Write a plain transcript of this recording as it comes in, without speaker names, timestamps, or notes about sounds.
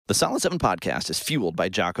The Solid 7 podcast is fueled by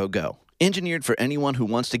Jocko Go. Engineered for anyone who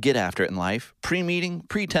wants to get after it in life, pre-meeting,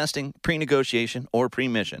 pre-testing, pre-negotiation, or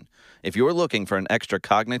pre-mission. If you're looking for an extra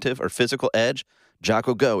cognitive or physical edge,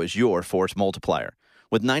 Jocko Go is your force multiplier.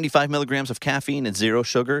 With 95 milligrams of caffeine and zero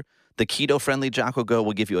sugar, the keto-friendly Jocko Go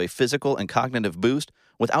will give you a physical and cognitive boost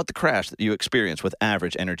without the crash that you experience with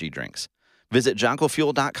average energy drinks. Visit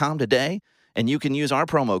JockoFuel.com today, and you can use our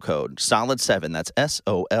promo code SOLID7, that's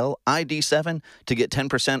SOLID7, to get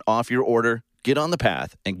 10% off your order. Get on the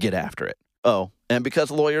path and get after it. Oh, and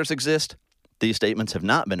because lawyers exist, these statements have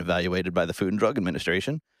not been evaluated by the Food and Drug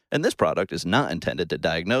Administration, and this product is not intended to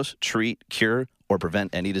diagnose, treat, cure, or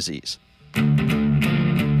prevent any disease.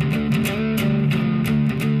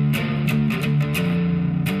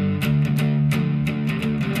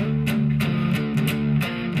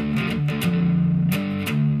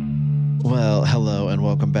 Well, hello and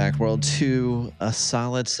welcome back, world, to a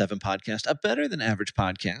Solid 7 podcast, a better than average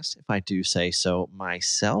podcast, if I do say so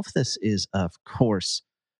myself. This is, of course,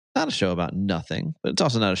 not a show about nothing, but it's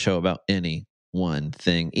also not a show about any one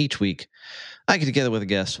thing. Each week, I get together with a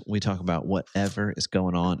guest. We talk about whatever is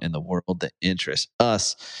going on in the world that interests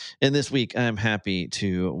us. And this week, I'm happy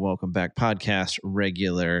to welcome back podcast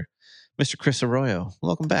regular Mr. Chris Arroyo.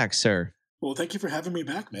 Welcome back, sir. Well, thank you for having me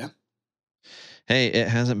back, man. Hey, it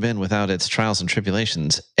hasn't been without its trials and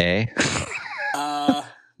tribulations, eh?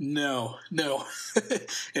 No,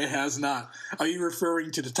 it has not. Are you referring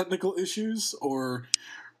to the technical issues or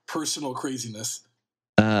personal craziness?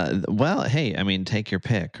 Well, hey, I mean, take your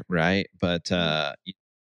pick, right? But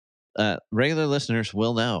regular listeners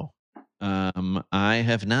will know. I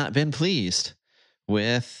have not been pleased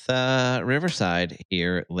with Riverside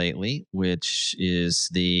here lately, which is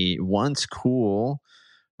the once cool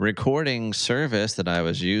recording service that I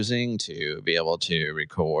was using to be able to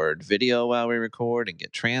record video while we record and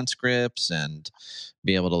get transcripts and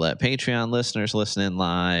be able to let Patreon listeners listen in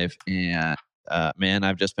live. And man,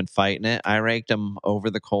 I've just been fighting it. I raked them over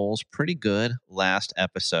the coals pretty good last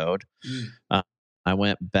episode. I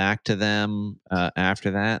went back to them after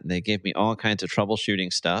that, and they gave me all kinds of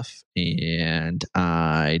troubleshooting stuff, and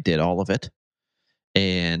I did all of it.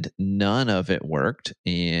 And none of it worked.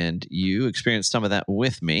 And you experienced some of that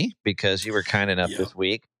with me because you were kind enough this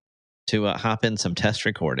week to hop in some test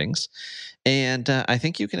recordings. And I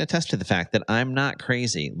think you can attest to the fact that I'm not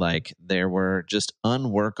crazy. Like, there were just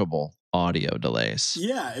unworkable audio delays.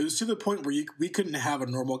 Yeah, it was to the point where we couldn't have a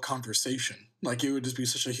normal conversation. Like, it would just be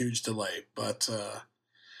such a huge delay. But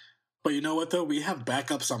you know what, though? We have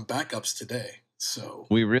backups on backups today. So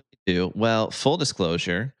we really do. Well, full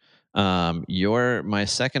disclosure, you're my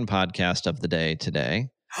second podcast of the day today.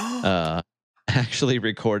 Actually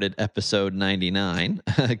recorded episode 99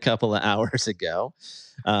 a couple of hours ago.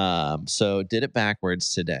 So did it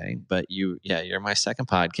backwards today, but you're my second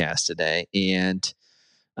podcast today. And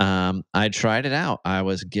I tried it out. I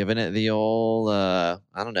was giving it the old,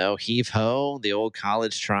 heave ho, the old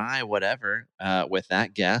college try, whatever, with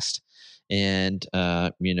that guest. And,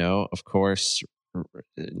 of course,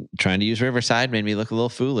 trying to use Riverside made me look a little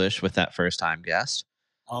foolish with that first time guest.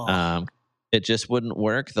 It just wouldn't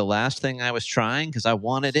work. The last thing I was trying, because I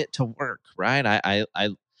wanted it to work, right? I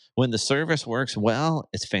when the service works well,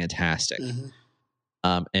 it's fantastic.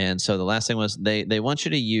 Mm-hmm. And so the last thing was they want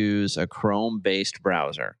you to use a Chrome-based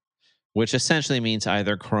browser, which essentially means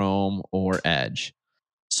either Chrome or Edge.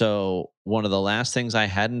 So one of the last things I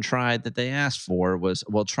hadn't tried that they asked for was,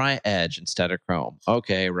 well, try Edge instead of Chrome.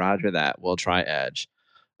 Okay, roger that. We'll try Edge.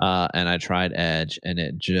 And I tried Edge, and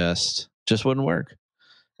it just wouldn't work.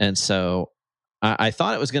 And so I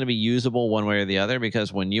thought it was going to be usable one way or the other,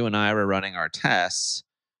 because when you and I were running our tests,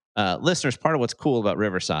 listeners, part of what's cool about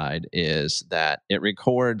Riverside is that it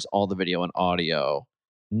records all the video and audio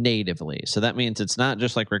natively. So that means it's not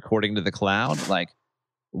just like recording to the cloud. Like,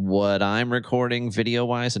 what I'm recording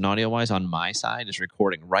video-wise and audio-wise on my side is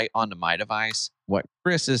recording right onto my device. What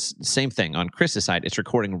Chris is, same thing. On Chris's side, it's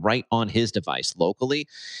recording right on his device locally.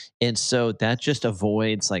 And so that just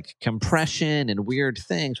avoids like compression and weird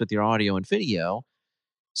things with your audio and video.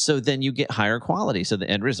 So then you get higher quality. So the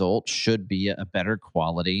end result should be a better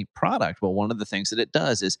quality product. Well, one of the things that it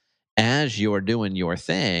does is, as you're doing your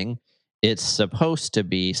thing, it's supposed to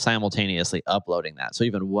be simultaneously uploading that. So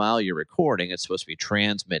even while you're recording, it's supposed to be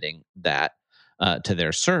transmitting that to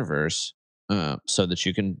their servers so that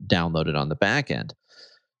you can download it on the back end.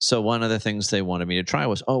 So one of the things they wanted me to try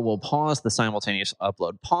was, pause the simultaneous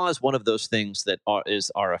upload. Pause one of those things that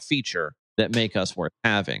are a feature that make us worth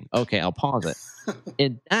having. Okay, I'll pause it.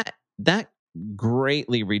 And that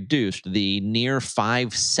greatly reduced the near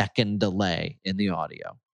 5-second delay in the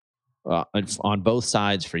audio. On both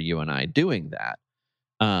sides for you and I doing that.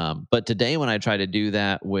 But today, when I tried to do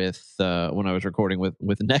that with when I was recording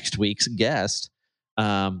with next week's guest,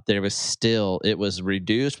 there was still it was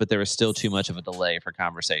reduced, but there was still too much of a delay for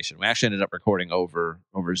conversation. We actually ended up recording over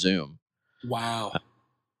Zoom. Wow.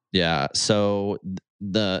 Yeah. So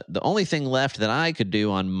the only thing left that I could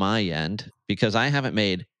do on my end, because I haven't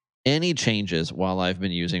made any changes while I've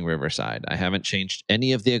been using Riverside. I haven't changed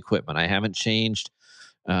any of the equipment. I haven't changed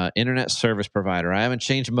internet service provider. I haven't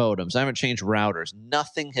changed modems. I haven't changed routers.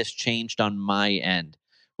 Nothing has changed on my end,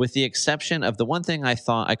 with the exception of the one thing I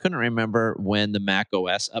thought I couldn't remember when the Mac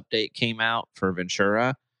OS update came out for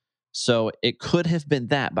Ventura. So it could have been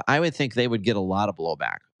that, but I would think they would get a lot of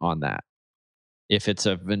blowback on that if it's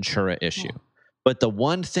a Ventura issue. But the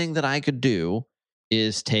one thing that I could do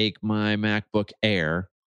is take my MacBook Air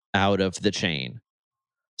out of the chain.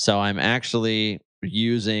 So I'm actually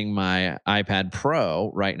using my iPad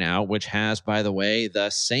Pro right now, which has, by the way, the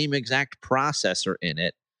same exact processor in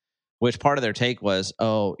it, which part of their take was,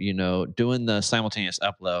 oh, doing the simultaneous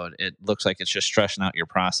upload, it looks like it's just stressing out your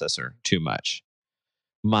processor too much.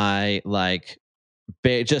 My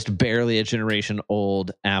just barely a generation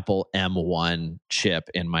old Apple M1 chip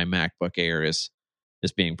in my MacBook Air is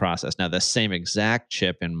being processed. Now, the same exact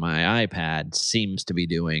chip in my iPad seems to be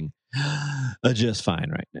doing just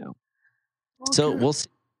fine right now. Okay. So we'll see.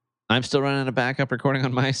 I'm still running a backup recording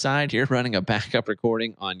on my side. You're running a backup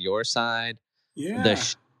recording on your side. Yeah.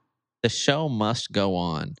 The show must go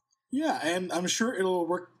on. Yeah, and I'm sure it'll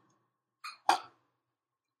work.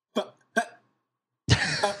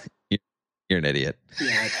 You're an idiot.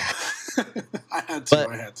 Yeah, I know.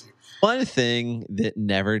 I had to. One thing that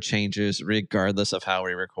never changes, regardless of how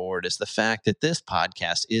we record, is the fact that this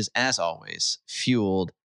podcast is, as always,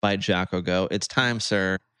 fueled by Jocko Go. It's time,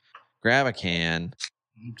 sir. Grab a can,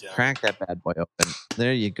 crack that bad boy open.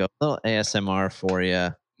 There you go. A little ASMR for you.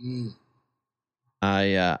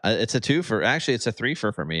 It's a twofer. Actually, it's a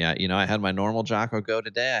threefer for me. I had my normal Jocko Go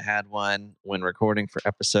today. I had one when recording for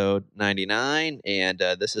episode 99, and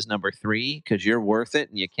this is number 3 because you're worth it,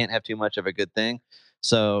 and you can't have too much of a good thing.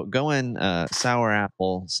 So go in sour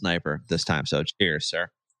apple sniper this time. So cheers, sir.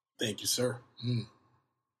 Thank you, sir.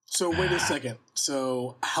 So wait a second.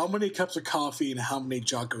 So how many cups of coffee and how many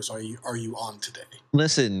Jockos are you on today?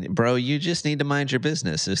 Listen, bro, you just need to mind your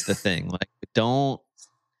business is the thing. Like, don't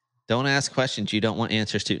ask questions you don't want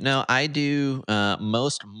answers to. No, I do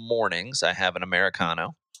most mornings. I have an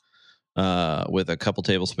Americano with a couple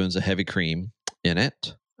tablespoons of heavy cream in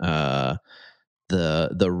it. The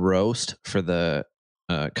roast for the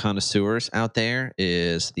connoisseurs out there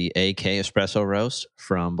is the AK espresso roast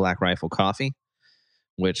from Black Rifle Coffee,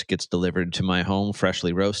 which gets delivered to my home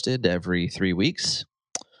freshly roasted every 3 weeks.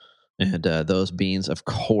 And those beans, of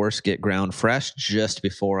course, get ground fresh just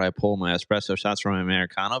before I pull my espresso shots from my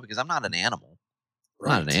Americano because I'm not an animal.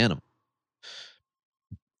 Right. I'm not an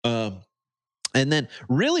animal. And then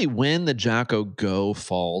really when the Jocko Go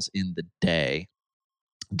falls in the day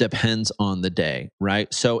depends on the day,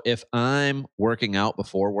 right? So if I'm working out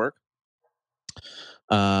before work,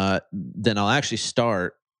 then I'll actually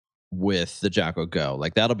start with the Jocko Go.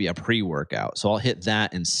 Like that'll be a pre-workout. So I'll hit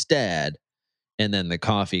that instead. And then the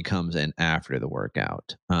coffee comes in after the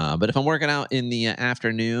workout. But if I'm working out in the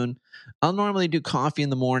afternoon, I'll normally do coffee in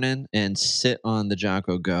the morning and sit on the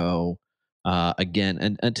Jocko Go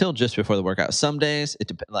again until just before the workout. Some days it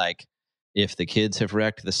depends. Like if the kids have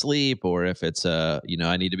wrecked the sleep, or if it's I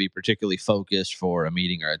need to be particularly focused for a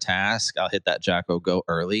meeting or a task, I'll hit that Jocko Go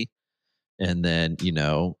early, and then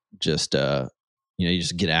just you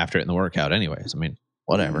just get after it in the workout. Anyways, I mean,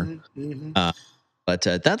 whatever. But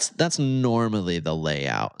that's normally the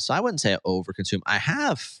layout. So I wouldn't say I overconsume. I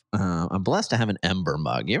have, I'm blessed to have an Ember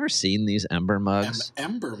mug. You ever seen these Ember mugs?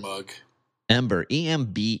 Ember mug? Ember,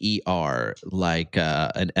 EMBER, like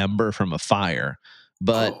an ember from a fire.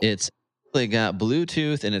 But it's really got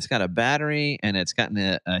Bluetooth, and it's got a battery, and it's got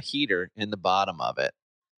a heater in the bottom of it.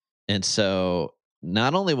 And so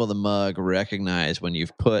not only will the mug recognize when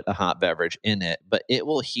you've put a hot beverage in it, but it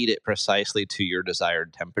will heat it precisely to your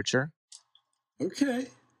desired temperature. Okay.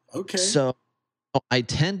 So I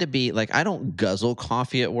tend to be like, I don't guzzle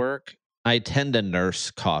coffee at work. I tend to nurse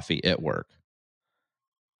coffee at work.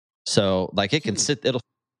 So like it can sit,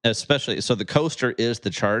 especially, so the coaster is the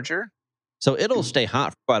charger. So it'll stay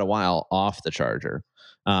hot for quite a while off the charger.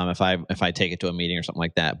 If I take it to a meeting or something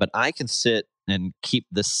like that, but I can sit and keep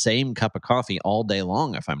the same cup of coffee all day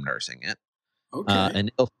long if I'm nursing it. And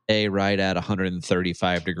it'll stay right at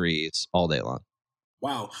 135 degrees all day long.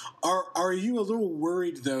 Wow. Are you a little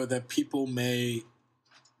worried though that people may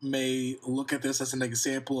look at this as an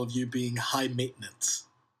example of you being high maintenance?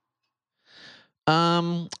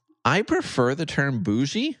 I prefer the term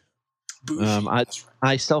bougie. Bougie. I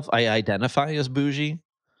That's right. I identify as bougie.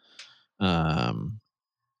 Um,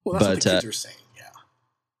 Well, that's what the but kids are saying. Yeah.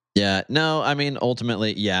 yeah, no, I mean,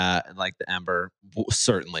 ultimately, yeah, like the Ember,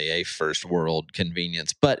 certainly a first world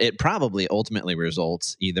convenience, but it probably ultimately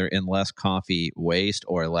results either in less coffee waste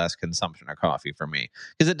or less consumption of coffee for me,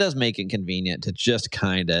 because it does make it convenient to just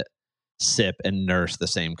kind of sip and nurse the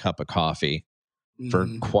same cup of coffee for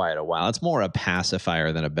Hmm. quite a while. It's more a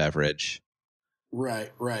pacifier than a beverage.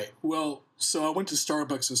 Right, right. Well, so I went to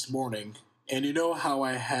Starbucks this morning, and you know how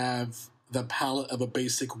I have the palate of a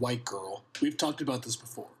basic white girl. We've talked about this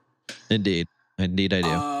before. Indeed. Indeed, I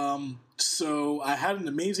do. So I had an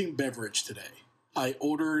amazing beverage today. I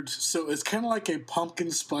ordered, so it's kind of like a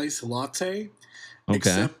pumpkin spice latte,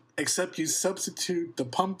 Okay. except you substitute the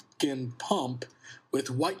pumpkin pump with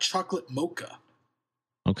white chocolate mocha.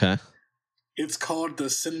 Okay. It's called the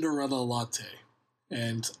Cinderella latte,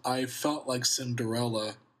 and I felt like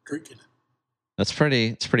Cinderella drinking it. It's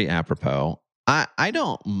pretty apropos. I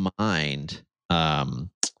don't mind.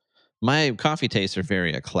 My coffee tastes are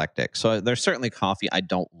very eclectic. So there's certainly coffee I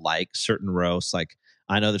don't like, certain roasts. Like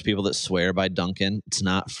I know there's people that swear by Dunkin'. It's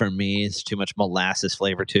not for me. It's too much molasses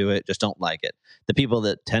flavor to it. Just don't like it. The people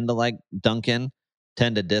that tend to like Dunkin'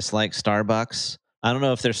 tend to dislike Starbucks. I don't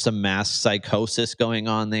know if there's some mass psychosis going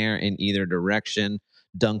on there in either direction.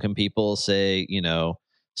 Dunkin' people say,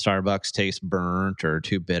 Starbucks tastes burnt or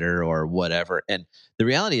too bitter or whatever. And the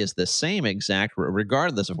reality is the same exact,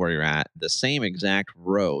 regardless of where you're at, the same exact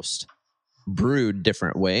roast brewed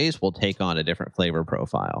different ways will take on a different flavor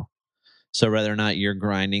profile. So whether or not you're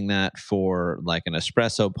grinding that for like an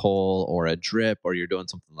espresso pull or a drip, or you're doing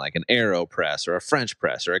something like an AeroPress or a French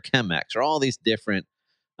press or a Chemex or all these different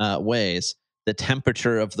ways, the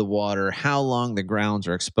temperature of the water, how long the grounds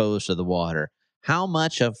are exposed to the water, how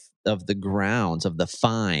much of the grounds, of the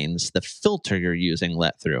fines, the filter you're using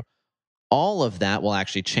let through, all of that will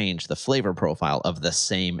actually change the flavor profile of the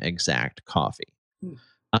same exact coffee. Hmm.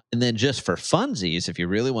 And then just for funsies, if you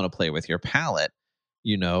really want to play with your palate,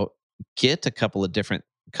 you know, get a couple of different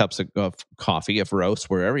cups of coffee, of roast,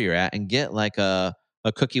 wherever you're at, and get like a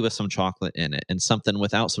cookie with some chocolate in it and something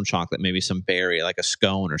without some chocolate, maybe some berry, like a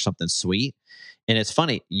scone or something sweet. And it's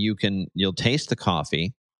funny, you'll taste the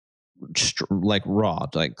coffee like raw,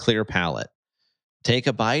 like clear palate. Take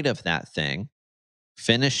a bite of that thing,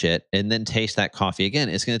 finish it, and then taste that coffee again.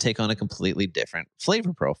 It's going to take on a completely different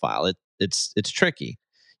flavor profile. It's tricky.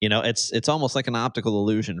 It's almost like an optical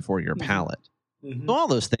illusion for your Mm-hmm. palate. Mm-hmm. So all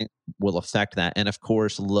those things will affect that. And of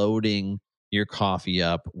course, loading your coffee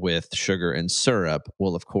up with sugar and syrup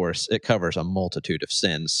will, of course, it covers a multitude of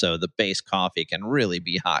sins. So the base coffee can really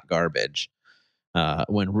be hot garbage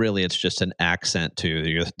when really it's just an accent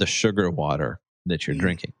to the sugar water that you're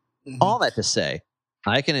drinking. Mm-hmm. All that to say,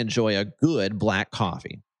 I can enjoy a good black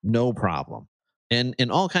coffee, no problem. And in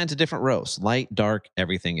all kinds of different roasts, light, dark,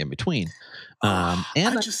 everything in between. I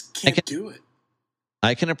And just I can't can do it.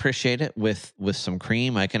 I can appreciate it with some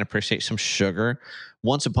cream. I can appreciate some sugar.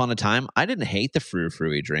 Once upon a time, I didn't hate the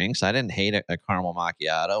frou-frou drinks. I didn't hate a caramel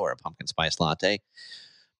macchiato or a pumpkin spice latte.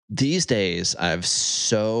 These days, I've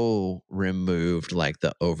so removed like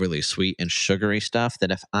the overly sweet and sugary stuff that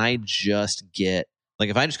if I just get like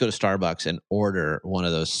if I just go to Starbucks and order one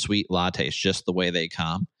of those sweet lattes just the way they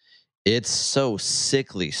come, it's so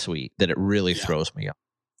sickly sweet that it really Yeah. throws me off.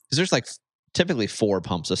 Because there's like typically 4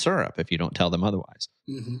 pumps of syrup if you don't tell them otherwise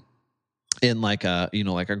Mm-hmm. in like a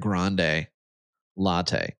grande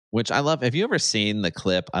latte, which I love. Have you ever seen the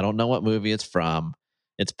clip? I don't know what movie it's from.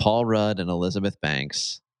 It's Paul Rudd and Elizabeth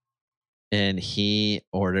Banks, and he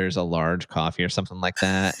orders a large coffee or something like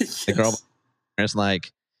that. The girl Yes. is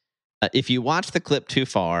like, if you watch the clip too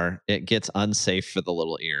far, it gets unsafe for the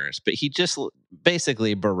little ears. But he just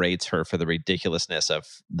basically berates her for the ridiculousness of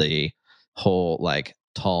the whole like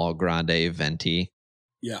tall grande venti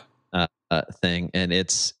Yeah. thing. And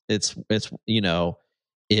it's if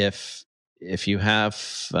you have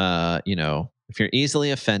if you're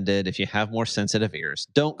easily offended, if you have more sensitive ears,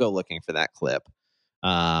 don't go looking for that clip.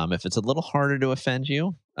 If it's a little harder to offend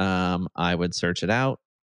you, I would search it out.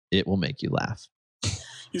 It will make you laugh.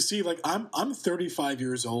 You see, like I'm 35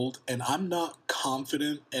 years old, and I'm not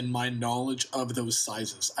confident in my knowledge of those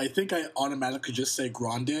sizes. I think I automatically just say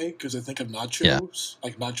grande because I think of Yeah, nachos,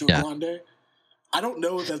 like nacho yeah. grande. I don't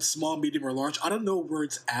know if that's small, medium, or large. I don't know where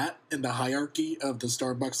it's at in the hierarchy of the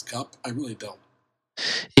Starbucks cup. I really don't.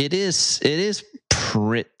 It is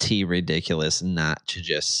pretty ridiculous not to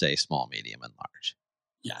just say small, medium, and large.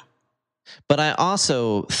 Yeah. But I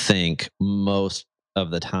also think most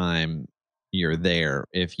of the time you're there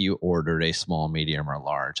if you ordered a small, medium, or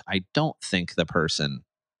large. I don't think the person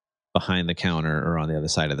behind the counter or on the other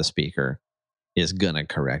side of the speaker is gonna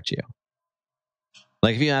correct you.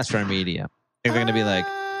 Like if you ask for a medium, they're gonna be like,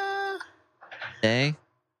 "Hey."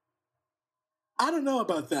 I don't know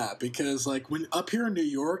about that because, like, when up here in New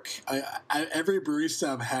York, every barista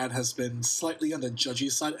I've had has been slightly on the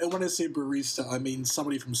judgy side. And when I say barista, I mean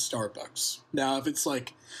somebody from Starbucks. Now, if it's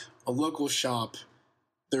like a local shop,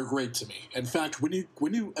 they're great to me. In fact, when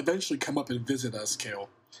you eventually come up and visit us, Kale,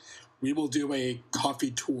 we will do a coffee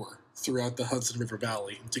tour throughout the Hudson River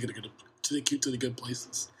Valley and take you to the good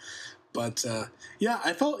places. But yeah,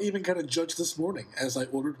 I felt even kind of judged this morning as I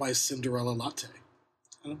ordered my Cinderella latte.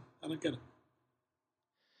 I don't get it.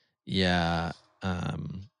 Yeah.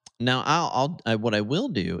 Now what I will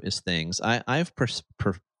do is things I've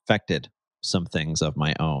perfected some things of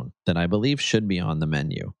my own that I believe should be on the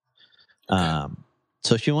menu. Okay.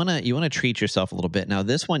 So if you wanna treat yourself a little bit. Now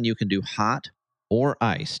this one you can do hot or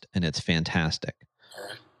iced, and it's fantastic. All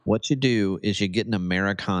right. What you do is you get an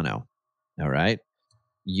Americano. All right.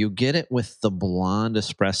 You get it with the blonde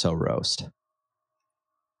espresso roast.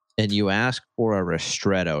 And you ask for a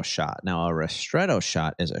ristretto shot. Now, a ristretto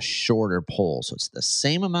shot is a shorter pull, so it's the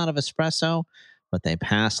same amount of espresso, but they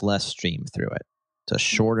pass less steam through it. It's a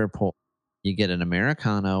shorter pull. You get an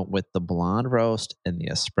Americano with the blonde roast and the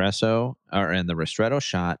espresso, or and the ristretto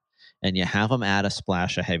shot, and you have them add a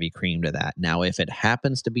splash of heavy cream to that. Now, if it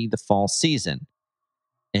happens to be the fall season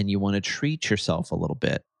and you want to treat yourself a little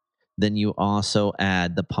bit, then you also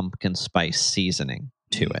add the pumpkin spice seasoning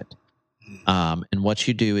to it. And what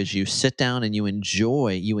you do is you sit down and you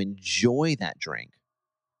enjoy that drink,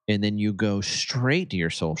 and then you go straight to your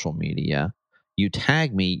social media. You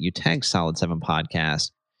tag me, you tag Solid 7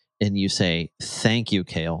 Podcast, and you say, "Thank you,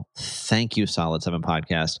 Kale. Thank you, Solid 7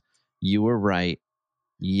 Podcast. You were right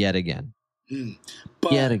yet again. Yet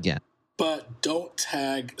But again." but don't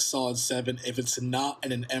tag Solid 7 if it's not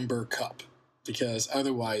in an Ember cup, because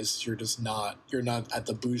otherwise you're not at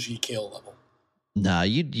the bougie Kale level. Nah,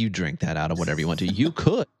 you drink that out of whatever you want to. You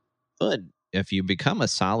could if you become a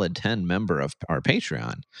Solid 10 member of our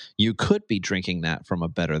Patreon, you could be drinking that from a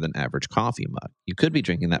Better Than Average coffee mug. You could be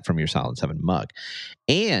drinking that from your Solid 7 mug.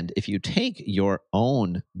 And if you take your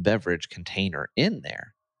own beverage container in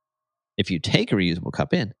there, if you take a reusable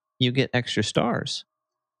cup in, you get extra stars.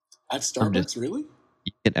 At Starbucks, really?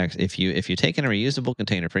 You get if you take in a reusable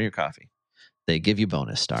container for your coffee, they give you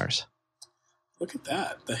bonus stars. Look at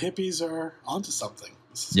that. The hippies are onto something.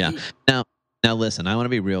 This is Yeah. good. Now listen, I want to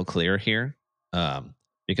be real clear here,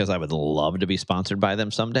 because I would love to be sponsored by them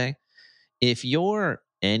someday. If you're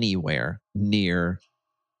anywhere near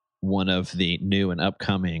one of the new and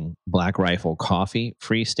upcoming Black Rifle Coffee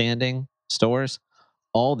freestanding stores,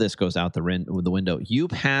 all this goes out the window. You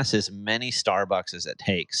pass as many Starbucks as it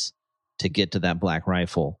takes to get to that Black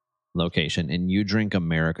Rifle location, and you drink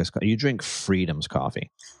you drink Freedom's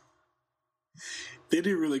coffee. They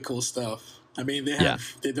do really cool stuff. I mean,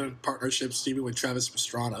 they've done partnerships even with Travis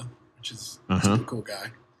Pastrana, which is a super cool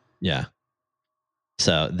guy. Yeah.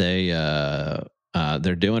 So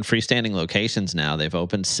they're doing freestanding locations now. They've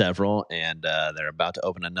opened several, and they're about to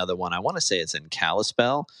open another one. I want to say it's in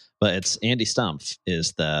Kalispell, but it's Andy Stumpf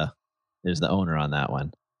is the owner on that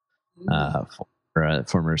one.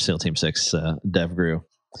 Former SEAL Team 6 DevGru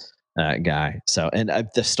guy. So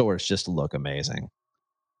the stores just look amazing.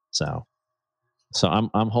 So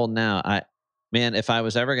I'm holding out. Man, if I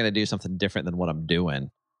was ever going to do something different than what I'm doing,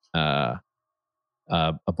 a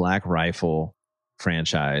Black Rifle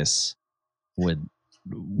franchise would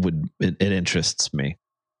it interests me.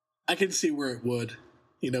 I can see where it would,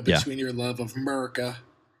 between your love of America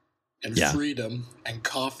and freedom and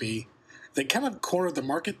coffee, they kind of cornered the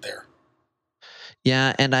market there.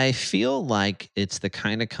 Yeah, and I feel like it's the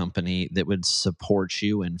kind of company that would support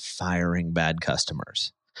you in firing bad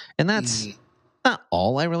customers. And that's not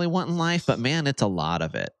all I really want in life, but man, it's a lot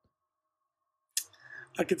of it.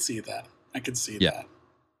 I could see that. That.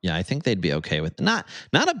 Yeah, I think they'd be okay with not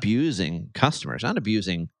abusing customers,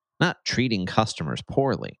 not treating customers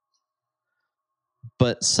poorly.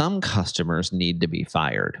 But some customers need to be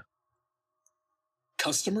fired.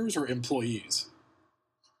 Customers or employees?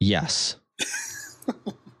 Yes.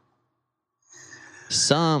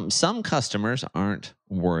 Some customers aren't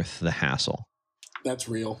worth the hassle. That's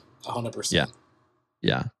real. 100%.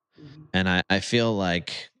 Yeah. And I feel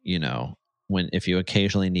like, if you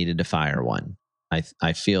occasionally needed to fire one,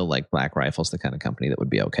 I feel like Black Rifle's the kind of company that would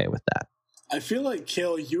be okay with that. I feel like,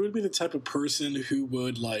 Kale, you would be the type of person who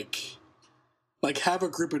would like have a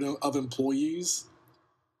group of employees,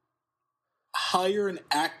 hire an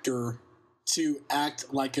actor to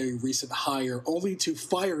act like a recent hire, only to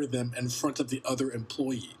fire them in front of the other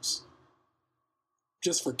employees.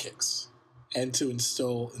 just for kicks and to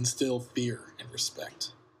instill fear and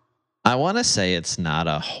respect. I want to say it's not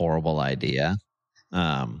a horrible idea,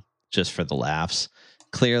 just for the laughs.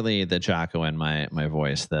 Clearly, the Jocko in my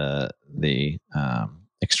voice, the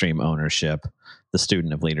extreme ownership, the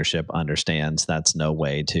student of leadership understands that's no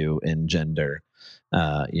way to engender,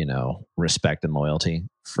 respect and loyalty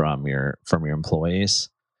from your employees.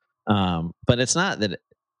 But it's not that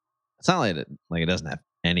it's not like it doesn't have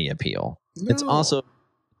any appeal. It's No, also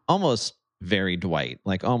almost very Dwight,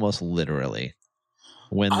 like almost literally.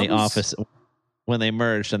 When I was. when they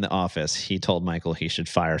merged in the office, he told Michael he should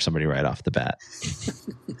fire somebody right off the bat.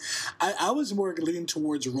 I was more leaning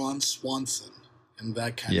towards Ron Swanson and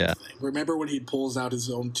that kind Yeah. of thing. Remember when he pulls out his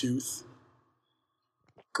own tooth?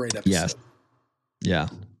 Great episode. Yes. Yeah.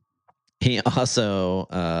 He also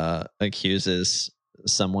accuses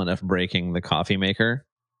someone of breaking the coffee maker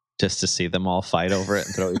just to see them all fight over it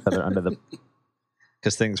and throw each other under the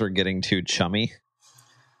because things were getting too chummy.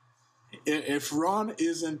 If Ron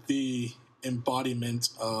isn't the embodiment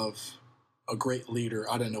of a great leader,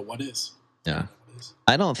 I don't know what is. Yeah.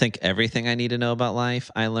 I don't think everything I need to know about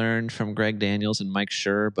life I learned from Greg Daniels and Mike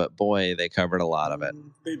Schur, but boy, they covered a lot of it.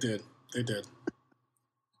 They did. They did.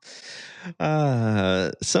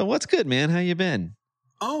 So what's good, man? How you been?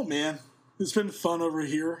 Oh, man. It's been fun over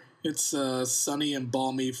here. It's sunny and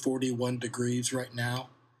balmy, 41 degrees right now.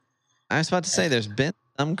 I was about to say there's been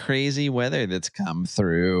some crazy weather that's come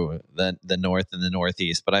through the north and the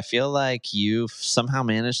northeast, but I feel like you've somehow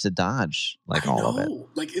managed to dodge all of it.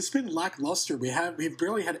 Like it's been lackluster. We've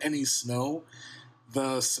barely had any snow.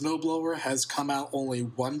 The snowblower has come out only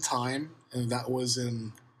one time, and that was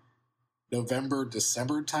in November,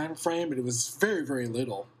 December time frame, and it was very, very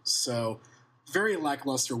little. So very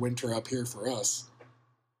lackluster winter up here for us.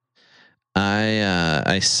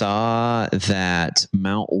 I saw that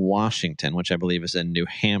Mount Washington, which I believe is in New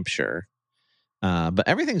Hampshire, but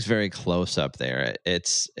everything's very close up there.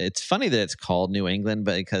 It's funny that it's called New England,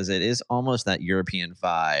 but because it is almost that European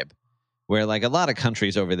vibe, where like a lot of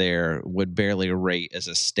countries over there would barely rate as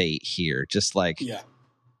a state here, just like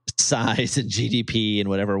size and GDP and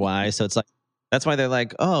whatever why. So it's like that's why they're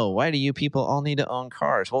like, oh, why do you people all need to own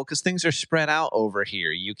cars? Well, because things are spread out over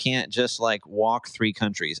here. You can't just like walk 3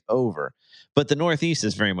 countries over. But the Northeast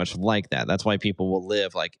is very much like that. That's why people will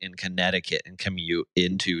live like in Connecticut and commute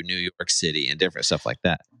into New York City and different stuff like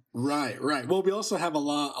that. Right. Well, we also have a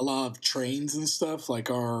lot of trains and stuff. Like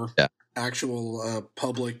our actual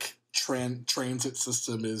public transit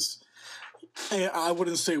system is, I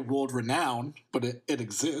wouldn't say world renowned, but it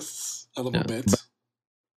exists a little bit.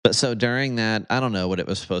 But so during that, I don't know what it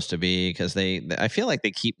was supposed to be because I feel like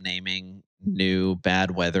they keep naming new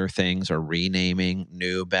bad weather things or renaming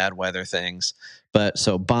new bad weather things. But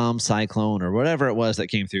so bomb cyclone or whatever it was that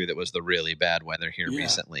came through that was the really bad weather here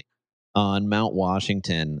recently on Mount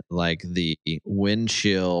Washington, like the wind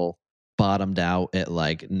chill bottomed out at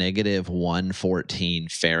like negative 114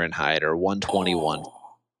 Fahrenheit or 121.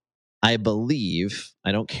 I believe,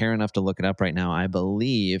 I don't care enough to look it up right now. I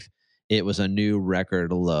believe it was a new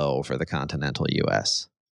record low for the continental U.S.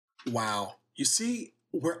 Wow. You see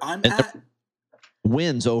where I'm at?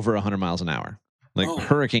 Winds over 100 miles an hour. Like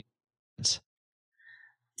hurricanes.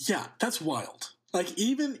 Yeah, that's wild. Like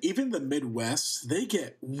even the Midwest, they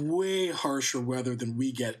get way harsher weather than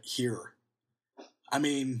we get here. I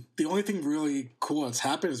mean, the only thing really cool that's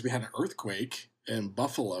happened is we had an earthquake in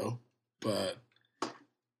Buffalo, but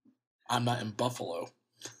I'm not in Buffalo.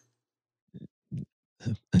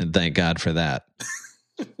 And thank God for that.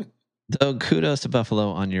 Though kudos to Buffalo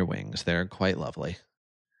on your wings. They're quite lovely.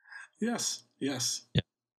 Yes. Yeah,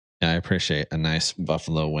 I appreciate a nice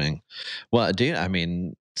buffalo wing. Well, dude, I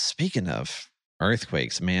mean, speaking of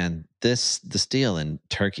earthquakes, man, this deal in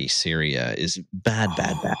Turkey, Syria is bad.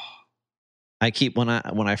 I keep when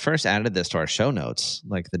I first added this to our show notes,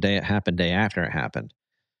 like the day it happened, day after it happened,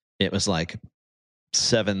 it was like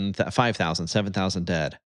 5,000, 7,000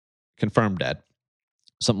 dead, confirmed dead.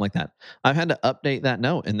 Something like that. I've had to update that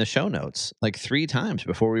note in the show notes like 3 times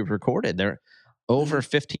before we recorded. There are over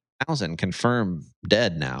 15,000 confirmed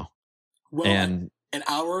dead now. Well, and an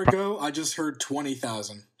hour ago, I just heard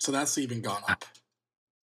 20,000. So that's even gone up.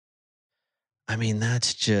 I mean,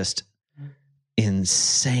 that's just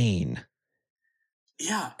insane.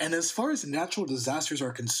 Yeah. And as far as natural disasters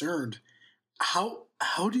are concerned, how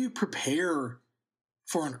do you prepare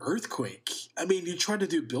for an earthquake? I mean, you try to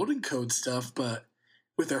do building code stuff, but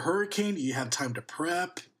with a hurricane, you have time to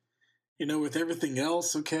prep. You know, with everything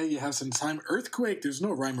else, okay, you have some time. Earthquake, there's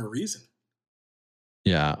no rhyme or reason.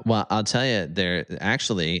 Yeah, well, I'll tell you, there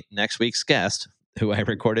actually next week's guest, who I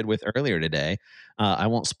recorded with earlier today. I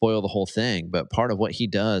won't spoil the whole thing, but part of what he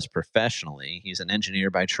does professionally, he's an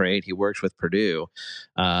engineer by trade. He works with Purdue,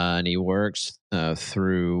 and he works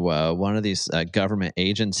through one of these government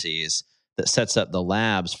agencies that sets up the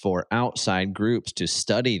labs for outside groups to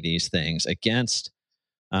study these things against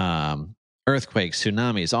earthquakes,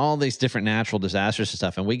 tsunamis, all these different natural disasters and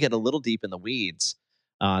stuff. And we get a little deep in the weeds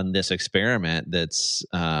on this experiment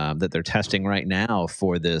that they're testing right now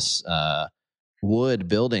for this wood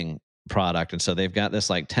building product. And so they've got this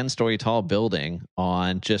like 10-story tall building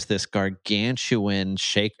on just this gargantuan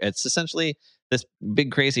shake. It's essentially this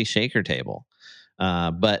big crazy shaker table,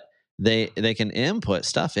 but they can input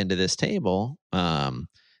stuff into this table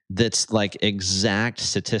that's like exact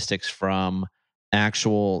statistics from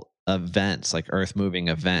actual events, like earth moving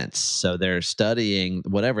events. So they're studying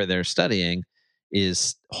whatever they're studying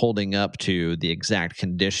is holding up to the exact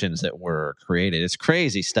conditions that were created. It's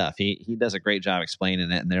crazy stuff. He does a great job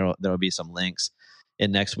explaining it, and there'll be some links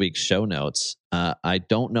in next week's show notes. I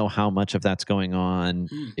don't know how much of that's going on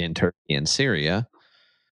in Turkey and Syria,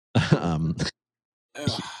 but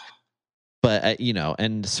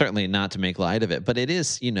and certainly not to make light of it, but it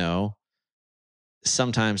is,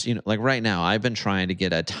 sometimes, like right now, I've been trying to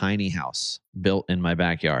get a tiny house built in my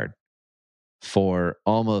backyard for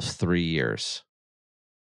almost 3 years.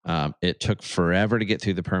 It took forever to get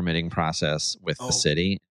through the permitting process with the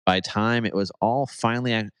city. By the time it was all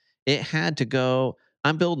finally, it had to go.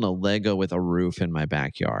 I'm building a Lego with a roof in my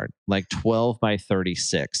backyard, like 12 by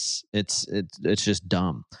 36. It's just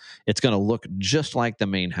dumb. It's going to look just like the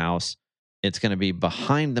main house. It's going to be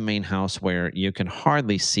behind the main house where you can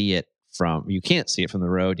hardly see it from. You can't see it from the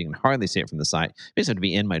road. You can hardly see it from the side. You just have to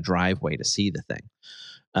be in my driveway to see the thing.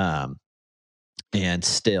 And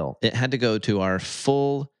still, it had to go to our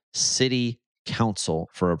full city council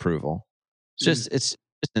for approval. It's just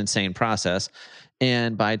an insane process.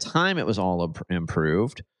 And by the time it was all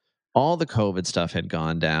improved, all the COVID stuff had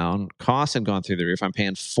gone down. Costs had gone through the roof. I'm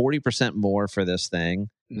paying 40% more for this thing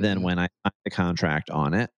than when I signed the contract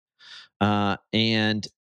on it. And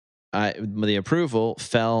the approval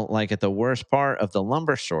fell like at the worst part of the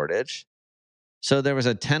lumber shortage. So there was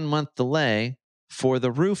a 10-month delay for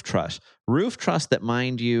the roof truss. Roof truss that,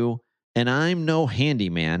 mind you, and I'm no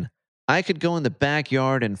handyman, I could go in the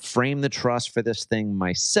backyard and frame the truss for this thing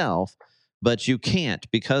myself, but you can't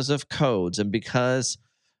because of codes and because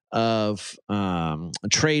of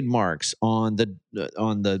trademarks on the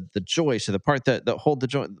joist or the part that hold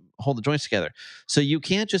the joints together. So you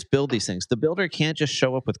can't just build these things. The builder can't just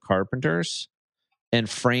show up with carpenters and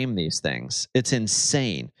frame these things. It's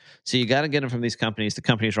insane. So you got to get them from these companies. The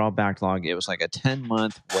companies are all backlogged. It was like a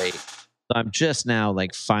 10-month wait. So I'm just now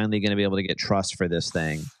like finally going to be able to get trust for this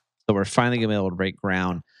thing. So we're finally going to be able to break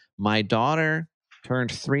ground. My daughter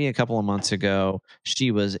turned 3 a couple of months ago.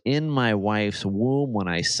 She was in my wife's womb when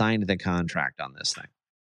I signed the contract on this thing.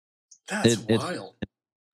 That's wild.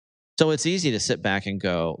 So it's easy to sit back and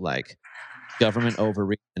go like, government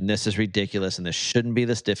overreach, and this is ridiculous, and this shouldn't be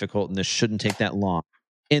this difficult, and this shouldn't take that long.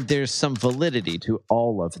 And there's some validity to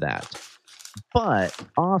all of that. But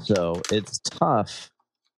also, it's tough.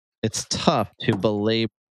 It's tough to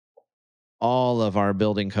belabor all of our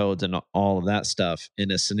building codes and all of that stuff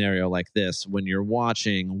in a scenario like this when you're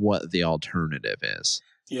watching what the alternative is.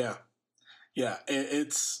 Yeah.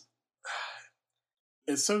 It's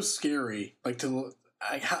so scary. Like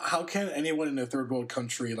how can anyone in a third world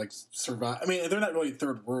country like survive? I mean, they're not really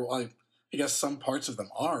third world. I guess some parts of them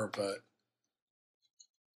are, but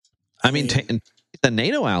I mean the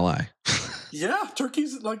NATO ally. Yeah,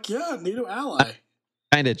 Turkey's like NATO ally.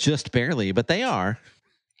 Kind of just barely, but they are.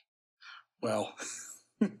 Well,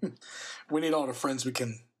 we need all the friends we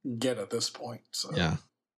can get at this point. So. Yeah.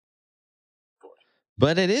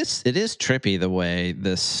 But it is trippy the way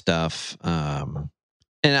this stuff. And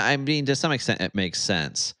I mean, to some extent, it makes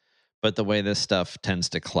sense. But the way this stuff tends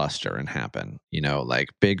to cluster and happen, like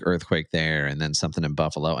big earthquake there and then something in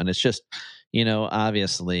Buffalo. And it's just,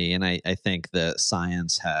 obviously, and I think that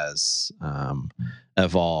science has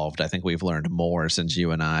evolved. I think we've learned more since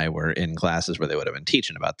you and I were in classes where they would have been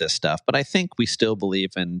teaching about this stuff. But I think we still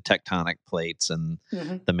believe in tectonic plates and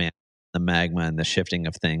the magma and the shifting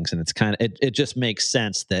of things. And it's kind of, it just makes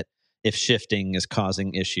sense that if shifting is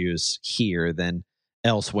causing issues here, then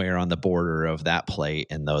elsewhere on the border of that plate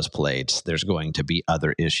and those plates, there's going to be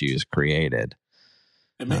other issues created.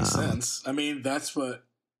 It makes sense. I mean, that's what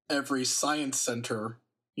every science center,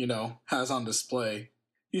 has on display.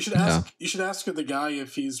 You should ask. You should ask the guy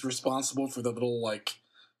if he's responsible for the little like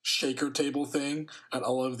shaker table thing at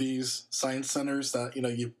all of these science centers that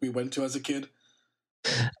we went to as a kid.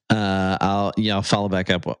 I'll follow back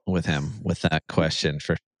up with him with that question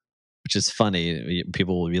which is funny.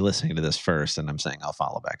 People will be listening to this first, and I'm saying I'll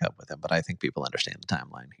follow back up with him, but I think people understand the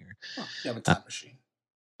timeline here. Oh, you have a time machine.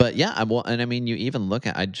 But yeah, and I mean, you even look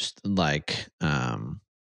at, I just like,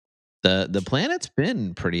 the planet's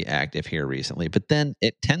been pretty active here recently, but then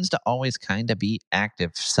it tends to always kind of be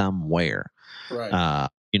active somewhere. Right.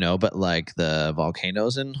 But like the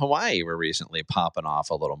volcanoes in Hawaii were recently popping off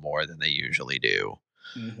a little more than they usually do.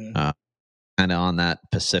 Mm-hmm. Kind of on that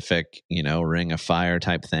Pacific, Ring of Fire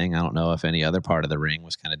type thing. I don't know if any other part of the ring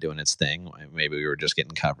was kind of doing its thing. Maybe we were just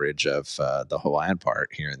getting coverage of the Hawaiian part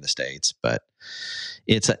here in the States, but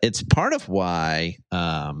it's part of why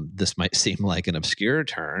this might seem like an obscure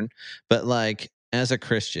turn, but like as a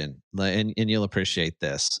Christian, and you'll appreciate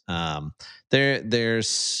this,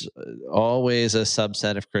 there's always a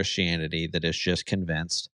subset of Christianity that is just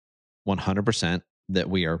convinced 100% that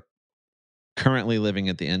we are currently living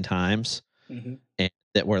at the end times. Mm-hmm. And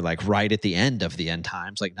that we're like right at the end of the end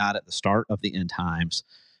times, like not at the start of the end times,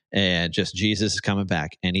 and just Jesus is coming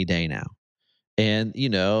back any day now. And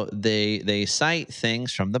they cite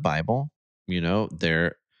things from the Bible.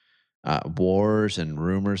 There wars and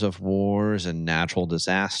rumors of wars and natural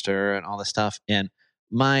disaster and all this stuff. And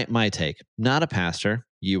my take, not a pastor,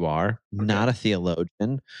 you are not a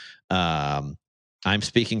theologian. I'm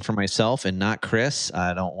speaking for myself and not Chris.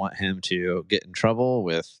 I don't want him to get in trouble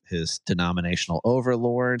with his denominational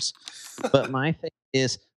overlords. But my thing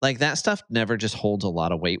is, like, that stuff never just holds a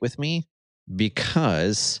lot of weight with me,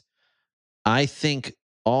 because I think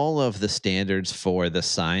all of the standards for the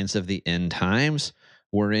signs of the end times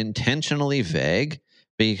were intentionally vague,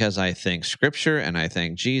 because I think Scripture and I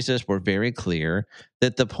think Jesus were very clear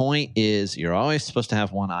that the point is you're always supposed to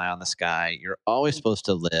have one eye on the sky. You're always supposed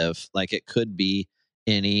to live like it could be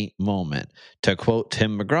any moment. To quote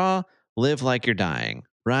Tim McGraw, live like you're dying,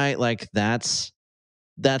 right? Like that's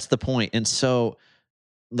the point. And so,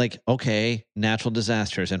 like, okay, natural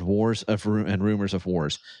disasters and wars and rumors of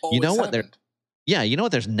wars. Always you know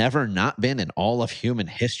what? There's never not been in all of human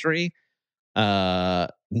history.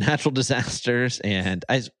 Natural disasters, and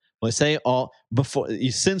I say all before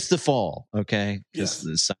since the fall. Okay,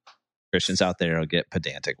 because some Christians out there will get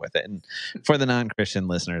pedantic with it, and for the non-Christian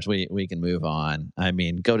listeners, we can move on. I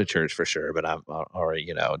mean, go to church for sure, but I'm or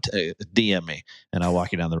DM me and I'll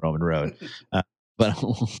walk you down the Roman road. But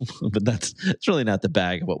it's really not the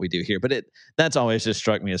bag of what we do here. But that's always just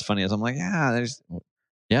struck me as funny, as I'm like,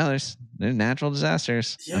 there's natural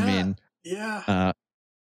disasters. Yeah, I mean, yeah.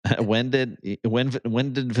 When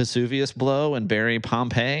did Vesuvius blow and bury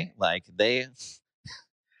Pompeii? Like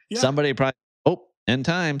somebody probably end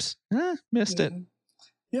times missed it.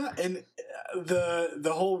 Yeah, and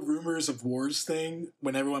the whole rumors of wars thing,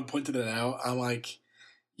 when everyone pointed it out, I'm like,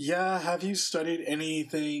 yeah, have you studied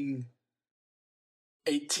anything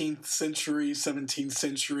 18th century, 17th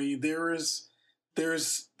century? There's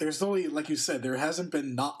only, like you said, there hasn't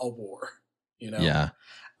been not a war, Yeah.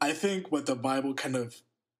 I think what the Bible kind of,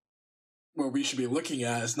 where we should be looking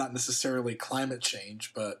at is not necessarily climate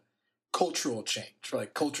change, but cultural change,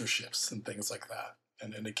 like culture shifts and things like that,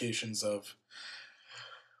 and indications of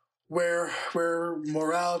where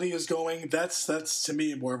morality is going. That's to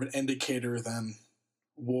me more of an indicator than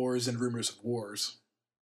wars and rumors of wars.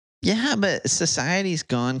 Yeah, but society's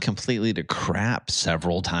gone completely to crap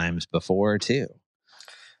several times before too.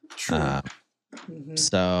 True.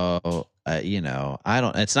 So I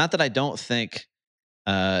don't. It's not that I don't think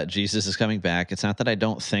Jesus is coming back. It's not that I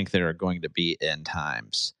don't think there are going to be end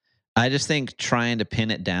times. I just think trying to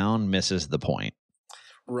pin it down misses the point.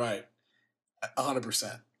 Right.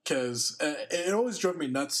 100%. Because it always drove me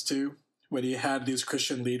nuts, too, when you had these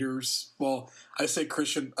Christian leaders. Well, I say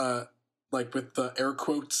Christian, like with the air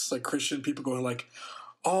quotes, like Christian people going like,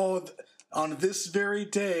 oh, on this very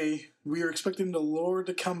day, we are expecting the Lord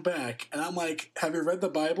to come back. And I'm like, have you read the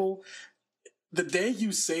Bible? The day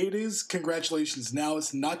you say it is, congratulations. Now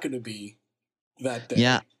it's not going to be that day.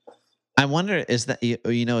 Yeah. I wonder, is that,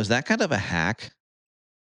 is that kind of a hack?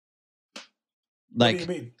 Like, what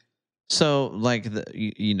do you mean? So, like,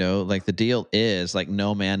 like the deal is, like,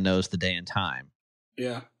 no man knows the day and time.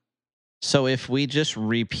 Yeah. So if we just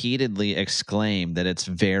repeatedly exclaim that it's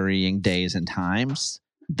varying days and times,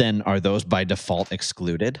 then are those by default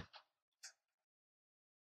excluded?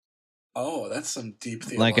 Oh, that's some deep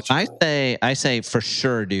theological. Like, if I say for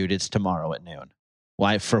sure, dude, it's tomorrow at noon.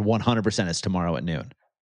 Why? For 100%, it's tomorrow at noon.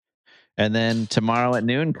 And then tomorrow at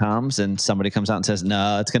noon comes and somebody comes out and says,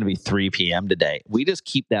 no, it's going to be 3 p.m. today. We just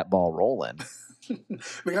keep that ball rolling.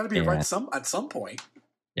 We got to be right at some point.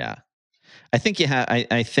 Yeah. I think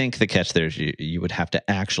I think the catch there is you would have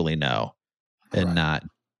to actually know and not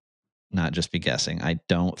not just be guessing. I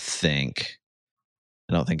don't think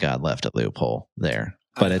God left a loophole there,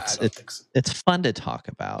 but I don't think so. it's fun to talk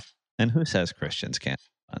about. And who says Christians can't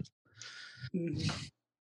have fun? Mm-hmm.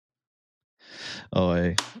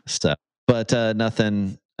 Oh, stuff. But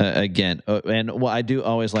nothing again. And well, I do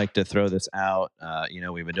always like to throw this out.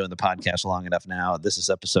 We've been doing the podcast long enough now. This is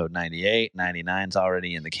episode 98. 99's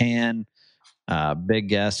already in the can. Big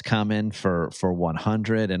guest coming for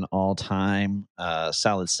 100, an all-time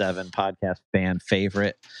Solid 7 podcast fan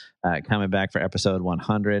favorite, coming back for episode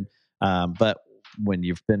 100. But when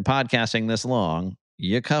you've been podcasting this long,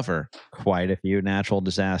 you cover quite a few natural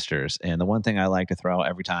disasters. And the one thing I like to throw out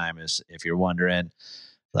every time is, if you're wondering,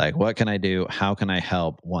 like, what can I do? How can I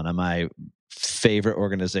help? One of my favorite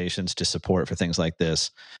organizations to support for things like this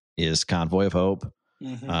is Convoy of Hope.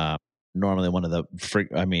 Mm-hmm. Normally one of the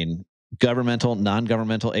governmental,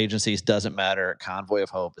 non-governmental agencies, doesn't matter. Convoy of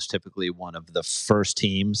Hope is typically one of the first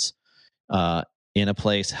teams in a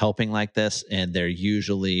place helping like this, and they're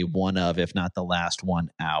usually one of, if not the last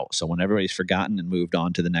one out. So when everybody's forgotten and moved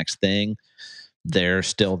on to the next thing, they're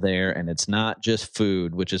still there. And it's not just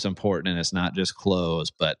food, which is important, and it's not just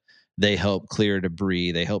clothes, but they help clear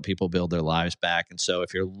debris. They help people build their lives back. And so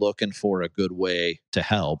if you're looking for a good way to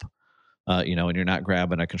help, and you're not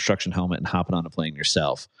grabbing a construction helmet and hopping on a plane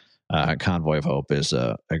yourself, Convoy of Hope is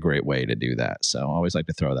a great way to do that. So I always like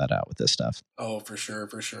to throw that out with this stuff. Oh, for sure.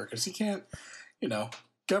 Because you can't,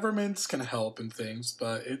 governments can help in things,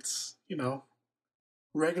 but it's,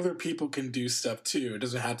 regular people can do stuff too. It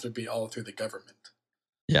doesn't have to be all through the government.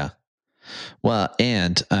 Yeah. Well,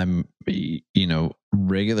 and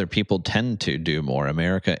regular people tend to do more.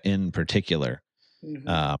 America in particular.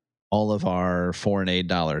 Mm-hmm. All of our foreign aid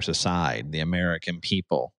dollars aside, the American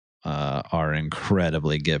people are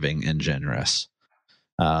incredibly giving and generous,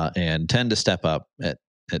 and tend to step up at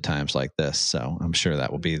times like this. So I'm sure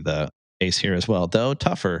that will be the case here as well, though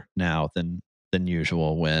tougher now than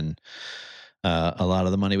usual, when a lot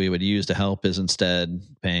of the money we would use to help is instead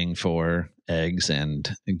paying for eggs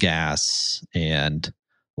and gas and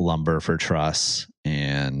lumber for truss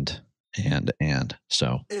and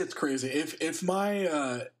so it's crazy. If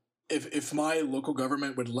my local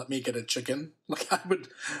government would let me get a chicken, like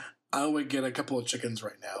I would get a couple of chickens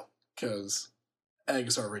right now, because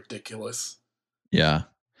eggs are ridiculous. Yeah.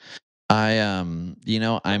 I'm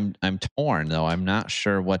torn, though. I'm not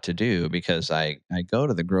sure what to do, because I go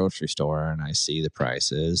to the grocery store and I see the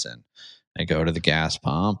prices, and I go to the gas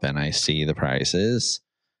pump and I see the prices,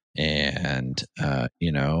 and I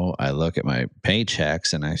look at my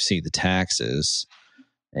paychecks and I see the taxes,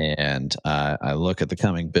 and I look at the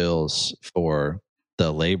coming bills for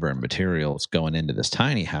the labor and materials going into this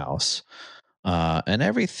tiny house. And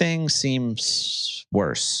everything seems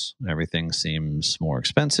worse. Everything seems more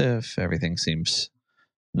expensive. Everything seems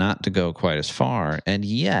not to go quite as far. And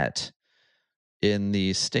yet, in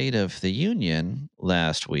the State of the Union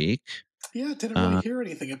last week, I didn't really hear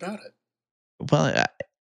anything about it. Well,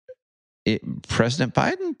 President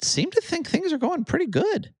Biden seemed to think things are going pretty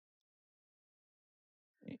good.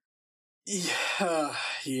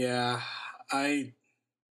 Yeah.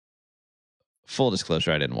 Full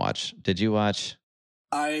disclosure, I didn't watch. Did you watch?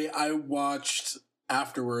 I watched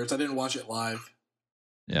afterwards. I didn't watch it live.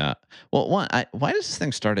 Yeah. Well, why does this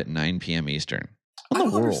thing start at 9 p.m. Eastern? I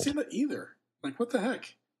don't understand it either. Like, what the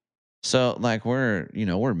heck? So, like, we're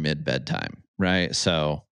mid bedtime, right?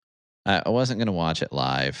 So I wasn't going to watch it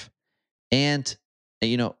live. And,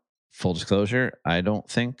 full disclosure, I don't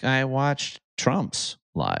think I watched Trump's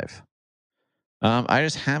live. I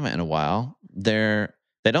just haven't in a while.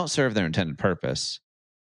 They don't serve their intended purpose.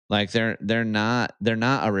 Like, they're not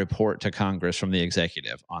a report to Congress from the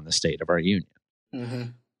executive on the state of our union. Mm-hmm.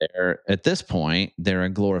 At this point, they're a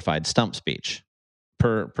glorified stump speech,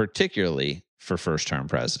 particularly for first-term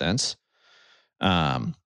presidents.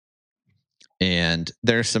 And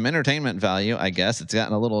there's some entertainment value, I guess. It's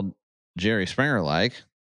gotten a little Jerry Springer-like.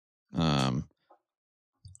 But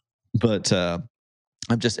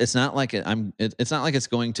it's not like it's not like it's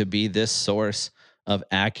going to be this source of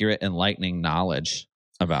accurate, enlightening knowledge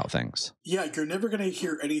about things. Yeah, you're never going to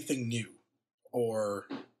hear anything new or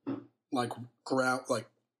like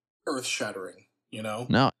earth-shattering,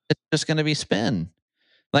 No, it's just going to be spin.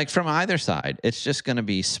 Like, from either side, it's just going to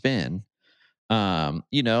be spin. So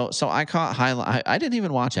I caught highlight. I didn't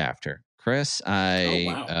even watch after, Chris.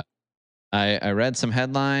 I read some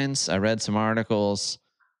headlines. I read some articles.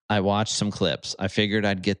 I watched some clips. I figured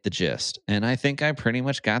I'd get the gist, and I think I pretty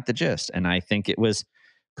much got the gist. And I think it was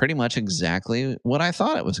pretty much exactly what I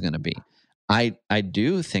thought it was going to be. I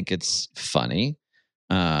do think it's funny.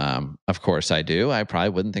 Of course I do. I probably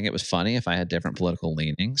wouldn't think it was funny if I had different political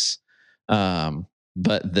leanings.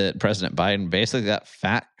 But that President Biden basically got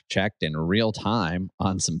fact checked in real time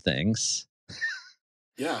on some things.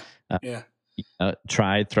 Yeah. Yeah.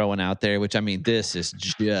 Tried throwing out there, which I mean, this is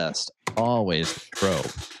just always the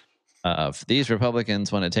trope of these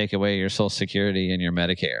Republicans want to take away your Social Security and your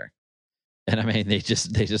Medicare. And I mean, they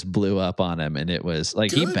just blew up on him, and it was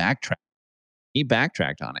like he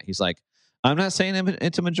backtracked on it. He's like, I'm not saying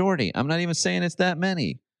it's a majority. I'm not even saying it's that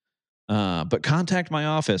many. But contact my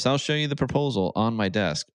office. I'll show you the proposal on my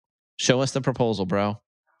desk. Show us the proposal, bro.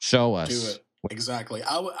 Show us. Do it. Exactly.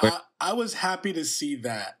 I was happy to see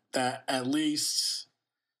that at least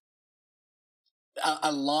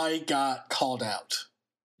a lie got called out.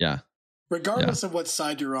 Yeah. Regardless of what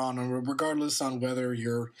side you're on, or regardless on whether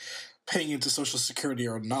you're paying into Social Security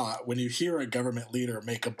or not, when you hear a government leader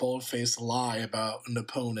make a bold-faced lie about an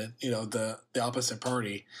opponent, the opposite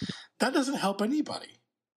party, that doesn't help anybody.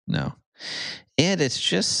 No. And it's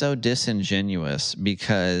just so disingenuous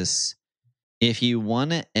because if you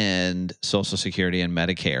want to end Social Security and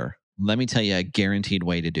Medicare, let me tell you a guaranteed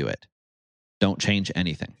way to do it. Don't change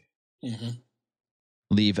anything. Mm-hmm.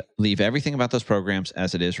 Leave everything about those programs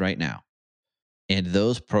as it is right now. And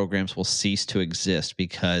those programs will cease to exist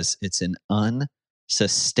because it's an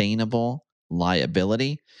unsustainable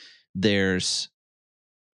liability. There's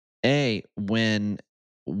when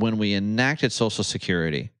we enacted Social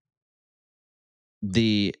Security,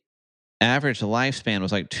 the average lifespan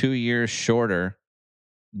was like 2 years shorter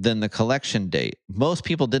than the collection date. Most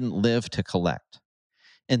people didn't live to collect.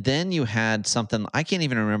 And then you had something, I can't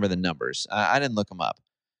even remember the numbers. I didn't look them up.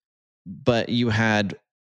 But you had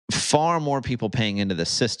far more people paying into the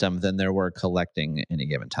system than there were collecting at any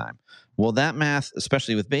given time. Well, that math,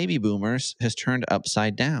 especially with baby boomers, has turned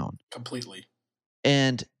upside down. Completely.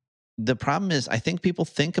 And the problem is, I think people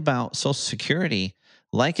think about Social Security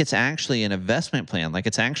like it's actually an investment plan, like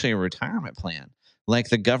it's actually a retirement plan. Like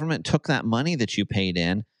the government took that money that you paid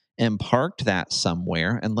in and parked that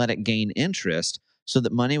somewhere and let it gain interest so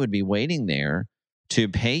that money would be waiting there to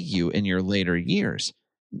pay you in your later years.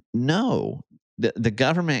 No, the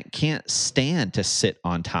government can't stand to sit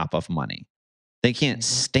on top of money. They can't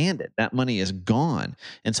stand it. That money is gone.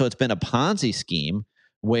 And so it's been a Ponzi scheme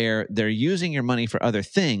where they're using your money for other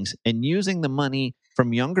things and using the money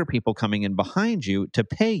from younger people coming in behind you to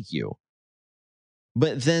pay you.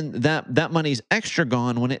 But then that money's extra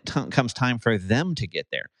gone when it comes time for them to get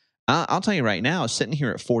there. I'll tell you right now, sitting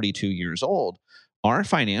here at 42 years old, our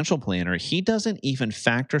financial planner, he doesn't even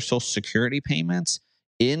factor Social Security payments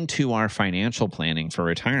into our financial planning for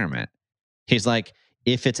retirement. He's like,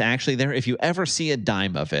 if it's actually there, if you ever see a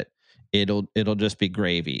dime of it, it'll just be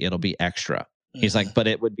gravy. It'll be extra. He's like, but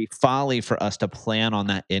it would be folly for us to plan on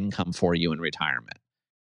that income for you in retirement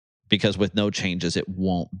because with no changes, it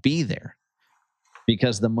won't be there.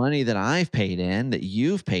 Because the money that I've paid in, that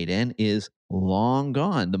you've paid in, is long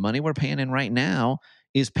gone. The money we're paying in right now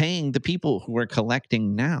is paying the people who are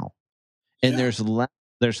collecting now. And there's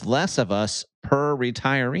less of us per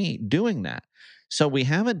retiree doing that. So we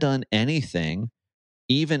haven't done anything,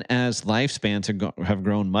 even as lifespans have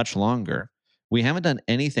grown much longer. We haven't done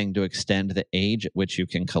anything to extend the age at which you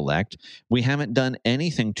can collect. We haven't done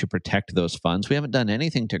anything to protect those funds. We haven't done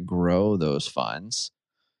anything to grow those funds.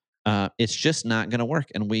 It's just not going to work.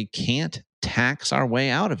 And we can't tax our way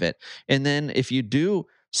out of it. And then if you do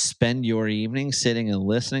spend your evening sitting and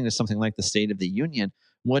listening to something like the State of the Union,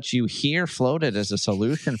 what you hear floated as a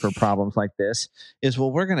solution for problems like this is,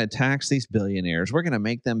 well, we're going to tax these billionaires. We're going to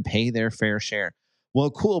make them pay their fair share. Well,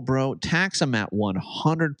 cool, bro. Tax them at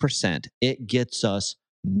 100%. It gets us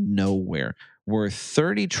nowhere. We're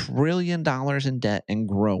 $30 trillion in debt and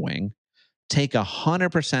growing. Take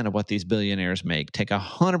 100% of what these billionaires make. Take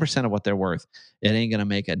 100% of what they're worth. It ain't going to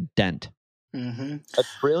make a dent. Mm-hmm.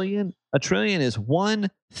 A trillion is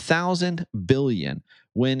 1,000 billion.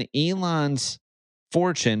 When Elon's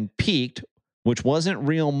fortune peaked, which wasn't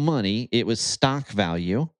real money, it was stock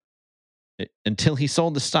value. Until he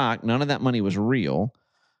sold the stock, none of that money was real.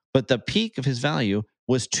 But the peak of his value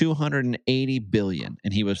was 280 billion,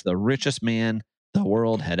 and he was the richest man the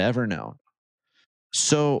world had ever known.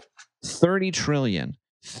 So 30 trillion,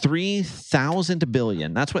 3,000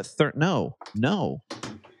 billion. That's what, no.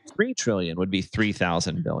 3 trillion would be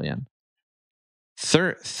 3,000 billion.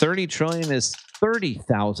 30 trillion is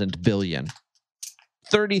 30,000 billion.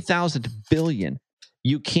 30,000 billion.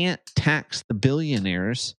 You can't tax the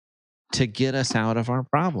billionaires to get us out of our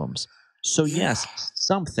problems. So yes,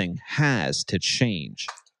 something has to change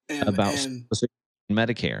about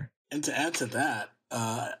Medicare. And to add to that,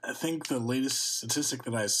 I think the latest statistic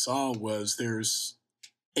that I saw was there's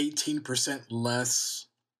 18% less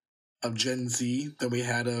of Gen Z than we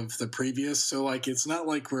had of the previous. So like it's not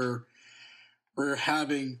like we're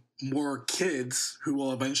having more kids who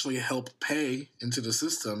will eventually help pay into the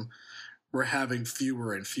system. We're having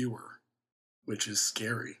fewer and fewer, which is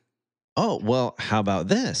scary. Oh, well, how about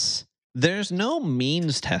this? There's no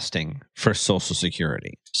means testing for Social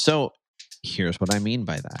Security. So here's what I mean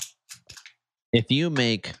by that. If you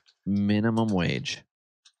make minimum wage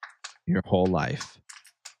your whole life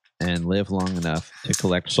and live long enough to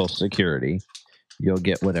collect Social Security, you'll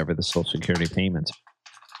get whatever the Social Security payments.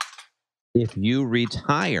 If you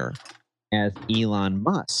retire as Elon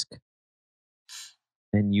Musk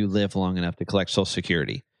and you live long enough to collect Social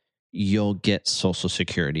Security, you'll get Social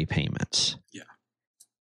Security payments. Yeah.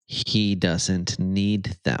 He doesn't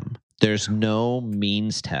need them. There's no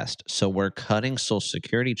means test. So we're cutting Social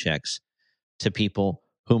Security checks to people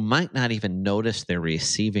who might not even notice they're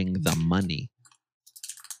receiving the money.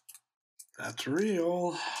 That's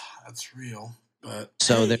real. That's real. But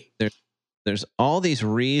so hey, there's all these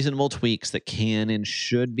reasonable tweaks that can and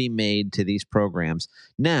should be made to these programs.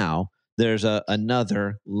 Now, there's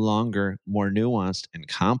another longer, more nuanced and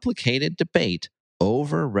complicated debate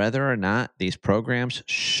over whether or not these programs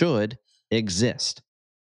should exist.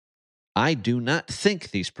 I do not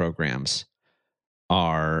think these programs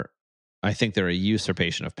are, I think they're a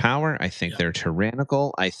usurpation of power. I think they're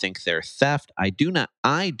tyrannical. I think they're theft. I do not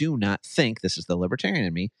think, this is the libertarian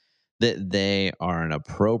in me, that they are an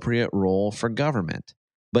appropriate role for government.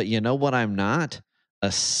 But you know what? I'm not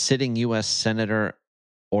a sitting U.S. senator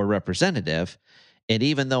or representative. And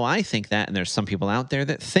even though I think that, and there's some people out there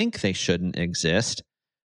that think they shouldn't exist,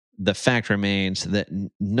 the fact remains that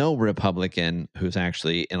no Republican who's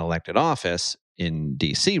actually in elected office in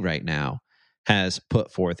D.C. right now has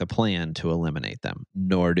put forth a plan to eliminate them,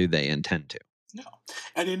 nor do they intend to. no.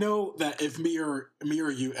 And you know that if me or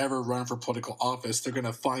you ever run for political office, they're going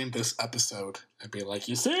to find this episode and be like,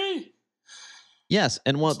 you see? Yes,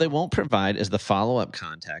 and what they won't provide is the follow-up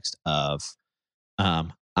context of,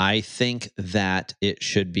 I think that it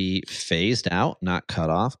should be phased out, not cut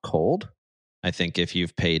off cold. I think if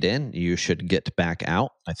you've paid in, you should get back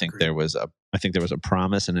out. I think there was a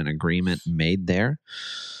promise and an agreement made there.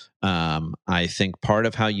 I think part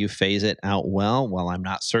of how you phase it out well, while I'm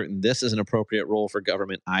not certain this is an appropriate role for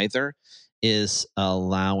government either, is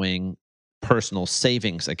allowing personal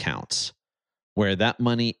savings accounts where that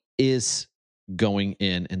money is going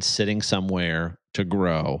in and sitting somewhere to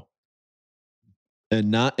grow, and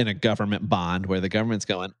not in a government bond where the government's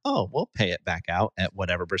going, oh, we'll pay it back out at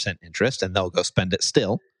whatever percent interest, and they'll go spend it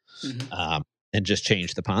still, and just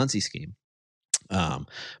change the Ponzi scheme.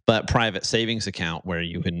 But private savings account where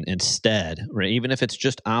you can instead, right, even if it's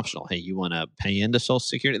just optional, hey, you want to pay into Social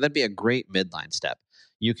Security, that'd be a great midline step.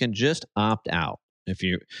 You can just opt out if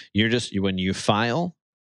you're just when you file.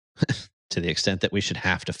 To the extent that we should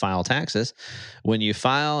have to file taxes, when you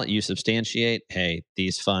file, you substantiate, hey,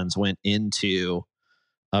 these funds went into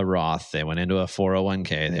a Roth, they went into a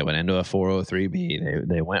 401k, they went into a 403b,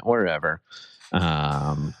 they went wherever.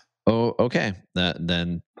 Okay.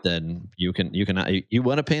 Then you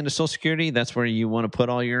want to pay into Social Security. That's where you want to put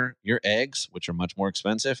all your eggs, which are much more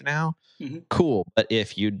expensive now. Mm-hmm. Cool. But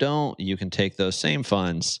if you don't, you can take those same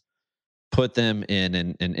funds, put them in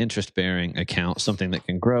an interest bearing account, something that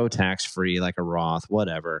can grow tax free, like a Roth,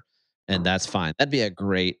 whatever, and that's fine. That'd be a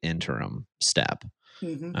great interim step.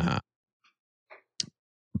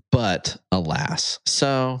 But alas,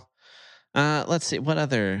 so let's see what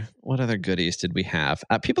other goodies did we have.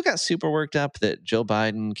 People got super worked up that Joe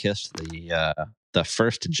Biden kissed the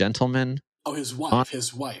first gentleman. Oh, his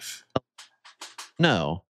wife.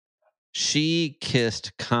 No, she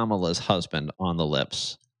kissed Kamala's husband on the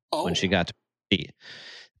lips when she got to be.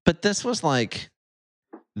 But this was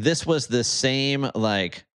the same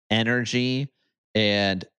like energy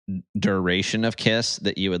and duration of kiss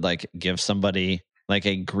that you would like give somebody like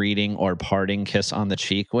a greeting or parting kiss on the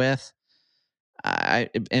cheek with.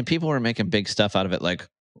 And people were making big stuff out of it, like,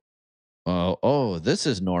 oh, this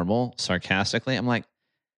is normal, sarcastically. I'm like,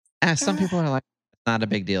 some people are like, it's not a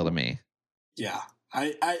big deal to me. Yeah,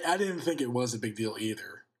 I didn't think it was a big deal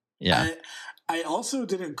either. Yeah, I also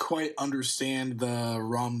didn't quite understand the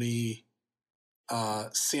Romney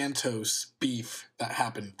Santos beef that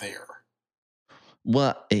happened there.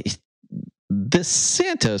 Well, this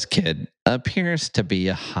Santos kid appears to be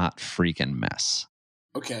a hot freaking mess.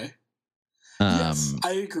 Okay. Yes,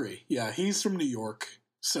 I agree. Yeah, he's from New York.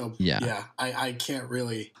 So, yeah I can't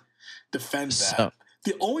really defend that. So,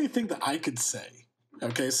 the only thing that I could say,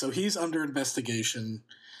 okay, so he's under investigation,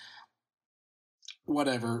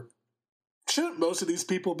 whatever. Shouldn't most of these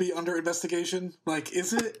people be under investigation? Like,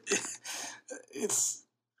 is it?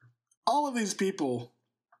 all of these people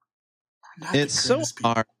are not It's the so greatest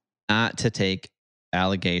people. hard not to take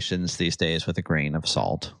allegations these days with a grain of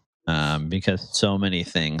salt, because so many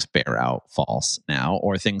things bear out false now,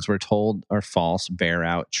 or things we're told are false bear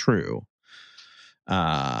out true.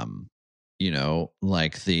 Um,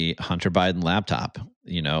 like the Hunter Biden laptop,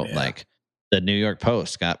 Yeah. like the New York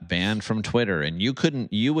Post got banned from Twitter, and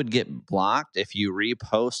you would get blocked if you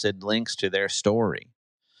reposted links to their story.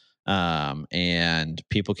 And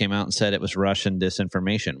people came out and said it was Russian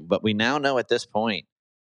disinformation. But we now know at this point,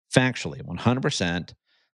 factually, 100%,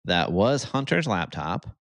 that was Hunter's laptop.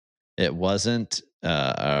 It wasn't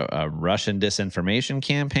a Russian disinformation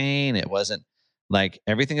campaign. It wasn't, like,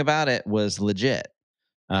 everything about it was legit.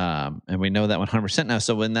 And we know that 100% now.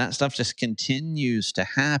 So when that stuff just continues to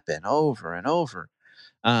happen over and over,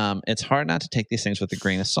 it's hard not to take these things with a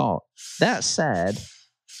grain of salt. That said,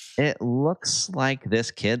 it looks like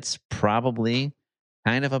this kid's probably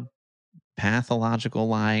kind of a pathological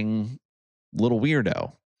lying little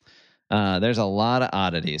weirdo. There's a lot of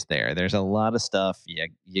oddities there. There's a lot of stuff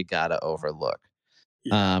you gotta overlook.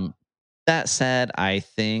 Yeah. That said, I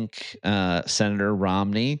think Senator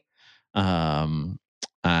Romney.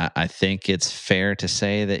 I think it's fair to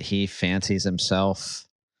say that he fancies himself,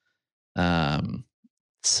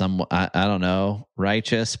 somewhat. I don't know,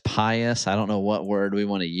 righteous, pious. I don't know what word we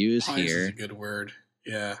want to use Pious here. is a good word.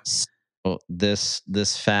 Yeah. So this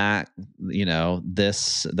fact,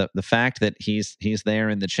 the fact that he's there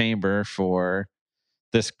in the chamber for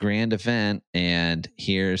this grand event, and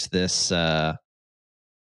here's this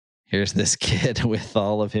kid with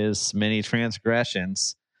all of his many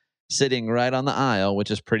transgressions sitting right on the aisle,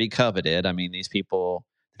 which is pretty coveted. I mean, the people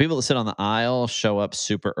that sit on the aisle show up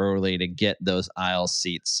super early to get those aisle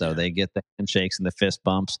seats, so they get the handshakes and the fist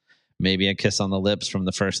bumps, maybe a kiss on the lips from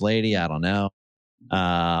the first lady. I don't know.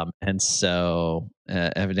 And so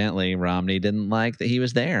evidently Romney didn't like that he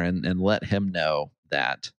was there, and let him know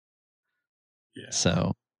that. Yeah.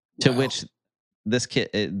 So to which this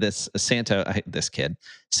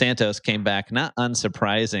Santos came back, not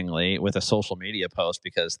unsurprisingly, with a social media post,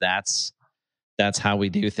 because that's how we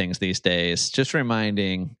do things these days. Just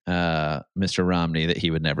reminding Mr. Romney that he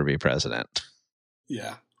would never be president.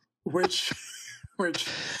 Yeah. Which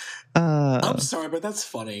I'm sorry, but that's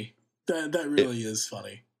funny. That really is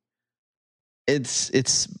funny.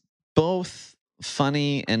 It's both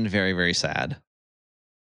funny and very, very sad.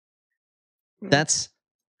 That's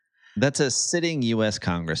a sitting U.S.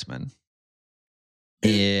 congressman,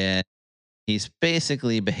 and he's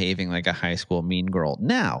basically behaving like a high school mean girl.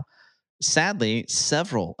 Now, sadly,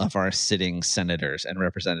 several of our sitting senators and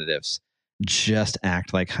representatives just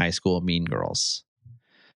act like high school mean girls.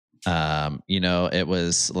 It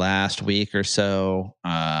was last week or so.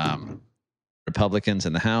 Republicans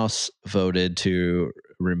in the House voted to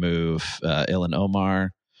remove Ilhan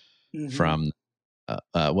Omar from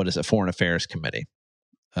Foreign Affairs Committee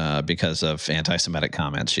because of anti-Semitic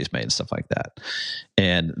comments she's made and stuff like that.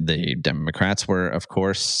 And the Democrats were, of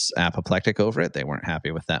course, apoplectic over it. They weren't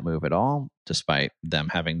happy with that move at all, despite them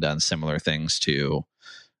having done similar things to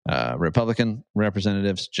Republican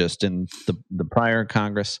representatives just in the prior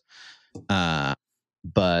Congress.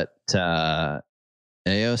 But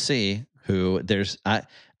AOC, who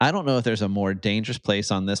I don't know if there's a more dangerous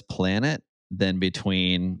place on this planet than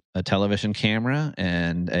between a television camera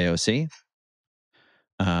and AOC.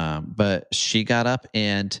 But she got up,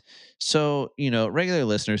 and so, regular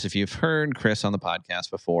listeners, if you've heard Chris on the podcast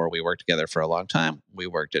before, we worked together for a long time. We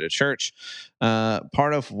worked at a church.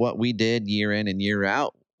 Part of what we did year in and year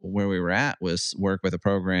out where we were at was work with a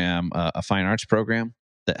program, a fine arts program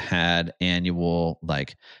that had annual,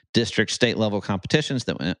 like, district, state level competitions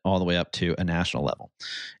that went all the way up to a national level.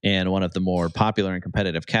 And one of the more popular and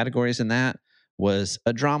competitive categories in that was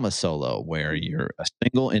a drama solo, where you're a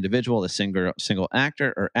single individual, a single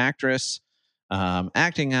actor or actress,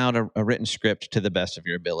 acting out a written script to the best of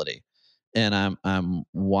your ability. And I'm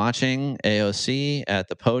watching AOC at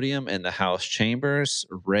the podium in the House chambers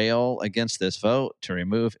rail against this vote to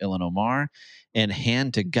remove Ilhan Omar, and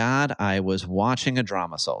hand to God, I was watching a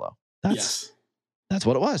drama solo. That's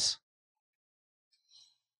what it was.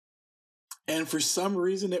 And for some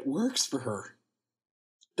reason, it works for her.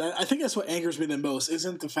 I think that's what angers me the most.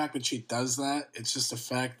 Isn't the fact that she does that? It's just the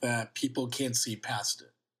fact that people can't see past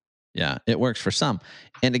it. Yeah, it works for some.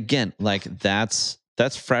 And again, like, that's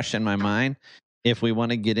fresh in my mind. If we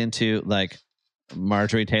want to get into, like,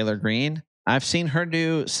 Marjorie Taylor Greene, I've seen her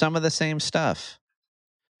do some of the same stuff.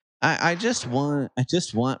 I just want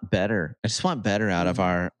better. I just want better out of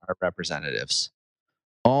our representatives.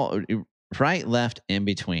 All right, left, in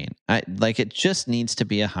between. It just needs to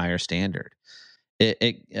be a higher standard.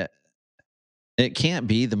 it can't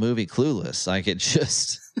be the movie Clueless. Like it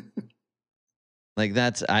just like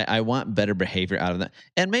that's I want better behavior out of that.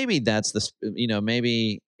 And maybe that's the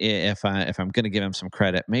maybe if I'm going to give him some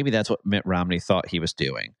credit, maybe that's what Mitt Romney thought he was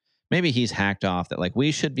doing. Maybe he's hacked off that like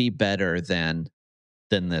we should be better than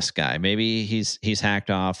this guy. Maybe he's hacked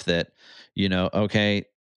off that, okay,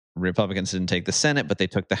 Republicans didn't take the Senate, but they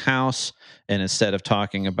took the House. And instead of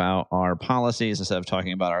talking about our policies, instead of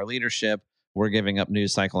talking about our leadership, we're giving up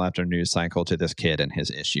news cycle after news cycle to this kid and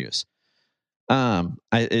his issues.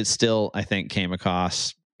 It still, I think, came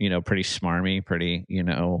across, pretty smarmy, pretty,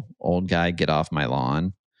 old guy, get off my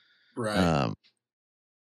lawn. Right.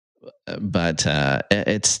 But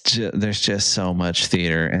there's just so much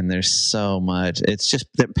theater, and there's so much. It's just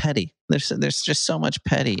they're petty. There's just so much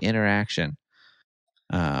petty interaction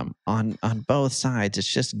on both sides.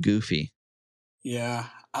 It's just goofy. Yeah,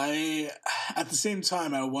 at the same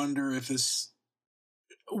time I wonder if this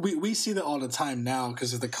we see that all the time now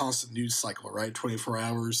because of the constant news cycle, right? 24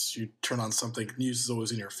 hours, you turn on something, news is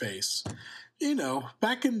always in your face.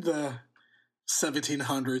 Back in the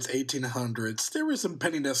 1700s, 1800s, there was some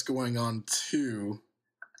pettiness going on too.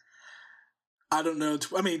 I don't know.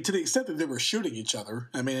 I mean, to the extent that they were shooting each other.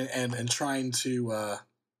 I mean, and trying to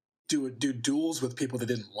do duels with people they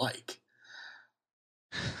didn't like.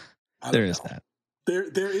 There is that.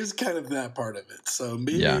 There is kind of that part of it. So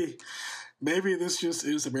maybe this just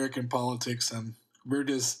is American politics, and we're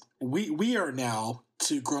just we are now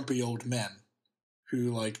two grumpy old men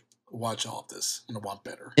who like watch all of this and want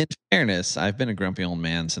better. In fairness, I've been a grumpy old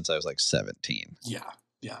man since I was like 17.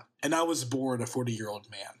 Yeah, and I was born a 40-year-old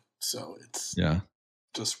man, so it's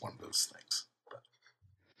just one of those things.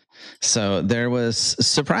 So there was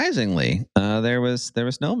surprisingly there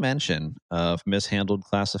was no mention of mishandled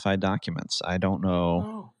classified documents. I don't know.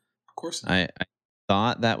 Oh, of course not. I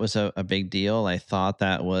thought that was a big deal. I thought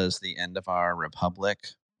that was the end of our republic.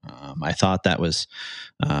 I thought that was,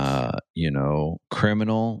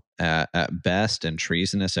 criminal at best and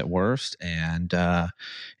treasonous at worst. And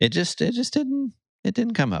it just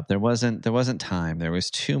didn't come up. There wasn't time. There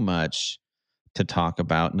was too much to talk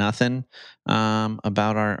about. Nothing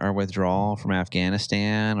about our withdrawal from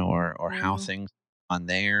Afghanistan or how things on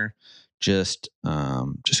there. Just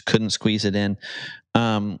couldn't squeeze it in.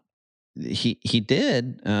 He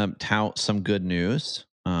did tout some good news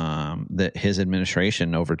that his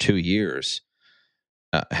administration over 2 years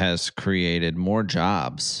has created more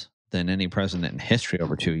jobs than any president in history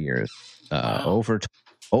over 2 years. Wow.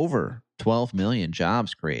 Over 12 million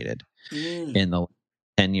jobs created in the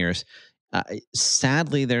 10 years.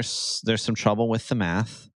 Sadly, there's some trouble with the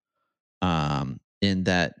math. In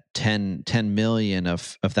that 10 million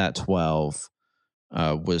of that 12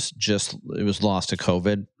 was lost to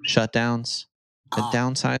COVID shutdowns. The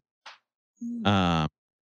downside.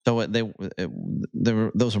 So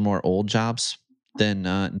those are more old jobs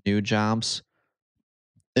than new jobs.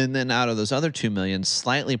 And then out of those other 2 million,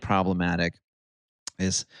 slightly problematic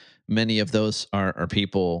is many of those are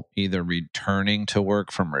people either returning to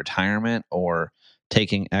work from retirement or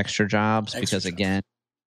taking extra jobs because again,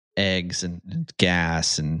 eggs and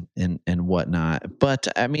gas and whatnot. But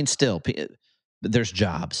I mean, still, there's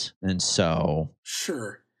jobs, and so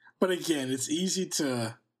sure. But again, it's easy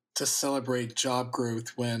to celebrate job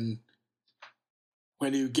growth when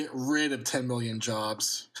you get rid of 10 million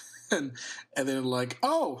jobs and then like,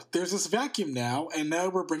 oh, there's this vacuum now, and now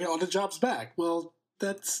we're bringing all the jobs back. Well,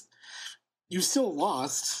 that's you still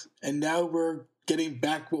lost, and now we're getting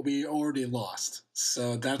back what we already lost.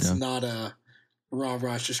 So that's not a rah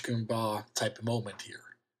rah shish kumbah type of moment here.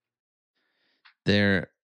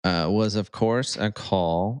 There was, of course, a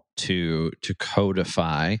call to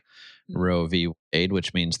codify Roe v. Wade,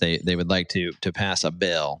 which means they would like to pass a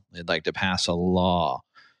bill. They'd like to pass a law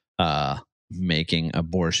making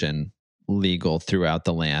abortion legal throughout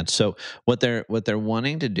the land. So what they're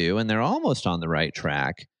wanting to do, and they're almost on the right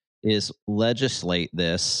track, is legislate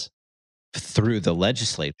this through the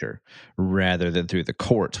legislature rather than through the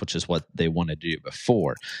courts, which is what they wanted to do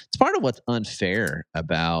before. It's part of what's unfair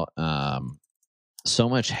about so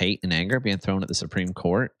much hate and anger being thrown at the Supreme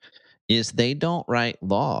Court is they don't write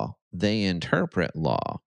law, they interpret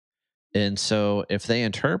law. And so if they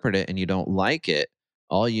interpret it and you don't like it,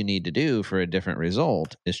 all you need to do for a different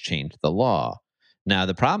result is change the law. Now,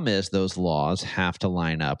 the problem is those laws have to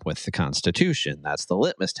line up with the Constitution. That's the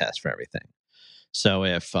litmus test for everything. So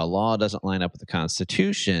if a law doesn't line up with the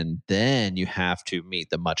Constitution, then you have to meet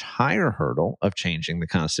the much higher hurdle of changing the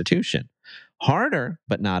Constitution. Harder,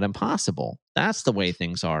 but not impossible. That's the way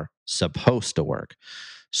things are supposed to work.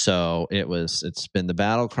 So it's been the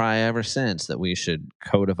battle cry ever since that we should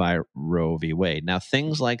codify Roe v. Wade. Now,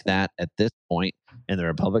 things like that at this point, and the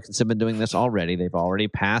Republicans have been doing this already. They've already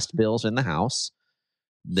passed bills in the House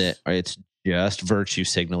that it's just virtue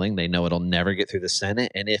signaling. They know it'll never get through the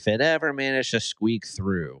Senate, and if it ever managed to squeak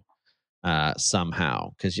through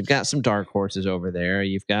somehow, because you've got some dark horses over there,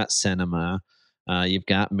 you've got Sinema, you've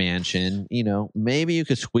got Manchin. Maybe you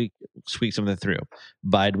could squeak something through.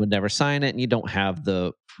 Biden would never sign it, and you don't have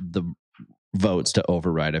the votes to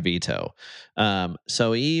override a veto.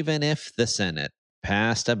 So even if the Senate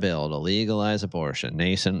passed a bill to legalize abortion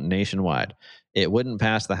nationwide, it wouldn't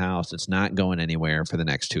pass the House. It's not going anywhere for the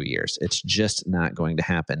next 2 years. It's just not going to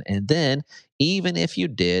happen. And then, even if you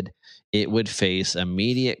did, it would face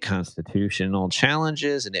immediate constitutional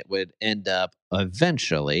challenges, and it would end up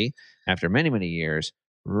eventually, after many, many years,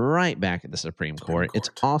 right back at the Supreme Court. It's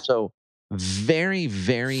also very,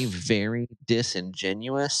 very, very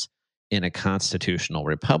disingenuous in a constitutional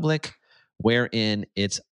republic, wherein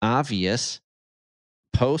it's obvious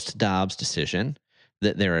post-Dobbs decision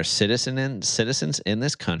that there are citizens in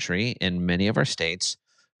this country, in many of our states,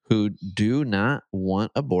 who do not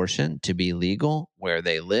want abortion to be legal where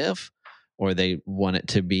they live, or they want it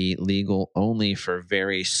to be legal only for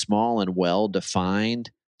very small and well-defined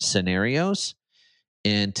scenarios.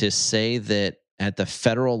 And to say that at the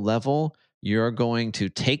federal level, you're going to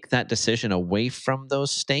take that decision away from those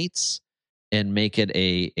states and make it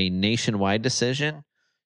a nationwide decision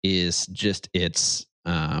is just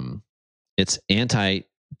it's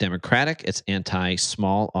anti-democratic. It's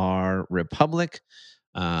anti-small r republic.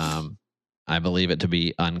 I believe it to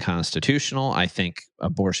be unconstitutional. I think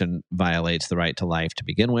abortion violates the right to life to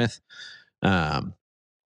begin with. And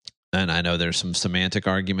I know there's some semantic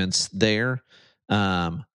arguments there.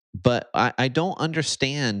 But I don't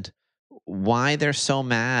understand why they're so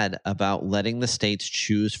mad about letting the states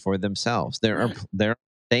choose for themselves. There are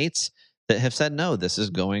states that have said, no, this is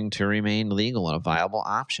going to remain legal and a viable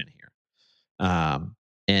option here.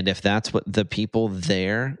 And if that's what the people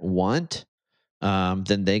there want,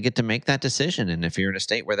 then they get to make that decision. And if you're in a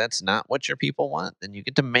state where that's not what your people want, then you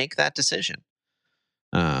get to make that decision.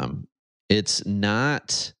 It's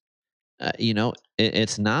not...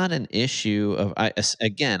 it's not an issue of. I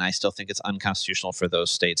still think it's unconstitutional for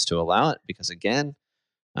those states to allow it because, again,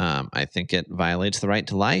 I think it violates the right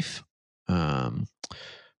to life.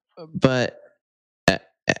 But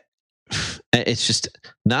it's just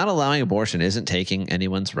not allowing abortion isn't taking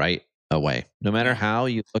anyone's right away, no matter how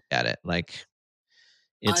you look at it. Like,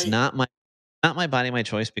 it's not my body, my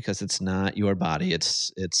choice, because it's not your body.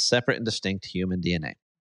 It's separate and distinct human DNA.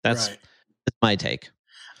 That's my take.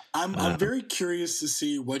 I'm very curious to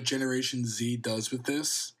see what Generation Z does with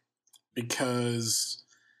this, because,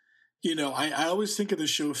 I always think of the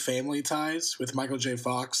show Family Ties with Michael J.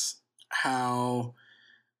 Fox, how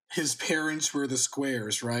his parents were the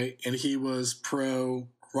squares, right? And he was pro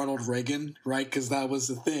Ronald Reagan, right? Because that was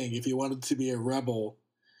the thing. If you wanted to be a rebel,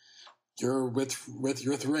 you're with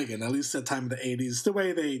Reagan, at least at the time of the 80s, the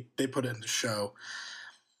way they put it in the show.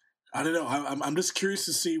 I don't know. I'm just curious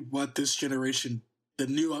to see what this generation, the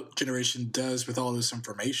new generation, does with all this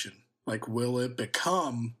information. Like, will it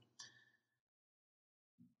become...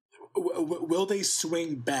 will they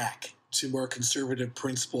swing back to more conservative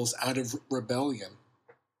principles out of rebellion?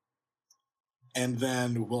 And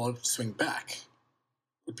then will it swing back?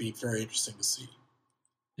 Would be very interesting to see.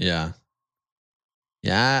 Yeah.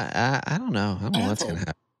 Yeah, I don't know. I don't know what's going to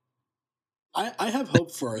happen. I have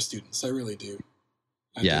hope for our students. I really do.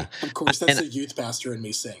 I do. Of course, that's a youth pastor in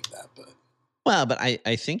me saying that, but... Well, but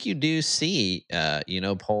I think you do see,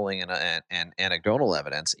 polling and anecdotal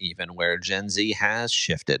evidence, even where Gen Z has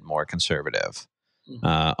shifted more conservative,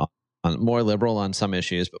 more liberal on some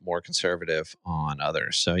issues, but more conservative on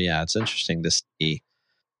others. So yeah, it's interesting to see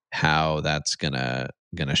how that's gonna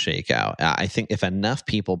shake out. I think if enough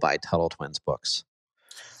people buy Tuttle Twins books,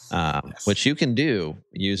 which you can do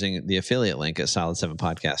using the affiliate link at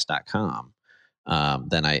solid7podcast.com,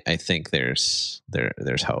 then I think there's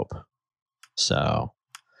hope. So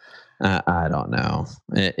I don't know.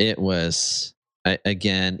 It was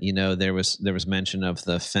again, there was mention of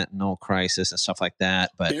the fentanyl crisis and stuff like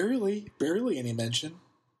that, but barely any mention.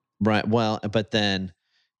 Right. Well, but then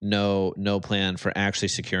no plan for actually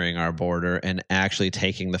securing our border and actually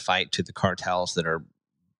taking the fight to the cartels that are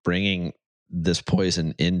bringing this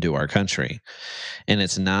poison into our country. And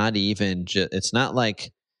it's not even it's not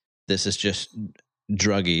like this is just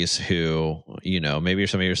druggies who, maybe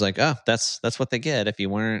somebody was like, oh, that's what they get. If you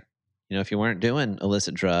weren't doing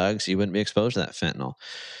illicit drugs, you wouldn't be exposed to that fentanyl.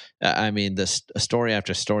 I mean, this story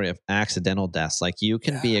after story of accidental deaths. Like, you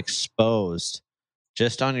can be exposed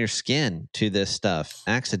just on your skin to this stuff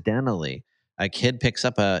accidentally. A kid picks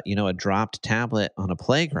up a dropped tablet on a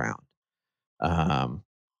playground, um,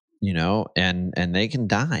 and they can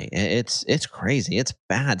die. It's crazy. It's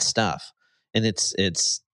bad stuff, and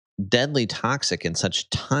it's deadly toxic in such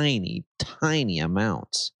tiny, tiny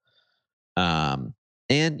amounts. Um,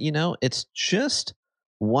 and it's just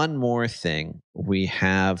one more thing we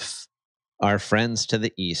have our friends to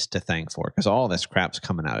the east to thank for, because all this crap's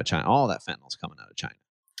coming out of China. All that fentanyl's coming out of China.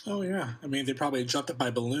 Oh yeah, I mean they probably dropped it by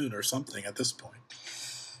balloon or something at this point.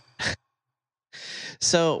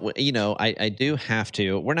 So I do have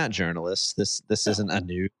to. We're not journalists. This isn't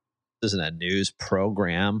a news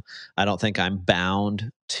program. I don't think I'm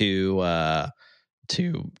bound to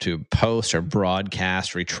post or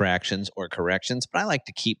broadcast retractions or corrections, but I like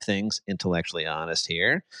to keep things intellectually honest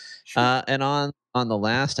here. Sure. And on the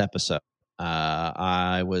last episode,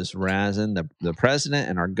 I was razzing the president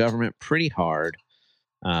and our government pretty hard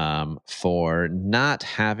for not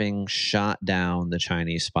having shot down the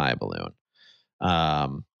Chinese spy balloon.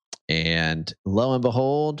 And lo and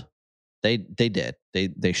behold, they did.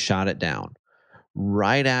 They shot it down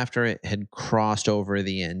right after it had crossed over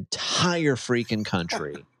the entire freaking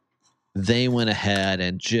country. They went ahead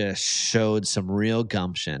and just showed some real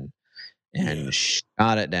gumption and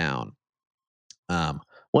shot it down.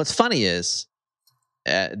 What's funny is,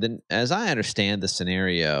 as I understand the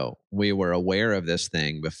scenario, we were aware of this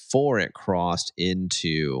thing before it crossed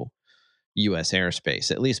into U.S. airspace,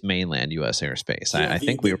 at least mainland U.S. airspace. Yeah, I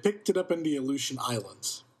think we picked it up in the Aleutian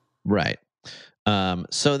Islands. Right.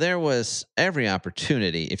 So there was every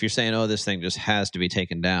opportunity. If you're saying, "Oh, this thing just has to be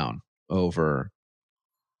taken down over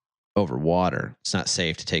water," it's not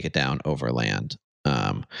safe to take it down over land,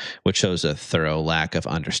 which shows a thorough lack of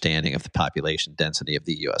understanding of the population density of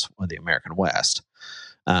the U.S. or the American West.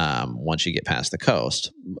 Once you get past the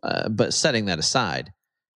coast, but setting that aside,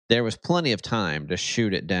 there was plenty of time to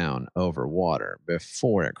shoot it down over water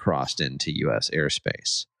before it crossed into U.S.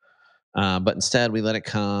 airspace. But instead, we let it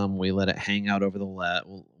come. We let it hang out over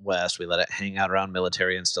the west. We let it hang out around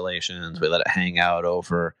military installations. We let it hang out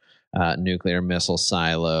over nuclear missile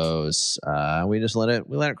silos. We just let it.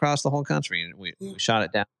 We let it cross the whole country, and we shot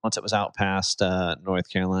it down once it was out past North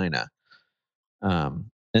Carolina.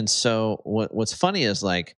 And so, what's funny is,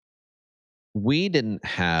 like, we didn't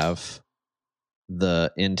have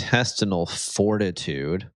the intestinal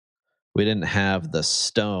fortitude. We didn't have the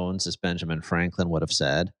stones, as Benjamin Franklin would have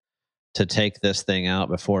said, to take this thing out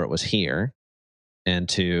before it was here, and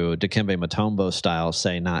to Dikembe Mutombo style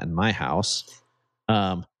say, "Not in my house."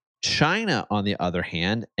 China, on the other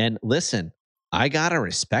hand, and listen, I gotta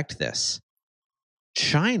respect this.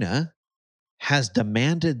 China has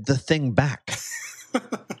demanded the thing back.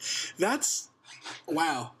 That's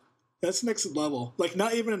wow. That's next level. Like,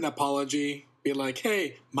 not even an apology. Be like,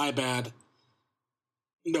 "Hey, my bad."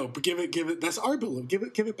 No, but give it. That's our balloon. Give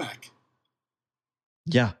it back.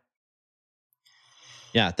 Yeah.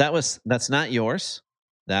 Yeah, that's not yours.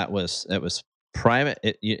 It was private.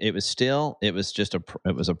 It was just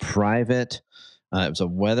it was a private. It was a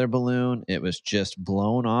weather balloon. It was just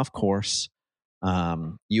blown off course.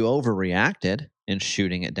 You overreacted in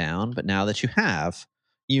shooting it down, but now that you have,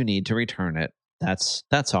 you need to return it. That's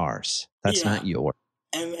ours. That's not yours.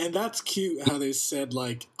 And that's cute how they said,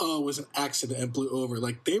 like, "Oh, it was an accident and blew over."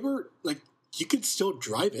 Like, they were like, you could still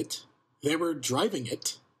drive it. They were driving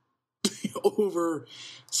it over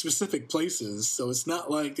specific places, so it's not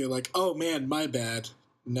like they're like, "Oh man, my bad."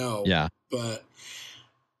 No. Yeah. But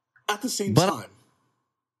at the same time.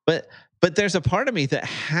 But there's a part of me that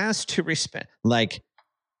has to respect, like,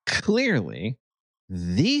 clearly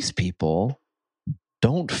these people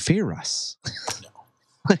don't fear us. No.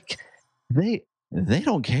 Like, they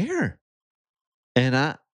don't care.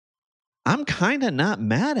 And I'm kind of not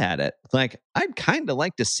mad at it. Like, I'd kind of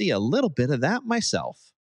like to see a little bit of that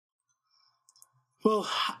myself. Well,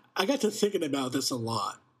 I got to thinking about this a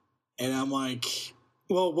lot, and I'm like,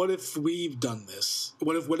 well, what if we've done this?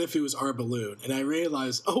 What if it was our balloon? And I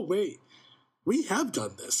realized, oh wait, we have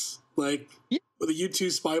done this. Like, with the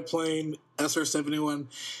U-2 spy plane, SR-71.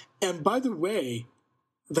 And by the way,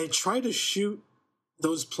 they try to shoot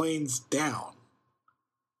those planes down.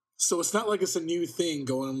 So it's not like it's a new thing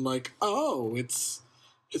going, like, oh, it's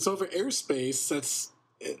over airspace. That's,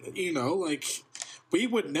 like, we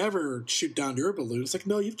would never shoot down your balloon. It's like,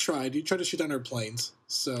 no, you've tried. You tried to shoot down our planes.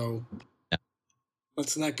 So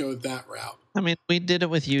let's not go that route. I mean, we did it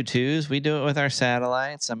with U-2s. We do it with our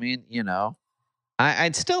satellites. I mean,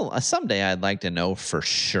 I'd still someday I'd like to know for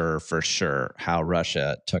sure how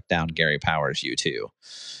Russia took down Gary Powers' U-2.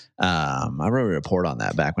 I wrote a report on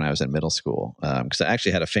that back when I was in middle school because I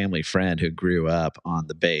actually had a family friend who grew up on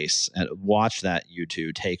the base and watched that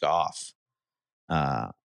U-2 take off.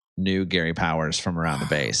 Knew Gary Powers from around the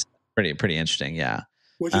base. Pretty interesting, yeah.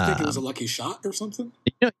 Would you think it was a lucky shot or something?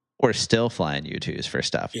 We're still flying U-2s for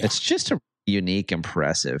stuff. Yeah. It's just a unique,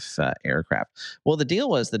 impressive aircraft. Well, the deal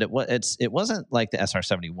was that it wasn't like the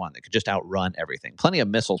SR-71 that could just outrun everything. Plenty of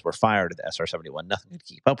missiles were fired at the SR-71. Nothing could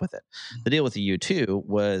keep up with it. The deal with the U-2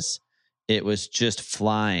 was it was just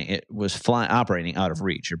flying. It was operating out of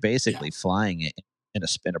reach. You're basically flying it in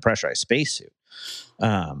a pressurized spacesuit.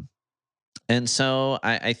 And so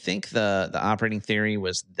I think the operating theory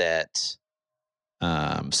was that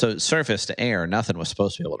so surface to air, nothing was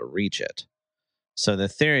supposed to be able to reach it. So the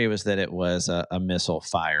theory was that it was a missile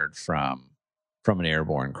fired from an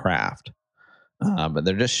airborne craft. But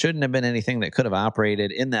there just shouldn't have been anything that could have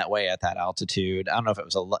operated in that way at that altitude. I don't know if it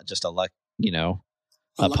was just a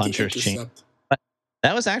puncher's chain. But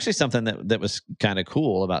that was actually something that was kind of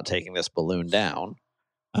cool about taking this balloon down.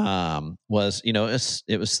 Was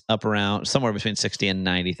it was up around somewhere between 60 and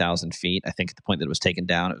 90,000 feet. I think at the point that it was taken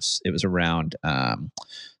down, it was around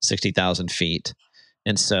 60,000 feet.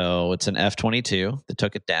 And so it's an F-22 that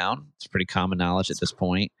took it down. It's pretty common knowledge at this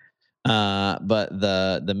point. But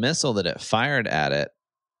the missile that it fired at it,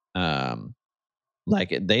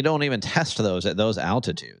 they don't even test those at those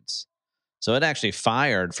altitudes. So it actually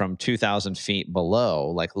fired from 2,000 feet below,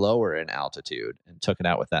 like lower in altitude, and took it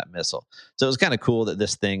out with that missile. So it was kind of cool that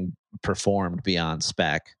this thing performed beyond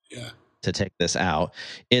spec to take this out.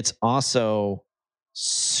 It's also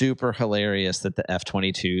super hilarious that the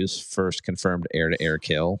F-22's first confirmed air-to-air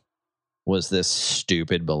kill was this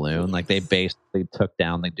stupid balloon. Like they basically took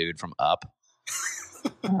down the dude from up.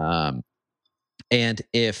 And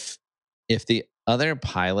if the other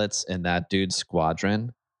pilots in that dude's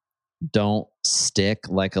squadron don't stick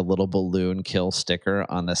like a little balloon kill sticker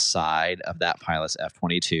on the side of that pilot's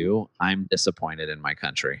F-22, I'm disappointed in my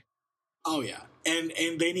country. Oh yeah, and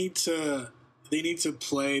they need to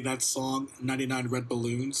play that song 99 Red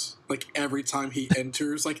Balloons like every time he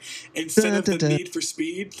enters, like instead of the Need for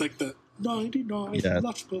Speed, like the 99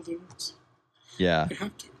 lush balloons. Yeah, they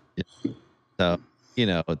have to. So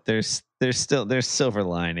there's silver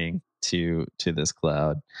lining to this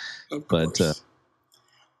cloud. Of course. But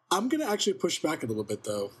I'm going to actually push back a little bit,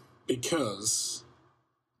 though, because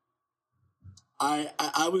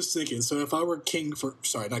I was thinking, so if I were not king for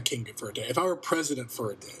a day, if I were president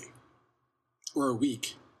for a day or a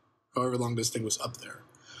week, however long this thing was up there,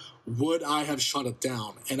 would I have shot it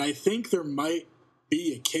down? And I think there might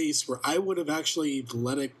be a case where I would have actually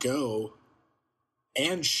let it go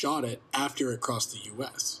and shot it after it crossed the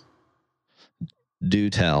U.S. Do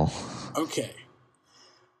tell. Okay.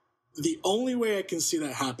 The only way I can see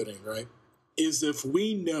that happening, right, is if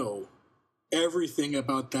we know everything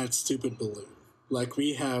about that stupid balloon. Like,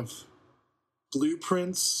 we have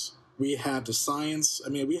blueprints, we have the science. I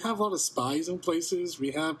mean, we have a lot of spies in places.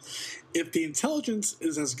 If the intelligence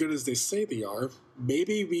is as good as they say they are,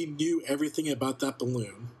 maybe we knew everything about that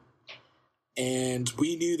balloon, and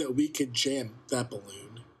we knew that we could jam that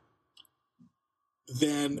balloon.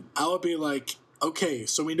 Then I would be like, okay,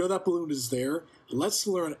 so we know that balloon is there. Let's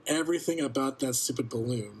learn everything about that stupid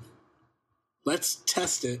balloon. Let's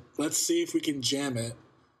test it. Let's see if we can jam it.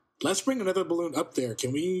 Let's bring another balloon up there.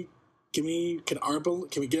 Can we get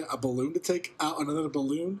a balloon to take out another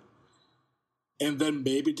balloon? And then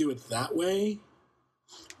maybe do it that way?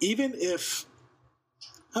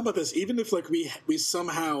 How about this? Even if like we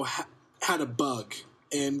somehow had a bug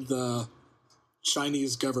in the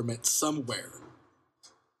Chinese government somewhere,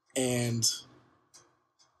 and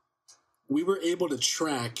we were able to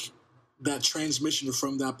track that transmission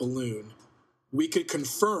from that balloon, we could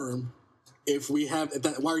confirm if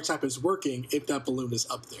that wiretap is working, if that balloon is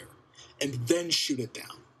up there, and then shoot it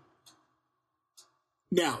down.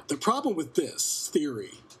 Now, the problem with this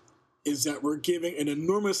theory is that we're giving an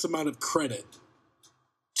enormous amount of credit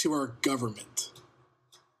to our government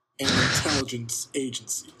and intelligence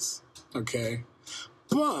agencies, okay?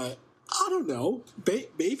 But I don't know.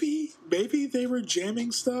 Maybe they were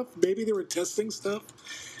jamming stuff. Maybe they were testing stuff.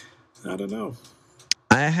 I don't know.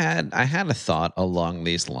 I had a thought along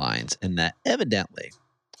these lines, in that evidently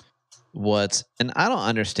and I don't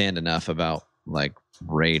understand enough about like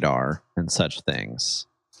radar and such things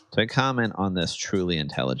to comment on this truly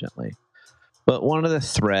intelligently. But one of the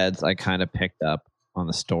threads I kind of picked up on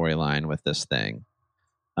the storyline with this thing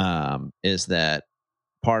is that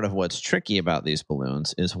part of what's tricky about these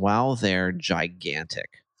balloons is while they're gigantic,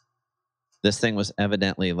 this thing was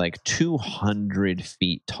evidently like 200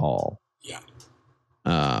 feet tall. Yeah.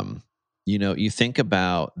 you think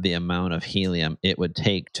about the amount of helium it would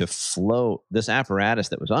take to float this apparatus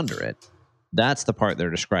that was under it. That's the part they're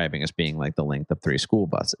describing as being like the length of 3 school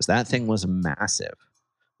buses. That thing was massive.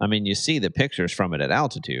 I mean, you see the pictures from it at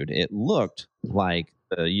altitude. It looked like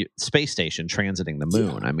the space station transiting the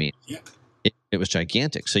moon. Yeah. I mean, Yeah. it was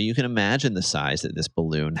gigantic. So you can imagine the size that this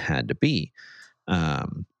balloon had to be.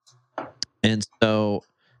 And so,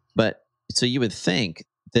 but so you would think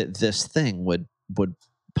that this thing would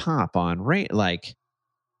pop on rate. Like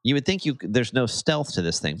you would think there's no stealth to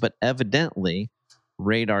this thing, but evidently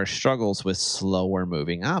radar struggles with slower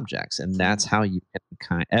moving objects, and that's how you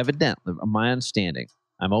can evidently, my understanding.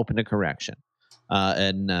 I'm open to correction,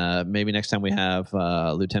 and maybe next time we have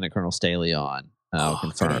Lieutenant Colonel Staley on, I'll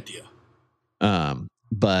confirm. Good idea.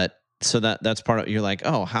 But so that's part of, you're like,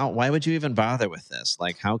 oh, why would you even bother with this?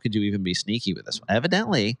 Like, how could you even be sneaky with this?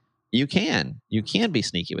 Evidently, you can be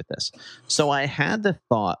sneaky with this. So I had the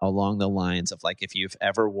thought along the lines of, like, if you've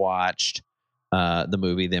ever watched the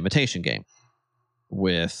movie The Imitation Game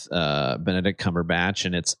with Benedict Cumberbatch,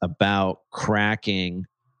 and it's about cracking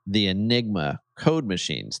the Enigma code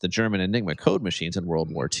machines, the German Enigma code machines in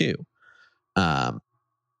World War II.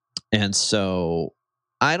 And so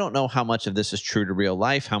I don't know how much of this is true to real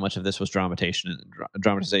life, how much of this was dramatization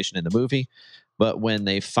in the movie. But when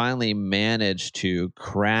they finally managed to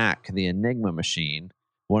crack the Enigma machine,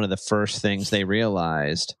 one of the first things they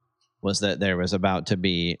realized was that there was about to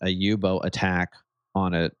be a U-boat attack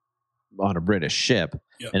on a British ship.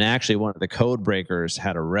 Yep. And actually one of the code breakers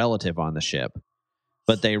had a relative on the ship.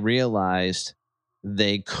 But they realized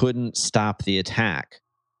they couldn't stop the attack.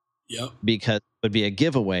 Yep. Because it would be a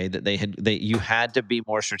giveaway that you had to be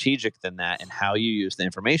more strategic than that in how you use the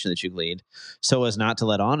information that you gleaned, so as not to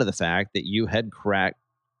let on to the fact that you had cracked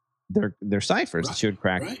their ciphers, that you had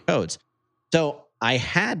cracked codes. So I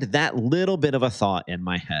had that little bit of a thought in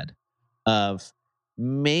my head of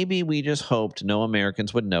maybe we just hoped no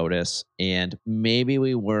Americans would notice, and maybe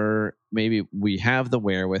we have the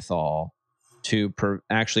wherewithal to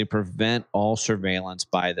actually prevent all surveillance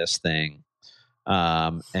by this thing.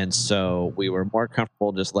 And so we were more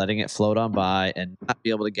comfortable just letting it float on by and not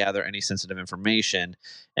be able to gather any sensitive information,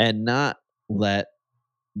 and not let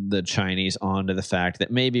the Chinese onto the fact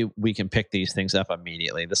that maybe we can pick these things up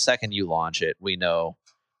immediately. The second you launch it, we know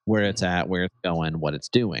where it's at, where it's going, what it's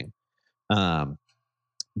doing.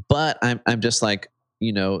 But I'm just like,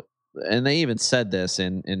 and they even said this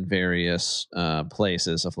in various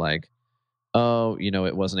places of like, oh,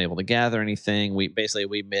 it wasn't able to gather anything. We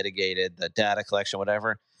mitigated the data collection,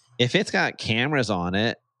 whatever. If it's got cameras on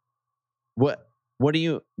it, what are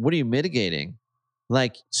you mitigating?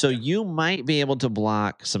 Like, so you might be able to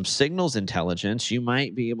block some signals intelligence. You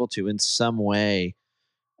might be able to, in some way,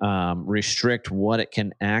 restrict what it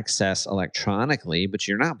can access electronically, but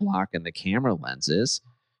you're not blocking the camera lenses.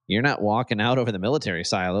 You're not walking out over the military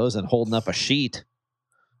silos and holding up a sheet.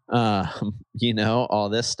 All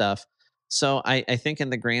this stuff. So I think in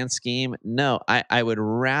the grand scheme, no, I would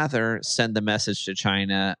rather send the message to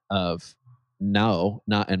China of no,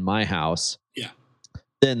 not in my house. Yeah.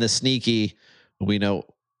 Than the sneaky, we know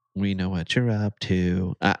what you're up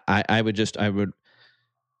to. I would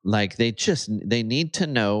like, they need to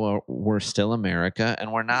know we're still America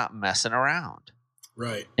and we're not messing around.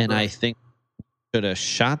 Right. And I think should have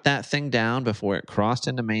shot that thing down before it crossed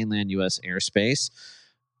into mainland U.S. airspace.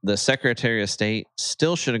 The Secretary of State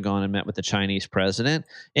still should have gone and met with the Chinese president,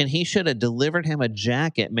 and he should have delivered him a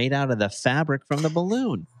jacket made out of the fabric from the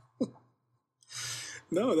balloon.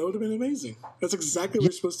 No, that would have been amazing. That's exactly what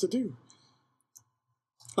you're supposed to do.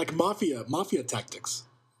 Like mafia tactics.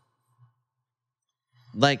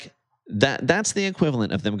 Like that's the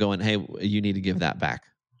equivalent of them going, hey, you need to give that back.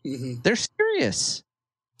 Mm-hmm. They're serious.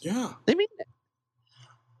 Yeah. They mean it.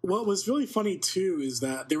 What was really funny, too, is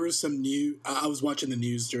that there was some I was watching the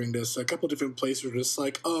news during this. A couple of different places were just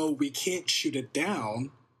like, oh, we can't shoot it down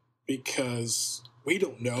because we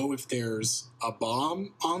don't know if there's a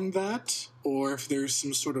bomb on that or if there's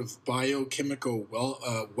some sort of biochemical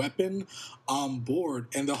weapon on board.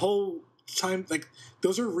 And the whole time, like,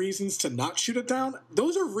 those are reasons to not shoot it down.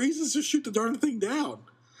 Those are reasons to shoot the darn thing down.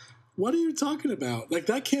 What are you talking about? Like,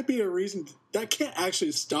 that can't be a reason. That can't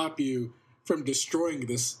actually stop you from destroying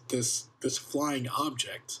this flying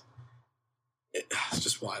object. It's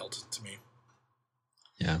just wild to me.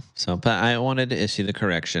 Yeah. So, but I wanted to issue the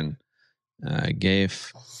correction. I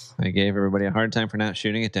gave everybody a hard time for not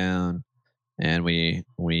shooting it down, and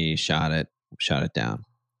we shot it down.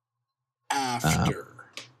 After.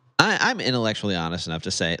 I'm intellectually honest enough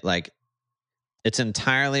to say, like, it's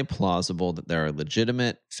entirely plausible that there are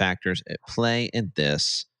legitimate factors at play in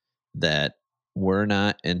this that we're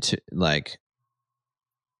not into like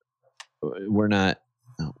we're not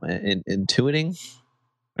intuiting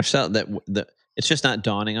ourselves that it's just not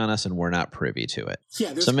dawning on us, and we're not privy to it.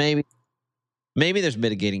 Yeah, So maybe there's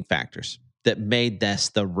mitigating factors that made this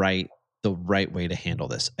the right way to handle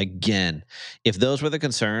this. Again, if those were the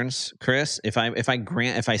concerns, Chris, if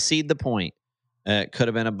I cede the point, it could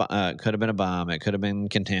have been a bomb, it could have been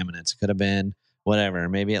contaminants, it could have been whatever.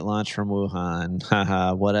 Maybe it launched from Wuhan,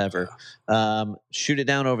 haha, whatever. Shoot it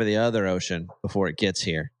down over the other ocean before it gets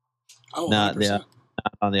here. Oh, Not 100%. the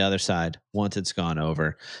on the other side once it's gone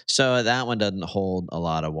over. So that one doesn't hold a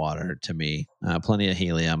lot of water to me. Plenty of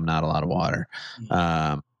helium, not a lot of water.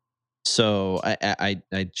 So I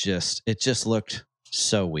just it just looked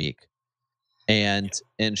so weak, and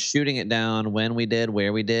shooting it down when we did,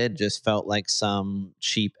 where we did, just felt like some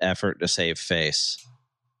cheap effort to save face.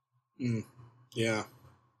 Yeah.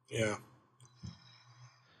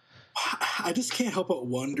 I just can't help but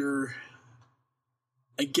wonder.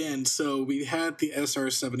 Again, so we had the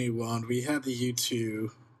SR-71, we had the U-2.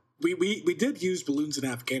 We did use balloons in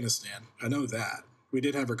Afghanistan. I know that. We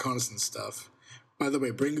did have reconnaissance stuff. By the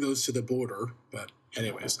way, bring those to the border. But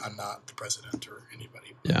anyways, I'm not the president or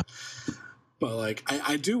anybody. Yeah. But like,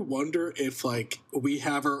 I do wonder if like we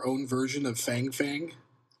have our own version of Fang Fang,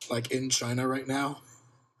 like in China right now.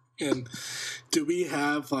 And do we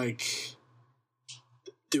have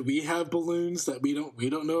balloons that we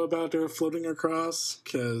don't know about that are floating across?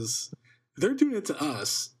 Because they're doing it to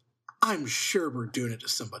us. I'm sure we're doing it to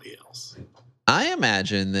somebody else. I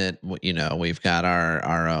imagine that we've got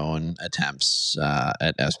our own attempts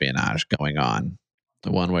at espionage going on,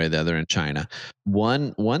 one way or the other in China.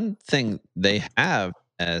 One thing they have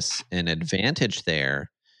as an advantage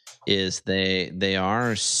there is they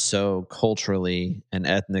are so culturally and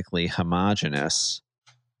ethnically homogenous,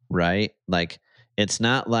 right? Like it's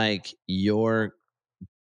not like you're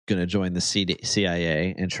going to join the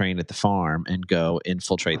CIA and train at the farm and go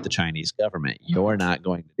infiltrate the Chinese government. You're not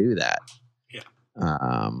going to do that. Yeah.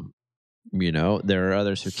 There are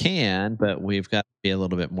others who can, but we've got to be a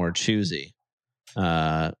little bit more choosy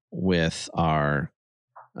with our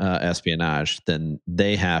espionage than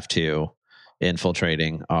they have to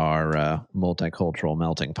infiltrating our multicultural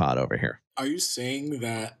melting pot over here. Are you saying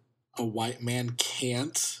that a white man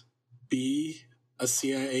can't be a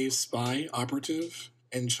CIA spy operative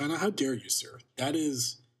in China? How dare you, sir? That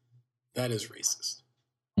is racist.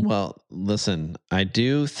 Well, listen, I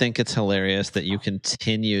do think it's hilarious that you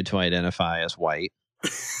continue to identify as white.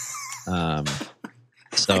 So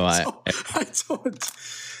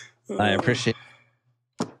I appreciate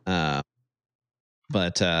but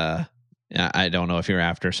I don't know if you're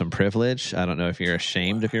after some privilege. I don't know if you're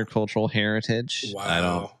ashamed of your cultural heritage. Wow. I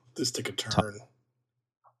don't. This took a turn.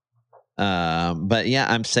 But yeah,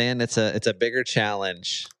 I'm saying it's a bigger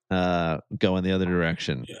challenge going the other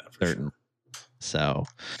direction. Yeah, certain. Sure. So,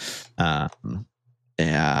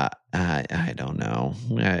 yeah, I don't know.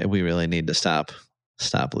 We really need to stop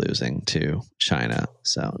losing to China.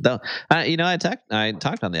 So, though, I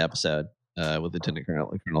talked on the episode with Lieutenant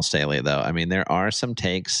Colonel Staley. Though, I mean, there are some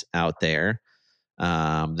takes out there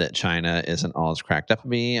that China isn't all it's cracked up to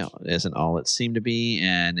be, isn't all it seemed to be,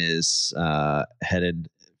 and is headed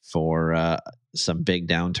for some big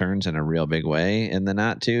downturns in a real big way in the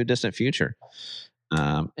not too distant future.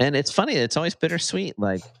 And it's funny; it's always bittersweet,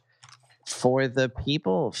 like. For the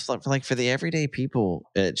people, for the everyday people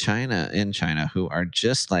in China who are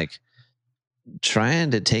just like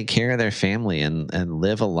trying to take care of their family and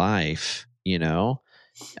live a life,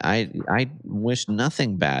 I wish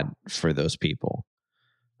nothing bad for those people.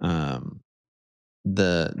 Like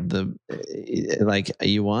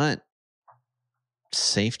you want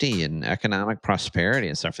safety and economic prosperity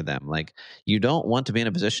and stuff for them. Like you don't want to be in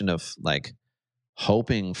a position of like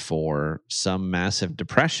hoping for some massive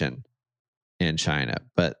depression in China.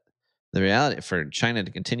 But the reality for China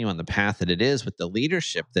to continue on the path that it is with the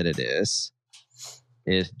leadership that it is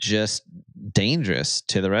just dangerous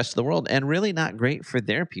to the rest of the world and really not great for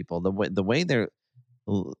their people. The way the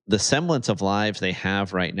semblance of lives they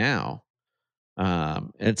have right now,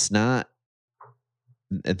 it's not.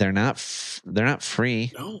 They're not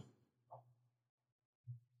free. No. I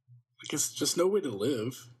guess just no way to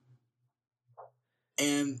live.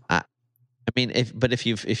 And I mean,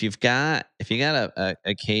 if you've got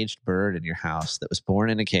a caged bird in your house that was born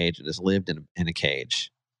in a cage and has lived in a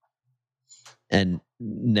cage and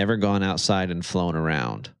never gone outside and flown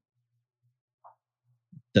around,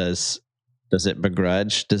 does it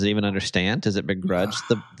begrudge? Does it even understand? Does it begrudge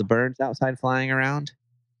the birds outside flying around?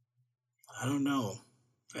 I don't know.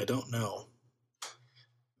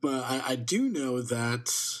 But I do know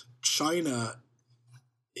that China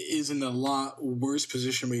is in a lot worse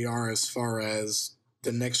position we are as far as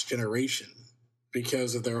the next generation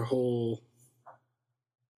because of their whole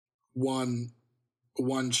one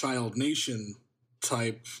child nation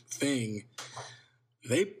type thing.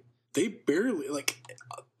 They barely like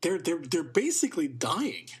they're basically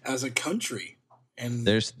dying as a country, and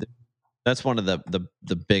that's one of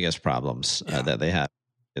the biggest problems that they have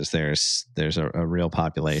is there's a real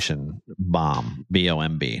population bomb,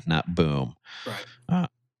 BOMB, not boom, right,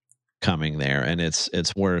 coming there, and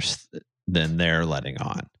it's worse than they're letting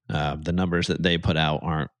on. The numbers that they put out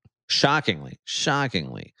aren't shockingly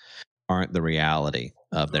aren't the reality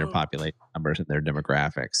of their population numbers and their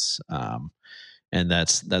demographics. And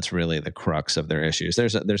that's really the crux of their issues.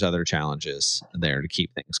 There's other challenges there to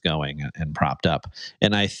keep things going and propped up.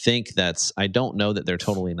 And I think I don't know that they're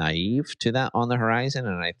totally naive to that on the horizon.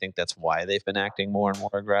 And I think that's why they've been acting more and more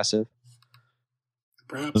aggressive.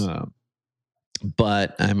 Perhaps.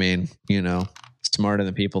 But I mean, smarter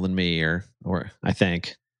than people than me, or I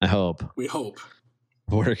hope. We hope.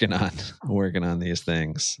 Working on these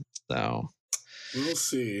things. So we'll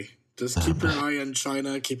see. Just keep your eye on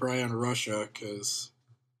China, keep your eye on Russia, because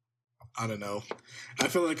I don't know. I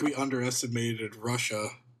feel like we underestimated Russia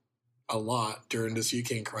a lot during this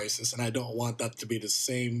Ukraine crisis, and I don't want that to be the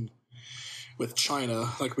same with China.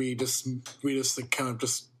 Like we just like, kind of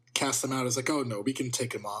just cast them out as like, oh no, we can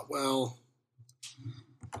take them on. Well,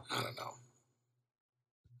 I don't know.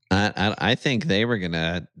 I think they were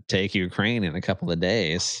gonna take Ukraine in a couple of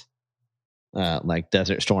days. Like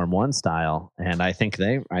Desert Storm 1 style, and I think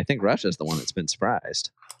Russia's the one that's been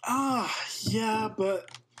surprised. Yeah,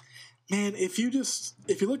 but man, if you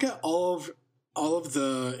look at all of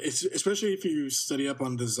the, especially if you study up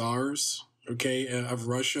on the czars, okay, of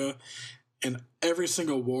Russia, and every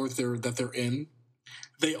single war that they're in,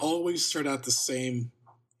 they always start out the same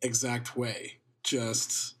exact way,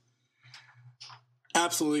 just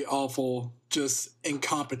absolutely awful, just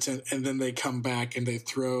incompetent, and then they come back and they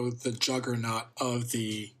throw the juggernaut of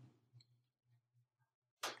the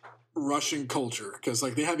Russian culture, because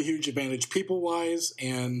like they have a huge advantage people wise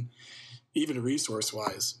and even resource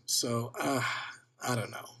wise. So I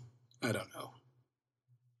don't know.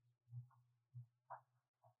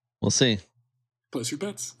 We'll see. Place your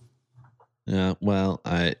bets. Yeah, well,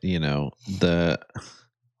 I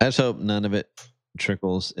just hope none of it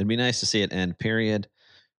trickles. It'd be nice to see it end, period.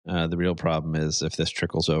 The real problem is if this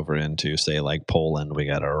trickles over into, say, like Poland, we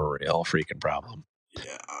got a real freaking problem.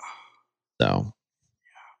 Yeah. So,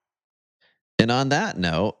 and on that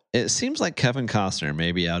note, it seems like Kevin Costner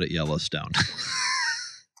may be out at Yellowstone.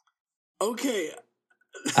 Okay.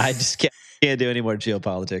 I just can't do any more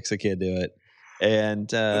geopolitics. I can't do it. And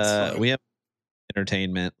we have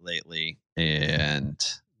entertainment lately, and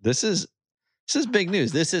this is big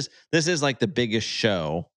news. This is like the biggest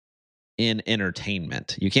show in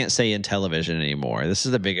entertainment. You can't say in television anymore. This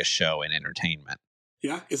is the biggest show in entertainment.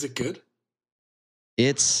 Yeah, is it good?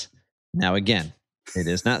 It's now again, it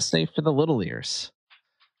is not safe for the little ears.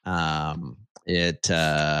 It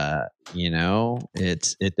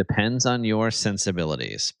depends on your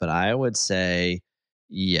sensibilities, but I would say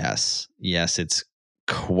yes, it's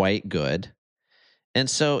quite good. And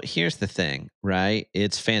so here's the thing, right?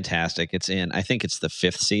 It's fantastic. I think it's the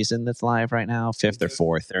 5th season that's live right now, 5th or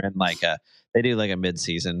 4th. They're in they do like a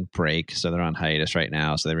mid-season break, so they're on hiatus right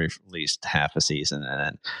now. So they released half a season, and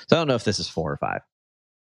then so I don't know if this is 4 or 5.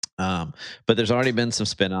 But there's already been some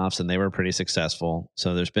spinoffs, and they were pretty successful.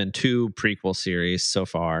 So there's been 2 prequel series so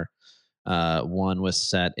far. One was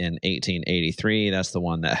set in 1883. That's the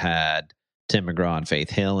one that had Tim McGraw and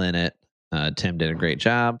Faith Hill in it. Tim did a great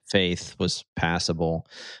job. Faith was passable.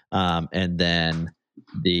 And then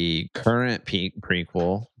the current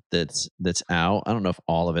prequel that's out, I don't know if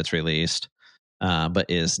all of it's released, but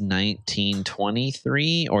is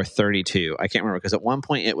 1923 or 32. I can't remember, because at one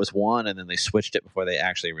point it was 1 and then they switched it before they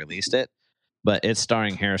actually released it. But it's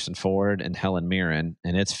starring Harrison Ford and Helen Mirren,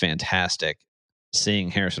 and it's fantastic.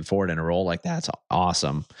 Seeing Harrison Ford in a role like that's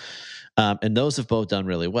awesome. And those have both done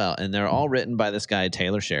really well. And they're all written by this guy,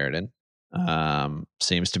 Taylor Sheridan.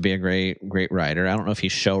 Seems to be a great writer. I don't know if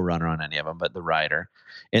he's showrunner on any of them, but the writer.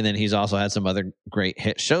 And then he's also had some other great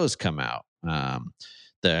hit shows come out.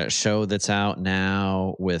 The show that's out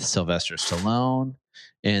now with Sylvester Stallone,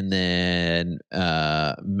 and then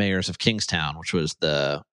Mayors of Kingstown, which was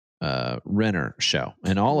the Renner show.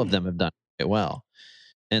 And all of them have done it well.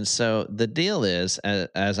 And so the deal is,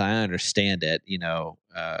 as I understand it,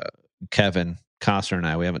 Kevin Costner and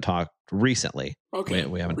I, we haven't talked recently. Okay,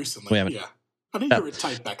 we haven't recently. Yeah, I think you were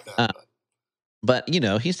tight back then. But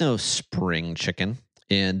he's no spring chicken,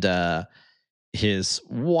 and his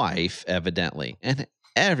wife, evidently, and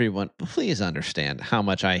everyone, please understand how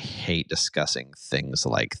much I hate discussing things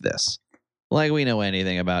like this. Like we know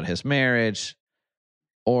anything about his marriage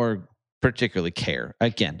or particularly care.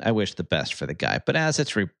 Again, I wish the best for the guy, but as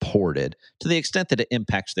it's reported, to the extent that it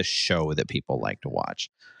impacts the show that people like to watch,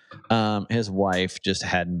 his wife just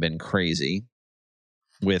hadn't been crazy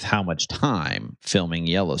with how much time filming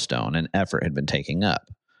Yellowstone and effort had been taking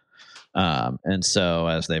up. And so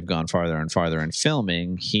as they've gone farther and farther in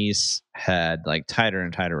filming, he's had like tighter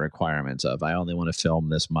and tighter requirements of, I only want to film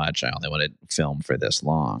this much. I only want to film for this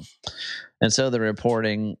long. And so the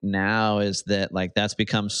reporting now is that like that's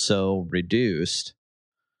become so reduced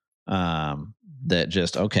that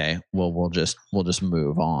just, okay, well, we'll just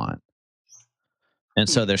move on. And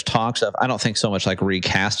so there's talks of, I don't think so much like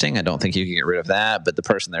recasting. I don't think you can get rid of that. But the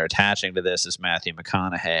person they're attaching to this is Matthew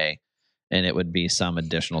McConaughey. And it would be some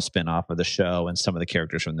additional spinoff of the show. And some of the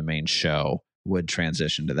characters from the main show would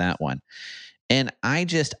transition to that one. And I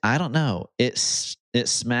don't know. It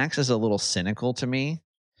smacks as a little cynical to me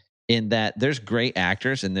in that there's great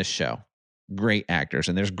actors in this show. Great actors.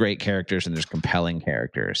 And there's great characters and there's compelling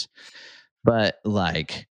characters. But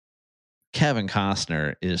like, Kevin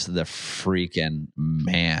Costner is the freaking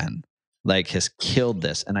man, like has killed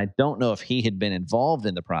this. And I don't know if he had been involved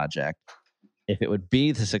in the project, if it would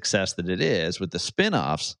be the success that it is with the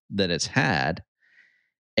spinoffs that it's had.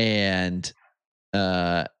 And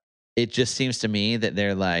it just seems to me that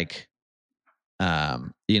they're like,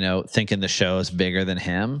 thinking the show is bigger than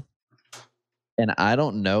him. And I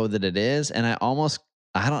don't know that it is. And I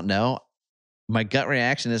don't know. My gut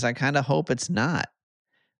reaction is I kind of hope it's not.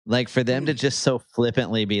 Like for them to just so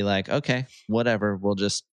flippantly be like, okay, whatever, we'll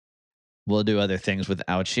do other things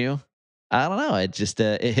without you. I don't know. It just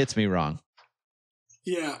it hits me wrong.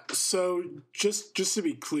 Yeah. So just to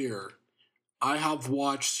be clear, I have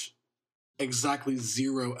watched exactly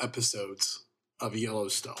 0 episodes of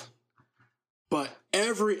Yellowstone, but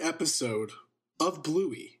every episode of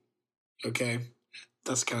Bluey, okay,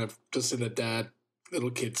 that's kind of just in the dad little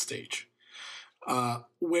kid stage.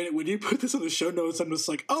 When you put this on the show notes, I'm just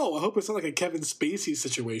like, oh, I hope it's not like a Kevin Spacey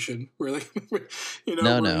situation where like,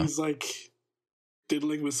 he's like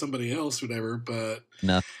diddling with somebody else, whatever. But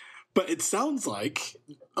no. But it sounds like,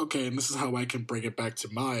 okay, and this is how I can bring it back to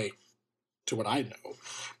what I know.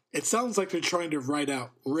 It sounds like they're trying to write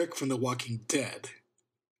out Rick from The Walking Dead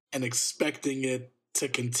and expecting it to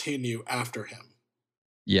continue after him.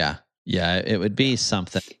 Yeah, it would be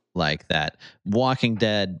something like that. Walking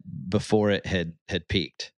Dead before it had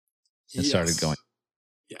peaked and started going,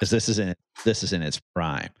 because this is in its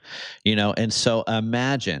prime, And so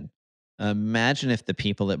imagine if the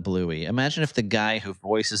people at Bluey, imagine if the guy who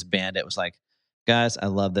voices Bandit was like, guys, I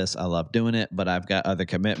love this, I love doing it, but I've got other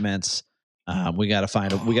commitments. We got to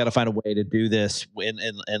find a way to do this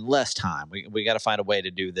in less time. We got to find a way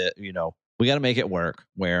to do that. We got to make it work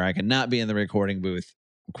where I can not be in the recording booth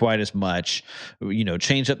quite as much,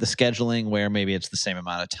 change up the scheduling where maybe it's the same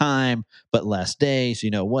amount of time, but less days,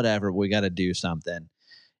 whatever. We got to do something.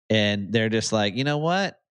 And they're just like, you know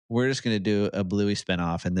what? We're just going to do a Bluey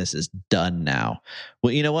spinoff and this is done now.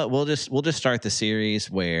 Well, you know what? We'll just start the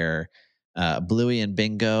series where Bluey and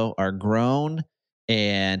Bingo are grown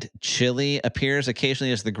and Chili appears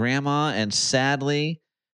occasionally as the grandma. And sadly,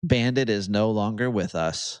 Bandit is no longer with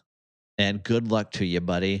us. And good luck to you,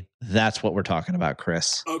 buddy. That's what we're talking about,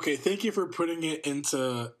 Chris. Okay, thank you for putting it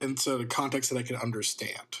into the context that I can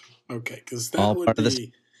understand. Okay, because that'd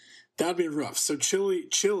be rough. So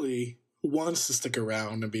Chili wants to stick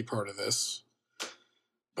around and be part of this,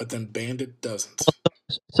 but then Bandit doesn't.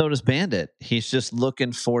 So does Bandit. He's just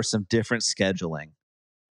looking for some different scheduling.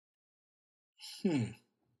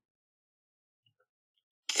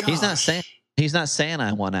 He's not saying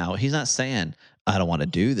I want out. He's not saying I don't want to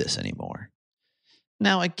do this anymore.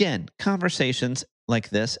 Now, again, conversations like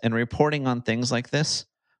this and reporting on things like this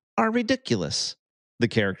are ridiculous. The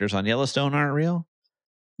characters on Yellowstone aren't real.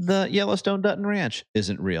 The Yellowstone Dutton Ranch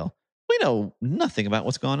isn't real. We know nothing about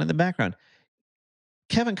what's going on in the background.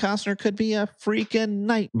 Kevin Costner could be a freaking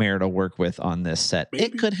nightmare to work with on this set. Maybe.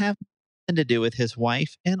 It could have nothing to do with his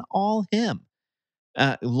wife and all him.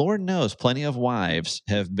 Lord knows plenty of wives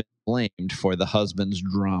have been blamed for the husband's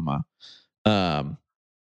drama.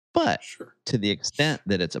 But sure, to the extent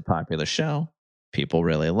that it's a popular show, people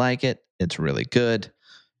really like it. It's really good.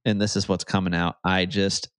 And this is what's coming out. I'm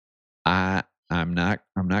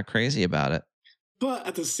not crazy about it. But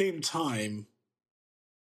at the same time,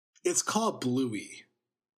 it's called Bluey,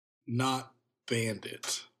 not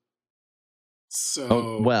Bandit.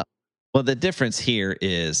 So well, the difference here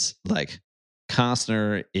is like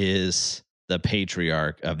Costner is the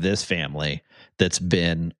patriarch of this family that's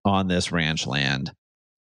been on this ranch land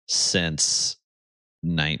since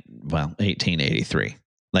 1883.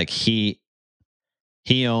 Like he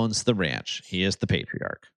owns the ranch. He is the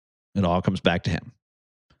patriarch. It all comes back to him.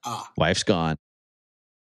 Wife's gone.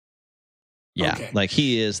 Yeah, Okay. like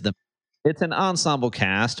he is it's an ensemble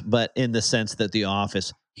cast, but in the sense that The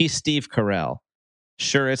Office, he's Steve Carell.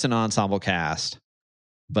 Sure, it's an ensemble cast,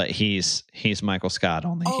 but he's Michael Scott,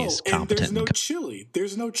 only he's competent. And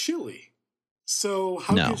there's no chili. So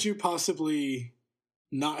how could you possibly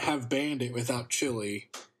not have Bandit without chili?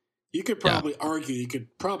 You could probably argue you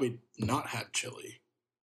could probably not have chili.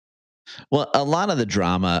 Well, a lot of the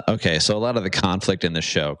drama, so a lot of the conflict in the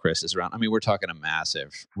show, Chris, is around, we're talking a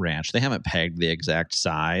massive ranch. They haven't pegged the exact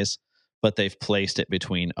size, but they've placed it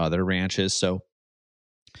between other ranches. So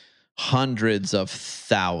hundreds of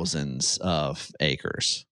thousands of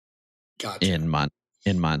acres in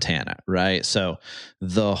Montana, right? So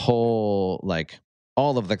the whole,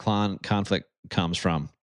 all of the conflict comes from,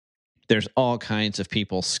 there's all kinds of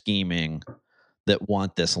people scheming that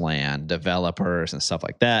want this land, developers and stuff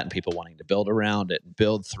like that, and people wanting to build around it and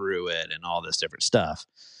build through it and all this different stuff.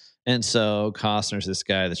 And so Costner's this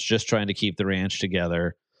guy that's just trying to keep the ranch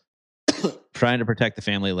together, trying to protect the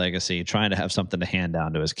family legacy, trying to have something to hand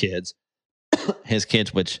down to his kids,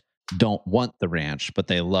 which don't want the ranch, but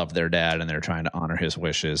they love their dad and they're trying to honor his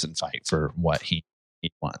wishes and fight for what he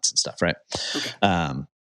wants and stuff, right? Okay.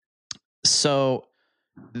 So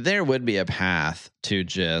there would be a path to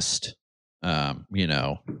just,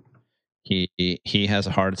 he has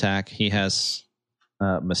a heart attack. He has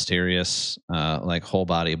mysterious, whole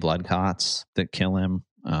body blood clots that kill him.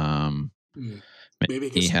 Maybe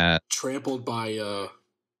he gets trampled by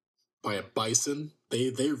a bison.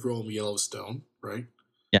 They roam Yellowstone, right?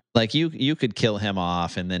 Yeah, like you could kill him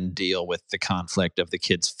off and then deal with the conflict of the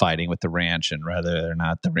kids fighting with the ranch and whether or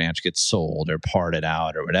not the ranch gets sold or parted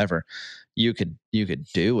out or whatever. You could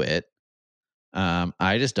do it.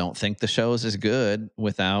 I just don't think the show is as good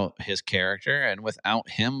without his character and without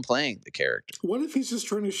him playing the character. What if he's just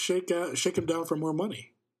trying to shake him down for more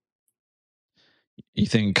money? You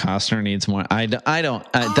think Costner needs more? I don't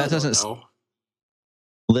know.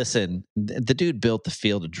 Listen, the dude built the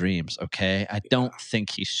Field of Dreams. Okay, I don't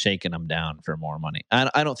think he's shaking him down for more money.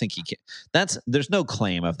 I don't think he can. There's no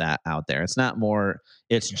claim of that out there. It's not more.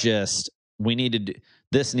 It's just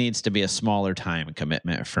this needs to be a smaller time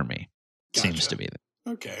commitment for me. Gotcha. Seems to be that.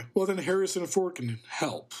 Okay, well then Harrison Ford can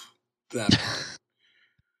help that part.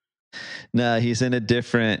 No, he's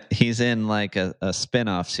in like a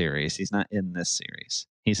spin-off series. He's not in this series.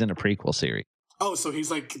 He's in a prequel series. Oh, so he's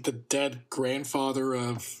like the dead grandfather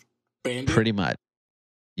of Bandit? Pretty much.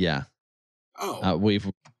 Yeah. Oh.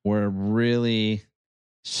 We're really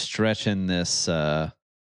stretching this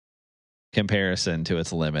comparison to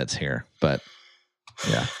its limits here, but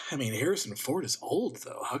yeah. Harrison Ford is old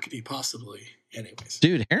though. How could he possibly? Anyways.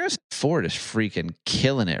 Dude, Harrison Ford is freaking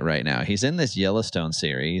killing it right now. He's in this Yellowstone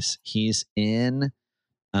series. He's in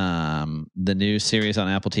the new series on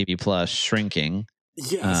Apple TV Plus, Shrinking.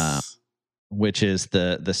 Yes. Which is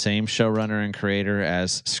the same showrunner and creator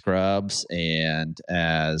as Scrubs and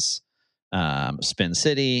as Spin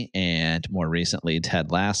City and more recently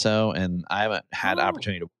Ted Lasso. And I haven't had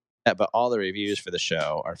opportunity to watch that, but all the reviews for the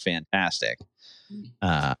show are fantastic.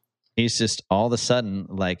 He's just all of a sudden,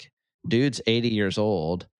 dude's 80 years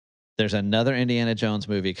old. There's another Indiana Jones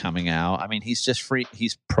movie coming out. He's just free.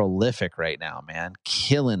 He's prolific right now, man.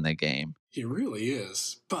 Killing the game. He really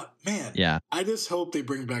is. But man, yeah. I just hope they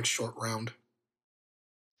bring back Short Round.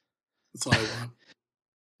 That's all I want.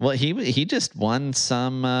 Well, he just won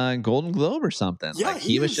some Golden Globe or something. Yeah,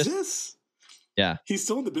 he was just. Yeah, he's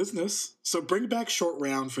still in the business. So bring back Short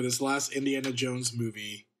Round for this last Indiana Jones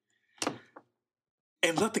movie,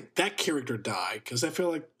 and let that character die because I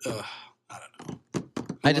feel like I don't know.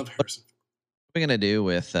 I love Harrison. What are we gonna do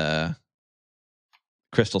with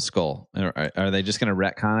Crystal Skull? Are they just gonna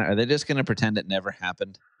retcon it? Are they just gonna pretend it never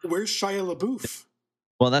happened? Where's Shia LaBeouf?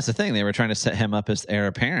 Well, that's the thing. They were trying to set him up as heir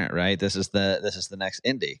apparent, right? This is the next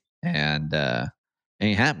Indy, and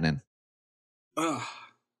ain't happening.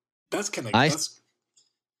 That's kind of.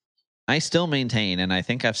 I still maintain, and I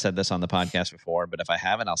think I've said this on the podcast before, but if I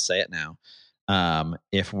haven't, I'll say it now.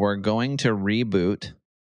 If we're going to reboot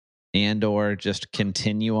and or just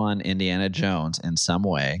continue on Indiana Jones in some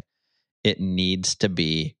way, it needs to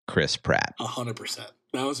be Chris Pratt. 100%.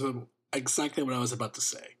 That was exactly what I was about to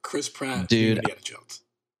say. Chris Pratt, dude. Indiana Jones.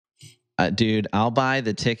 Dude, I'll buy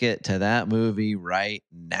the ticket to that movie right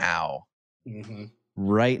now. Mm-hmm.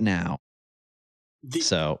 Right now.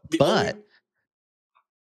 Go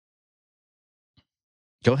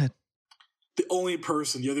ahead. the only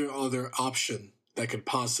person, the other option that could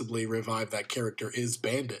possibly revive that character is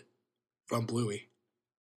Bandit from Bluey.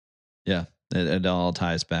 Yeah, it all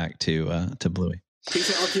ties back to Bluey. He's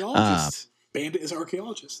an archaeologist. Bandit is an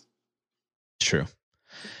archaeologist. True.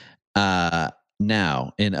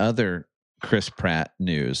 Now, in other Chris Pratt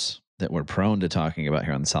news that we're prone to talking about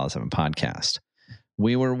here on the Solid 7 podcast,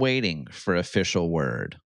 we were waiting for official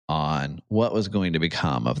word on what was going to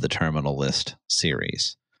become of the Terminal List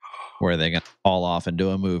series. Were they going to fall off and do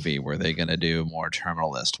a movie? Were they going to do more Terminal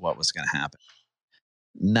List? What was going to happen?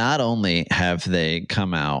 Not only have they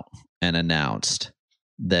come out and announced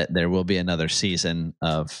that there will be another season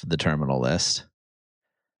of the Terminal List,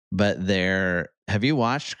 but have you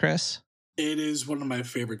watched, Chris? It is one of my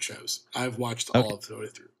favorite shows. I've watched all of the way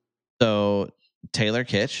through. So Taylor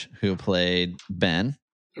Kitsch, who played Ben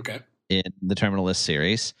in the Terminal List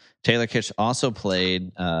series. Taylor Kitsch also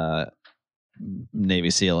played Navy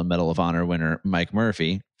SEAL and Medal of Honor winner Mike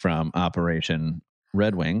Murphy from Operation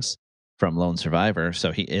Red Wings from Lone Survivor.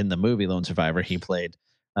 So in the movie Lone Survivor, he played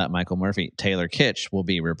Michael Murphy. Taylor Kitsch will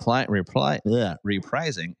be reprising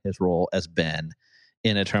his role as Ben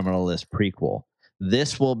in a Terminal List prequel.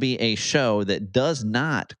 This will be a show that does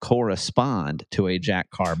not correspond to a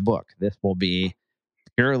Jack Carr book. This will be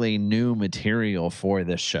purely new material for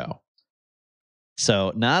this show.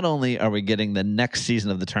 So not only are we getting the next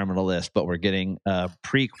season of the Terminal List, but we're getting a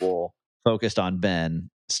prequel focused on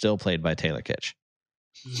Ben, still played by Taylor Kitsch.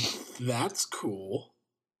 That's cool.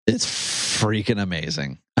 It's freaking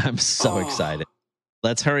amazing. I'm so excited.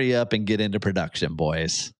 Let's hurry up and get into production,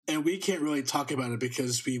 boys. And we can't really talk about it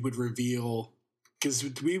because we would reveal... Because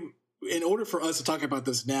in order for us to talk about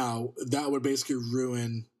this now, that would basically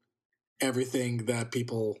ruin everything that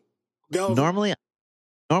people... Normally,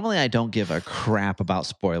 I don't give a crap about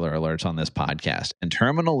spoiler alerts on this podcast, and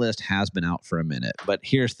Terminal List has been out for a minute. But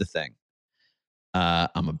here's the thing.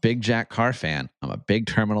 I'm a big Jack Carr fan. I'm a big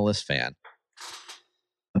Terminal List fan.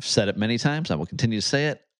 I've said it many times. I will continue to say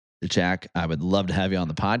it. Jack, I would love to have you on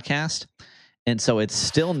the podcast. And so it's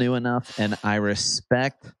still new enough, and I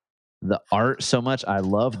respect the art so much. I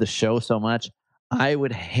love the show so much. I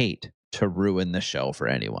would hate to ruin the show for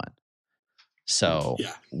anyone. So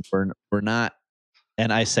we're not,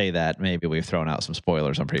 and I say that maybe we've thrown out some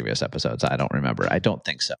spoilers on previous episodes. I don't remember. I don't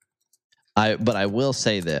think so. But I will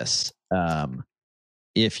say this.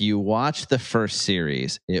 If you watch the first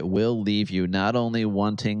series, it will leave you not only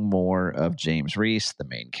wanting more of James Reese, the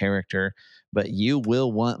main character, but you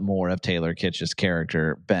will want more of Taylor Kitsch's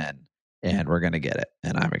character, Ben. And we're going to get it.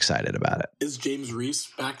 And I'm excited about it. Is James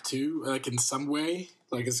Reese back too? Like in some way?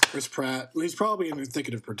 Like is Chris Pratt? Well, he's probably an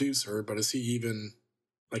executive producer, but is he even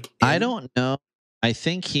like... I don't know. I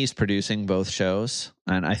think he's producing both shows.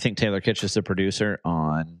 And I think Taylor Kitsch is the producer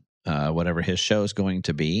on whatever his show is going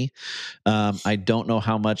to be. I don't know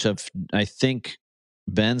how much of... I think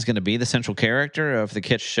Ben's going to be the central character of the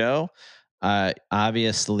Kitsch show.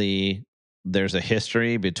 Obviously, there's a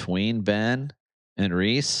history between Ben and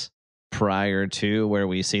Reese prior to where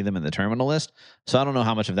we see them in the Terminal List. So I don't know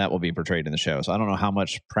how much of that will be portrayed in the show. So I don't know how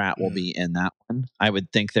much Pratt will be in that one. I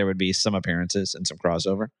would think there would be some appearances and some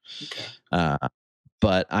crossover. Okay.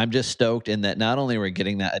 But I'm just stoked in that not only we're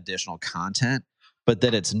getting that additional content, but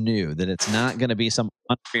that it's new, that it's not going to be some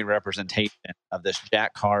on-screen representation of this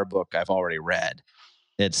Jack Carr book I've already read.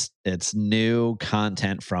 It's new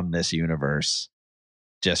content from this universe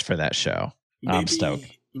just for that show. I'm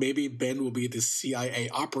stoked. Maybe Ben will be the CIA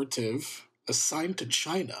operative assigned to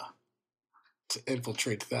China to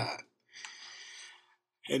infiltrate that.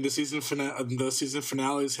 And the season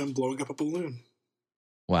finale is him blowing up a balloon.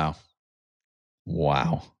 Wow.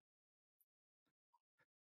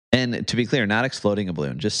 And to be clear, not exploding a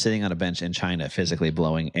balloon, just sitting on a bench in China, physically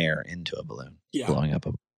blowing air into a balloon. Yeah. Blowing up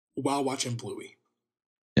while watching Bluey.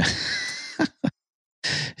 Yeah.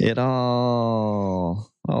 It all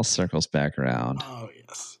circles back around. Oh,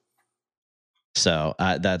 yes. So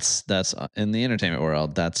that's in the entertainment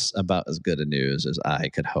world, that's about as good a news as I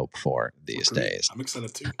could hope for these days. I'm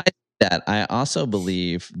excited too. I also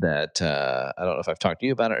believe that I don't know if I've talked to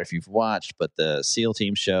you about it or if you've watched, but the SEAL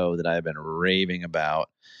Team show that I've been raving about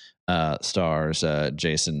stars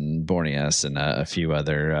Jason Voorhees and a few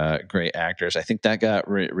other great actors. I think that got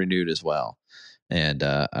renewed as well. And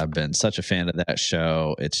I've been such a fan of that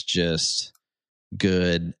show. It's just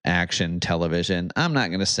good action television. I'm not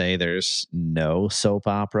going to say there's no soap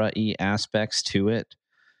opera-y aspects to it,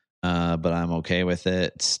 but I'm okay with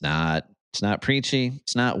it. It's not preachy.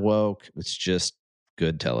 It's not woke. It's just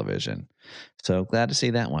good television. So glad to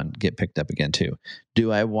see that one get picked up again too.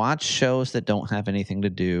 Do I watch shows that don't have anything to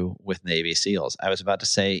do with Navy SEALs? I was about to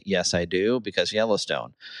say yes, I do, because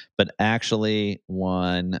Yellowstone, but actually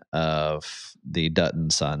one of the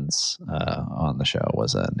Dutton sons on the show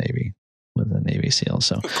was a Navy SEAL.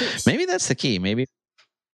 So maybe that's the key. Maybe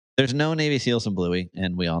there's no Navy SEALs in Bluey,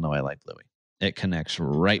 and we all know I like Bluey. It connects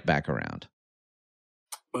right back around.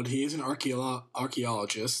 But he is an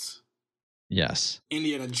archaeologist. Yes.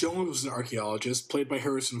 Indiana Jones was an archaeologist, played by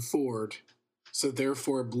Harrison Ford. So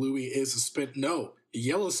therefore, Bluey is a spin. No,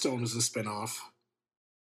 Yellowstone is a spinoff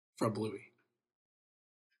from Bluey.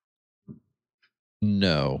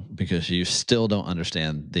 No, because you still don't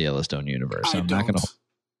understand the Yellowstone universe. I'm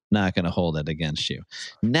not going to hold it against you.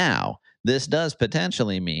 Now, this does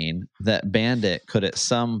potentially mean that Bandit could at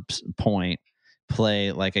some point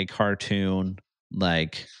play like a cartoon,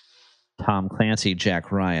 like Tom Clancy,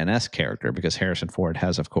 Jack Ryan-esque character, because Harrison Ford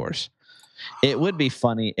has, of course. It would be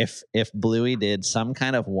funny if Bluey did some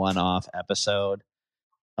kind of one-off episode,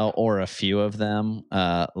 or a few of them,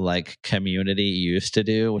 like Community used to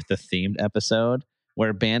do with the themed episode,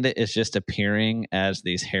 where Bandit is just appearing as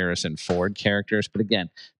these Harrison Ford characters. But again,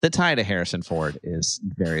 the tie to Harrison Ford is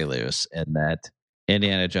very loose, in that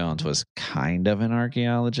Indiana Jones was kind of an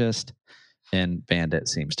archaeologist, and Bandit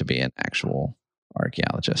seems to be an actual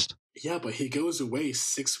archaeologist. Yeah, but he goes away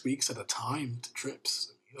 6 weeks at a time to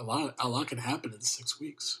trips. A lot can happen in 6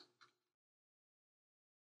 weeks.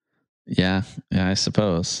 Yeah, I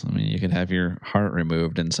suppose. I mean, you could have your heart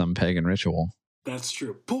removed in some pagan ritual. That's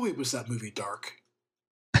true. Boy, was that movie dark.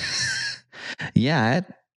 Yeah,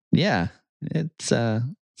 it's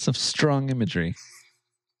some strong imagery.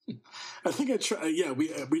 I think I tried. Yeah,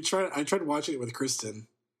 we tried. I tried watching it with Kristen.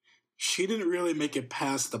 She didn't really make it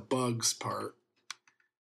past the bugs part,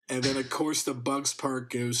 and then of course the bugs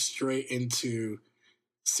part goes straight into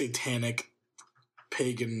satanic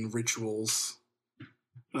pagan rituals.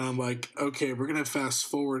 And I'm like, okay, we're gonna fast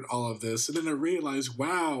forward all of this, and then I realized,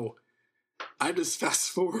 wow, I just fast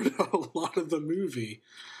forwarded a lot of the movie.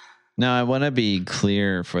 Now, I want to be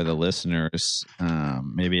clear for the listeners.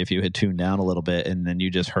 Maybe if you had tuned down a little bit and then you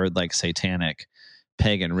just heard like satanic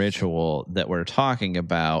pagan ritual, that we're talking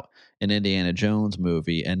about an Indiana Jones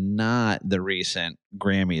movie and not the recent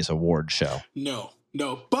Grammys award show. No,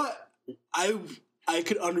 but I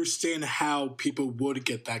could understand how people would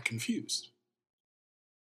get that confused.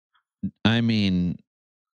 I mean,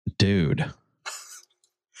 dude.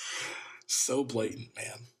 So blatant,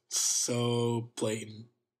 man. So blatant.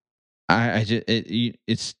 I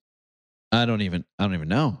don't even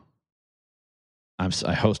know.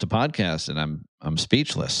 I host a podcast and I'm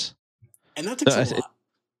speechless. And that takes a lot.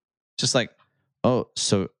 Just like, oh,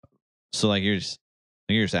 so like you're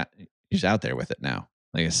just out there with it now.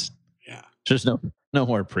 Like it's there's no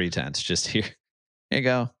more pretense. Just here you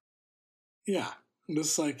go. Yeah. I'm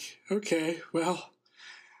just like, okay, well,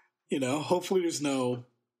 hopefully there's no,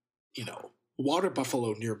 water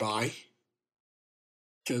buffalo nearby,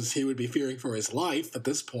 because he would be fearing for his life at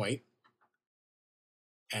this point.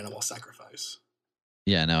 Animal sacrifice.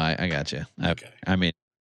 Yeah, no, I got you. Okay. I mean,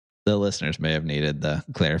 the listeners may have needed the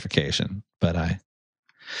clarification, but I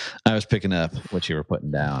was picking up what you were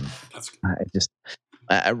putting down. That's good.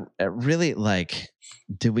 I really like,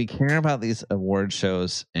 do we care about these award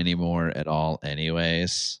shows anymore at all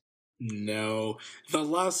anyways? No. The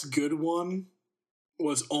last good one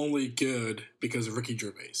was only good because of Ricky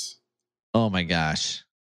Gervais. Oh my gosh.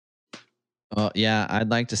 Oh yeah, I'd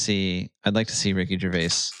like to see Ricky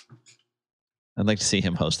Gervais. I'd like to see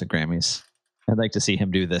him host the Grammys. I'd like to see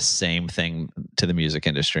him do the same thing to the music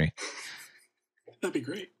industry. That'd be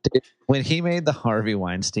great. When he made the Harvey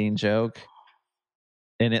Weinstein joke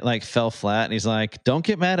and it like fell flat and he's like, "Don't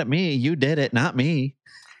get mad at me. You did it, not me."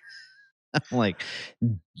 I'm like,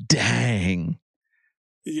 dang.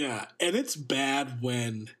 Yeah, and it's bad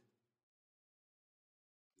when,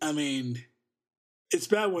 it's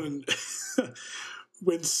bad when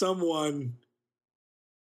when someone,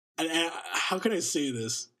 and how can I say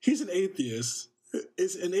this? He's an atheist.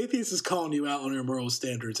 An atheist is calling you out on your moral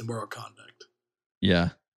standards and moral conduct. Yeah.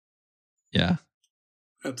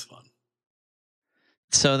 That's fun.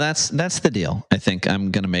 So that's the deal. I think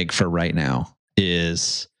I'm going to make for right now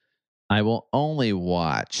is I will only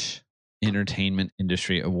watch entertainment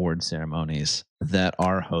industry award ceremonies that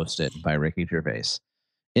are hosted by Ricky Gervais.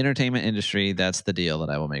 Entertainment industry, that's the deal that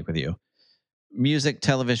I will make with you. Music,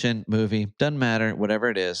 television, movie, doesn't matter, whatever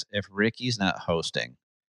it is. If Ricky's not hosting,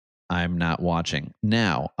 I'm not watching.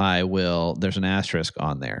 Now, I will, there's an asterisk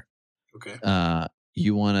on there. Okay.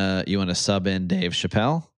 You wanna sub in Dave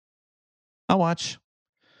Chappelle? I'll watch.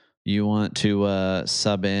 You want to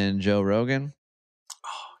sub in Joe Rogan?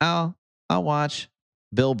 I'll watch.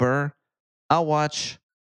 Bill Burr? I'll watch.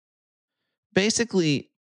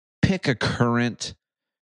 Basically, pick a current,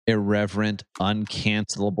 irreverent,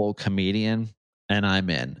 uncancelable comedian, and I'm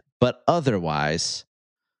in. But otherwise,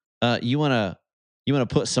 you wanna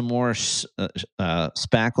put some more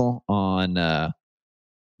spackle on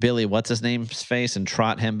Billy, what's his name's face, and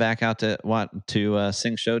trot him back out to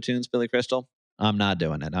sing show tunes, Billy Crystal? I'm not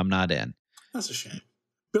doing it. I'm not in. That's a shame.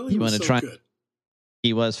 Billy You was want to so try? good.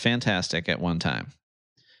 He was fantastic at one time.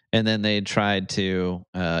 And then they tried to,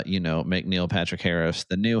 make Neil Patrick Harris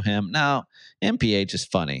the new him. Now, MPH is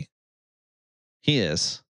funny. He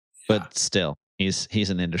is, but still, he's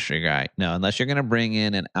an industry guy. No, unless you're going to bring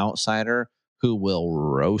in an outsider who will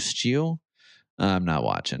roast you, I'm not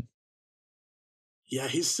watching. Yeah,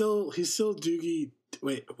 he's still Doogie.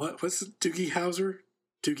 Wait, what's Doogie Howser?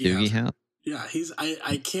 Doogie Howser. Yeah, he's.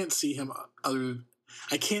 I can't see him other.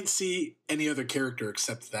 I can't see any other character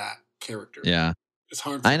except that character. Yeah, it's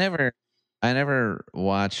hard. I never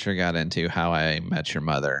watched or got into How I Met Your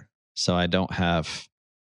Mother, so I don't have.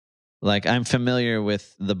 Like, I'm familiar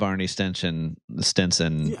with the Barney Stinson,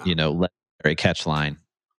 legendary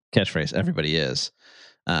catchphrase. Everybody is,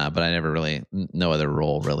 but I never really, no other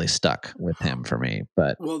role really stuck with him for me.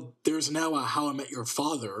 But there's now a How I Met Your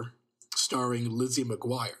Father, starring Lizzie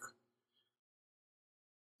McGuire.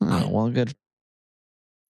 Good.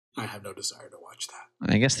 I have no desire to watch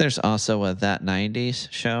that. I guess there's also That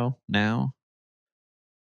 90s show now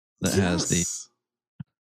that has the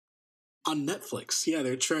on Netflix. Yeah,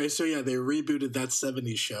 they're trying. So yeah, they rebooted That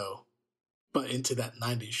 70s show, but into That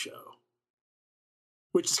 90s show,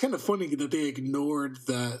 which is kind of funny that they ignored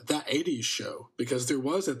That 80s show, because there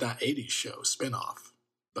was That 80s show spinoff,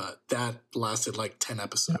 but that lasted like 10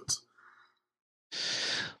 episodes.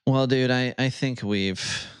 Well, dude, I think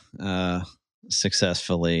we've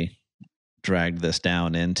successfully dragged this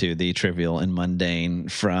down into the trivial and mundane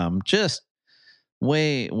from just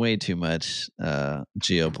way too much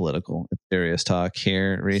geopolitical serious talk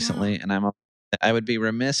here recently. And I would be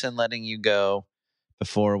remiss in letting you go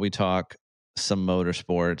before we talk some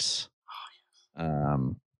motorsports.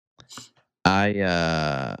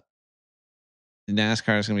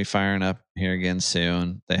 NASCAR is going to be firing up here again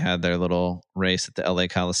soon. They had their little race at the LA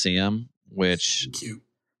Coliseum, which cute.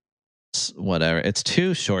 Whatever. It's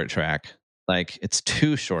too short track. Like, it's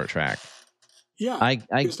too short track. Yeah,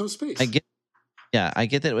 there's no space. I get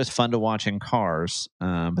that it was fun to watch in cars,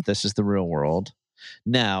 but this is the real world.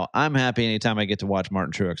 Now, I'm happy anytime I get to watch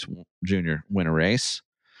Martin Truex Jr. win a race,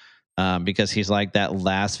 because he's like that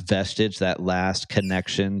last vestige, that last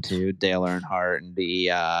connection to Dale Earnhardt and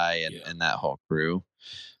DEI and that whole crew.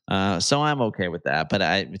 So I'm okay with that, but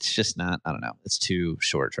it's just not. I don't know. It's too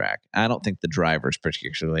short track. I don't think the drivers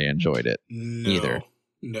particularly enjoyed it either.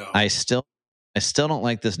 No, I still don't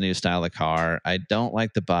like this new style of car. I don't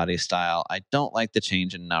like the body style. I don't like the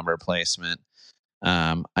change in number placement.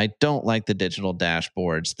 I don't like the digital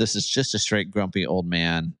dashboards. This is just a straight grumpy old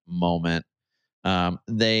man moment.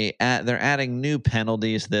 They're adding new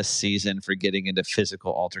penalties this season for getting into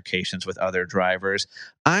physical altercations with other drivers.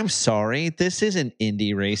 I'm sorry, this isn't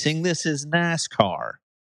Indy racing. This is NASCAR.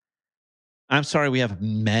 I'm sorry, we have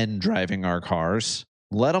men driving our cars.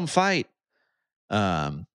 Let them fight.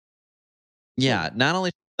 Yeah, not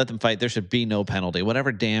only let them fight, there should be no penalty.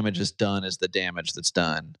 Whatever damage is done is the damage that's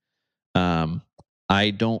done.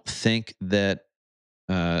 I don't think that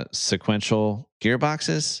sequential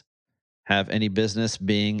gearboxes have any business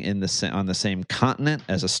being on the same continent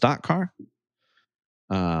as a stock car.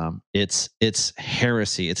 It's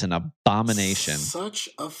heresy. It's an abomination. Such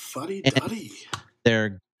a fuddy-duddy.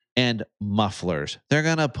 And mufflers. They're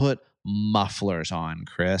gonna put mufflers on,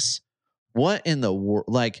 Chris. What in the world?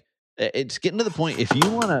 Like, it's getting to the point. If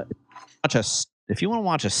you want to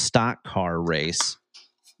watch a stock car race,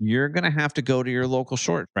 you're gonna have to go to your local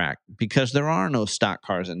short track, because there are no stock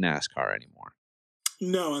cars in NASCAR anymore.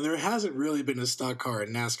 No, and there hasn't really been a stock car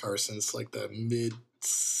in NASCAR since like the mid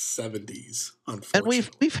 70s. Unfortunately,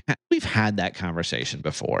 and we've had that conversation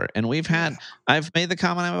before, and I've made the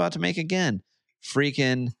comment I'm about to make again.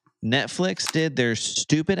 Freaking Netflix did their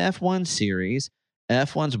stupid F1 series.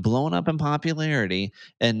 F1's blown up in popularity,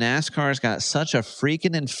 and NASCAR's got such a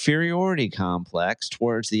freaking inferiority complex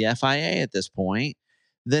towards the FIA at this point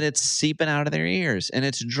that it's seeping out of their ears, and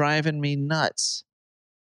it's driving me nuts.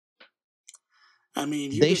 I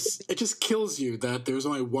mean, it just kills you that there's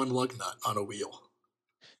only one lug nut on a wheel.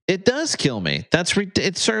 It does kill me.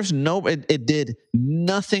 It serves it did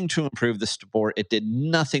nothing to improve the sport. It did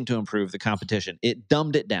nothing to improve the competition. It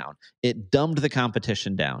dumbed it down. It dumbed the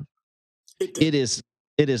competition down. It is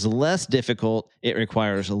It is less difficult. It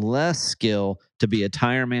requires less skill to be a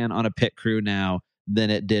tire man on a pit crew now than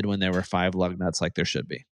it did when there were 5 lug nuts like there should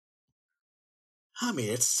be. I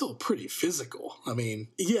mean, it's still pretty physical. I mean,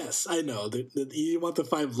 yes, I know that you want the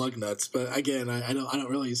 5 lug nuts, but again, I don't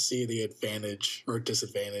really see the advantage or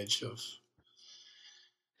disadvantage of.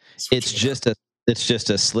 It's just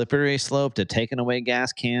a slippery slope to taking away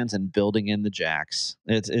gas cans and building in the jacks.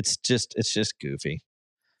 It's just goofy.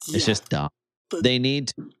 It's just dumb. They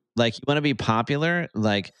need, like, you want to be popular,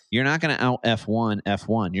 like, you're not going to out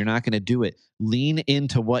F1. You're not going to do it. Lean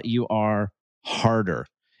into what you are harder.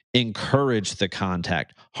 Encourage the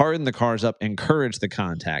contact. Harden the cars up. Encourage the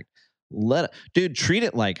contact. Treat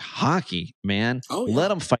it like hockey, man. Oh, yeah. Let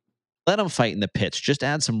them fight. Let them fight in the pits. Just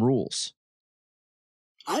add some rules.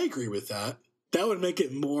 I agree with that. That would make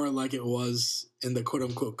it more like it was in the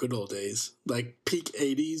quote-unquote good old days. Like peak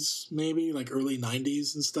 80s, maybe, like early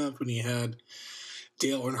 90s and stuff, when you had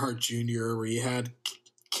Dale Earnhardt Jr., where you had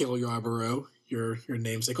Cale Yarborough, your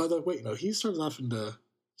namesake. Although, wait, no, he started off in the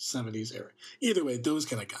 70s era. Either way, those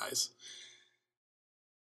kind of guys.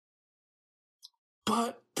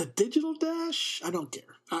 But the Digital Dash, I don't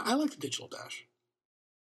care. I like the Digital Dash.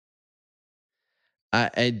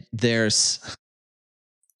 There's...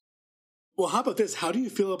 Well, how about this? How do you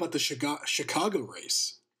feel about the Chicago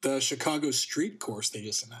race? The Chicago street course they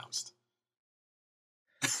just announced?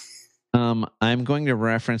 I'm going to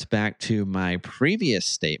reference back to my previous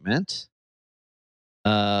statement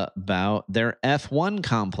about their F1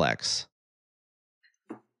 complex.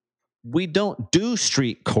 We don't do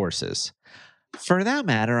street courses. For that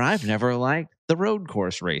matter, I've never liked the road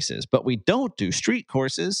course races, but we don't do street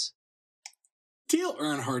courses. Dale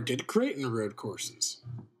Earnhardt did great in road courses.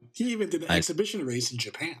 He even did an exhibition race in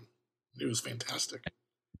Japan. It was fantastic.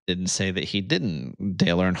 Didn't say that he didn't.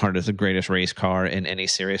 Dale Earnhardt is the greatest race car in any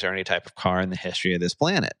series or any type of car in the history of this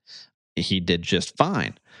planet. He did just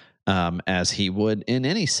fine, as he would in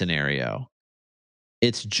any scenario.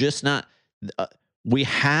 It's just not... we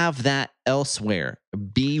have that elsewhere.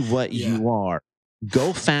 Be what you are.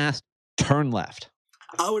 Go fast, turn left.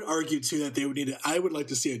 I would argue, too, that they would need I would like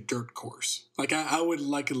to see a dirt course. Like, I would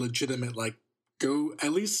like a legitimate, like, go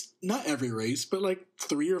at least, not every race, but like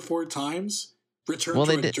 3 or 4 times, return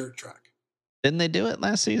to a dirt track. Didn't they do it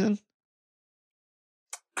last season?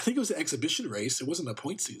 I think it was an exhibition race. It wasn't a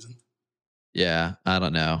point season. Yeah, I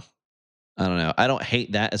don't know. I don't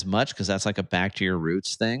hate that as much because that's like a back to your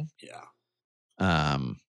roots thing. Yeah.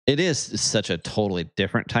 It is such a totally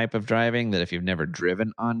different type of driving that if you've never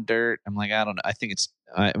driven on dirt, I'm like, I don't know. I think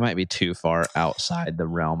it might be too far outside the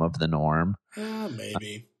realm of the norm.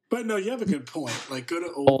 Maybe. But no, you have a good point. Like, go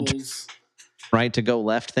to ovals. Right to go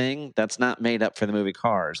left thing, that's not made up for the movie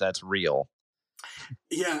Cars. That's real.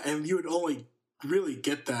 Yeah, and you would only really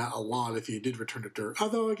get that a lot if you did return to dirt.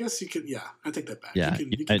 Although I guess you could, I take that back. Yeah,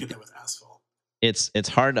 you can get that with asphalt. It's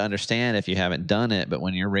hard to understand if you haven't done it, but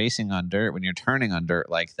when you're racing on dirt, when you're turning on dirt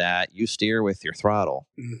like that, you steer with your throttle.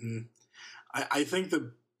 Mm-hmm. I think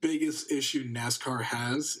the biggest issue NASCAR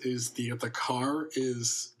has is the car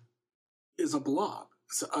is a blob.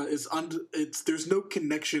 There's no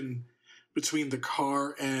connection between the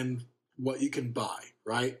car and what you can buy,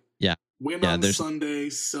 right? Yeah. Win on Sunday,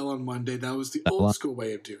 sell on Monday. That was the old school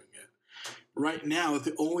way of doing it. Right now,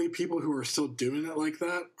 the only people who are still doing it like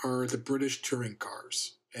that are the British touring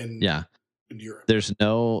cars in Europe. There's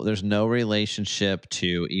no relationship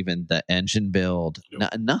to even the engine build.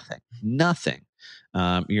 Nope. Nothing.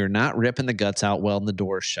 You're not ripping the guts out, welding the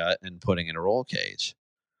doors shut, and putting in a roll cage.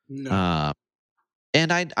 No.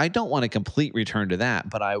 And I don't want a complete return to that,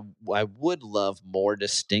 but I would love more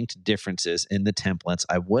distinct differences in the templates.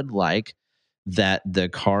 I would like that the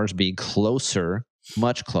cars be closer,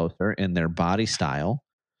 much closer in their body style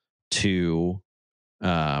to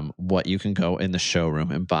what you can go in the showroom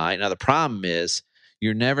and buy. Now, the problem is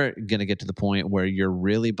you're never going to get to the point where you're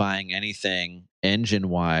really buying anything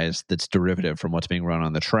engine-wise that's derivative from what's being run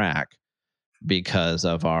on the track because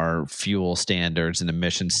of our fuel standards and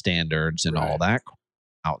emission standards and all that.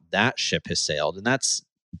 That ship has sailed, and that's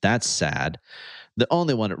sad. The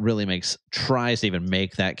only one that really tries to even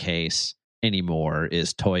make that case anymore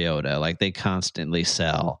is Toyota. Like, they constantly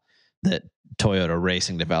sell that Toyota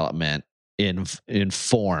Racing Development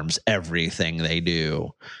informs everything they do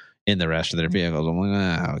in the rest of their vehicles. I'm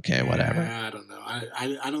like, okay, whatever. I don't know.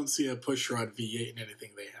 I don't see a pushrod V8 in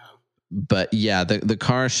anything they have. But yeah, the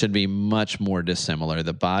cars should be much more dissimilar.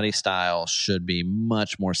 The body style should be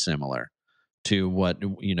much more similar to what,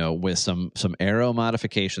 with some aero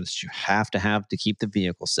modifications you have to keep the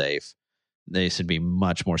vehicle safe. They should be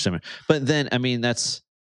much more similar. But then, I mean, it's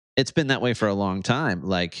been that way for a long time.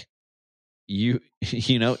 Like,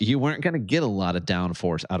 you weren't going to get a lot of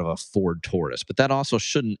downforce out of a Ford Taurus, but that also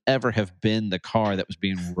shouldn't ever have been the car that was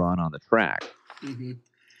being run on the track. Mm-hmm.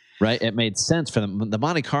 Right? It made sense for them. The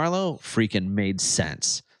Monte Carlo freaking made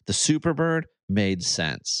sense. The Superbird made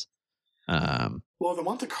sense. Well, the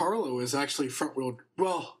Monte Carlo is actually front wheel.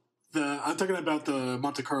 Well, I'm talking about the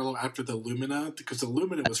Monte Carlo after the Lumina, because the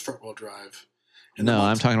Lumina was front wheel drive. And no,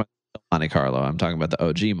 I'm talking about Monte Carlo. I'm talking about the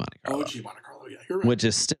OG Monte Carlo. OG Monte Carlo, yeah, you're right. Which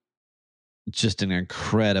is still just an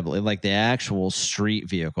incredibly, like the actual street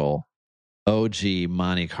vehicle, OG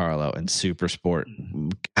Monte Carlo and Super Sport.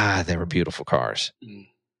 God, they were beautiful cars.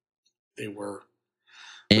 They were.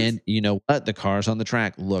 And you know what? The cars on the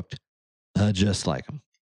track looked just like them.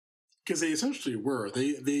 Because they essentially were.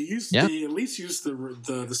 They at least used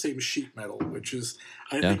the same sheet metal, which is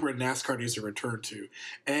I think where NASCAR needs to return to.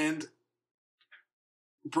 And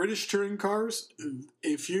British touring cars,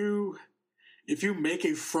 if you make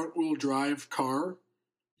a front wheel drive car,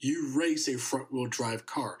 you race a front wheel drive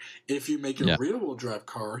car. If you make a rear wheel drive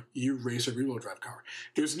car, you race a rear wheel drive car.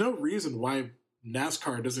 There's no reason why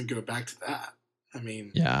NASCAR doesn't go back to that. I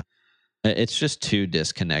mean, it's just too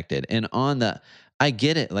disconnected. And I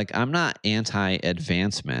get it. Like, I'm not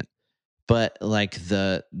anti-advancement, but like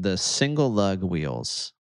the single lug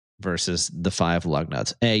wheels versus the 5 lug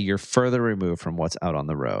nuts, you're further removed from what's out on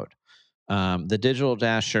the road. The digital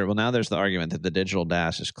dash, sure. Well, now there's the argument that the digital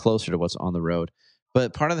dash is closer to what's on the road.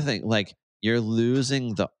 But part of the thing, like, you're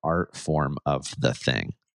losing the art form of the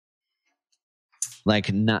thing.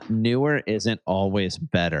 Like, not newer isn't always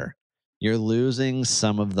better. You're losing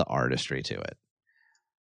some of the artistry to it.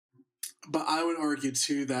 But I would argue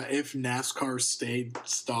too that if NASCAR stayed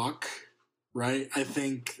stock, right, I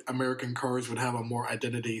think American cars would have a more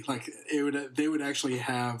identity. Like they would actually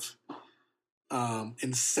have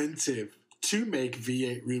incentive to make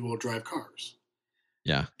V8 rear-wheel drive cars.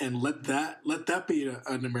 Yeah, and let that be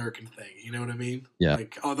an American thing. You know what I mean? Yeah.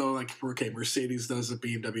 Like, although, like, okay, Mercedes does it,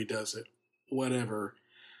 BMW does it, whatever.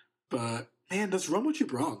 But man, that's run what you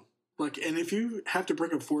brung. Like, and if you have to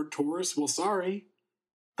bring a Ford Taurus, well, sorry,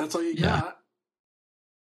 that's all you got.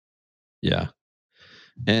 Yeah.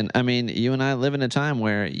 And I mean, you and I live in a time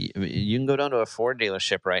where you can go down to a Ford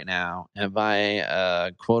dealership right now and buy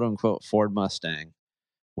a quote unquote Ford Mustang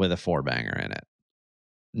with a 4-banger in it.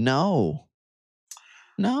 No.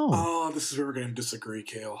 Oh, this is where we're going to disagree,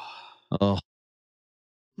 Kale. Oh.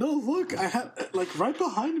 No, look, I have, like, right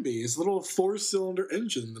behind me is a little 4-cylinder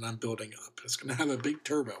engine that I'm building up. It's going to have a big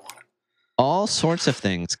turbo on it. All sorts of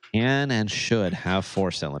things can and should have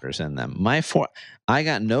 4 cylinders in them. I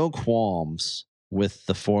got no qualms with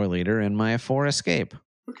the 4-liter in my 4 Escape.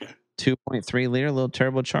 Okay. 2.3 liter, little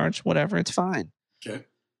turbocharged, whatever, it's fine. Okay.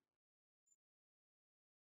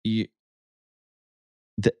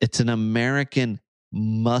 It's an American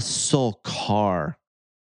muscle car.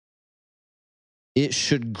 It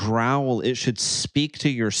should growl. It should speak to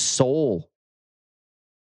your soul.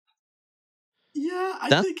 Yeah,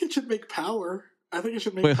 I think it should make power. I think it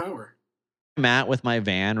should make power. I'm at with my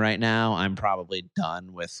van right now. I'm probably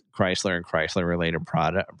done with Chrysler and Chrysler related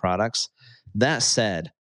products. That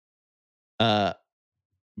said,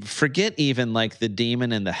 forget even like the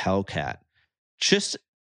Demon and the Hellcat. Just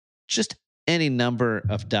any number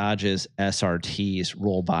of Dodges SRTs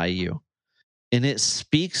roll by you, and it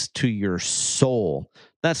speaks to your soul.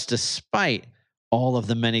 That's despite all of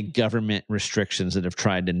the many government restrictions that have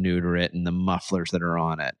tried to neuter it and the mufflers that are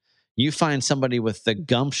on it. You find somebody with the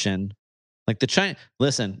gumption, like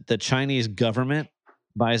the Chinese government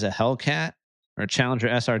buys a Hellcat or a Challenger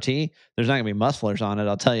SRT. There's not going to be mufflers on it.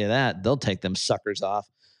 I'll tell you that. They'll take them suckers off.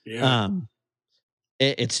 Yeah.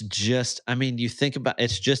 It's just, I mean, you think about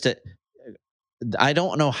it's just I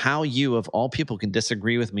don't know how you, of all people, can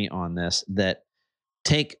disagree with me on this. That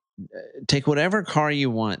take whatever car you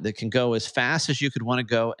want that can go as fast as you could want to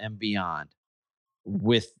go and beyond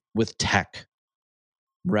with tech,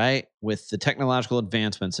 right? With the technological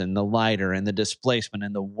advancements and the lighter and the displacement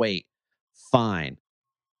and the weight. Fine.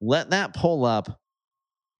 Let that pull up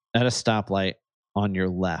at a stoplight on your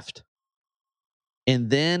left. And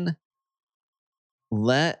then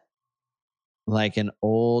let like an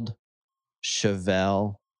old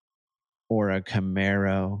Chevelle or a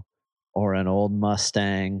Camaro or an old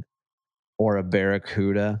Mustang or a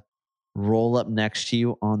Barracuda roll up next to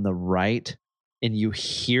you on the right, and you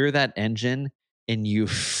hear that engine and you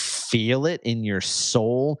feel it in your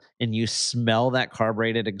soul and you smell that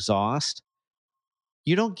carbureted exhaust.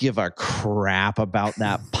 You don't give a crap about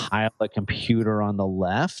that pile of computer on the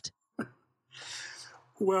left.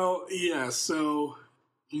 Well, yeah, so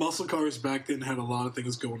muscle cars back then had a lot of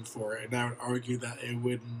things going for it, and I would argue that it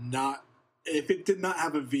would not, if it did not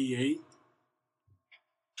have a V8,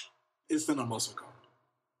 it's not a muscle car.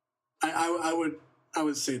 I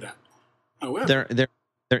would say that. However,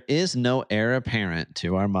 there is no heir apparent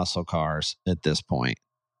to our muscle cars at this point.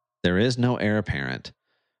 There is no heir apparent,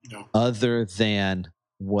 other than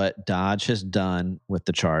what Dodge has done with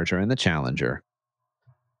the Charger and the Challenger.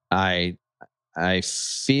 I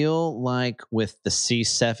feel like with the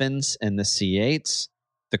C7s and the C8s,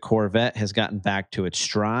 the Corvette has gotten back to its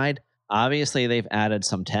stride. Obviously, they've added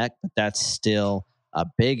some tech, but that's still a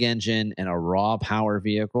big engine and a raw power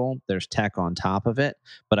vehicle. There's tech on top of it,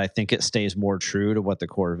 but I think it stays more true to what the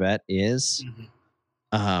Corvette is.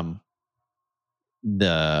 Mm-hmm.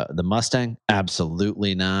 The Mustang,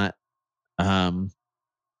 absolutely not. Camaro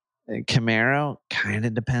kind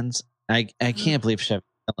of depends. I can't believe Chevy's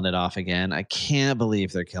killing it off again. I can't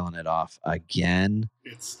believe they're killing it off again.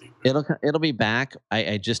 It'll be back.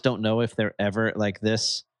 I just don't know if they're ever like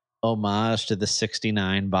this homage to the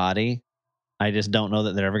 69 body. I just don't know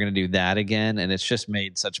that they're ever going to do that again. And it's just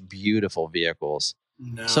made such beautiful vehicles.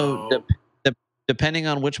 No. So depending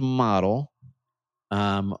on which model,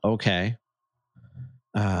 okay.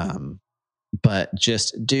 But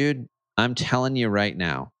just, dude, I'm telling you right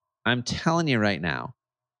now,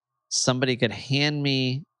 somebody could hand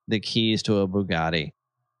me the keys to a Bugatti.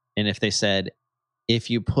 And if they said,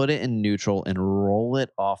 if you put it in neutral and roll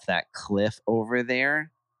it off that cliff over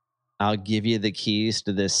there, I'll give you the keys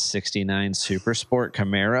to this 69 Super Sport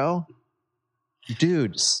Camaro.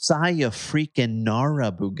 Dude, saya freaking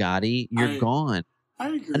Nara, Bugatti. You're gone. I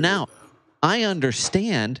agree. Now, I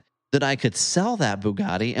understand that I could sell that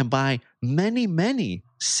Bugatti and buy many, many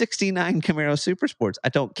 69 Camaro Super Sports. I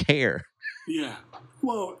don't care. Yeah.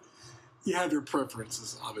 Well, you have your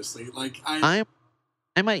preferences, obviously. Like I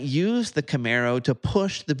might use the Camaro to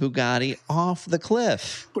push the Bugatti off the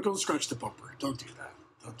cliff. But don't scratch the bumper. Don't do that.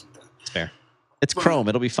 It's fair. It's chrome.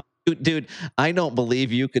 It'll be fine. Dude, I don't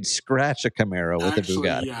believe you could scratch a Camaro with a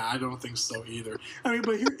Bugatti. Yeah, I don't think so either. I mean,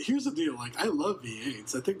 but here's the deal. Like, I love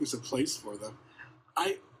V8s. I think there's a place for them.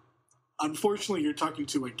 Unfortunately, you're talking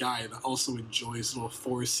to a guy that also enjoys little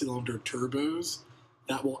 4-cylinder turbos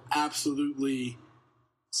that will absolutely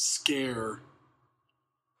scare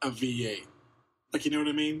a V8. Like, you know what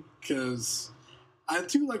I mean? Because I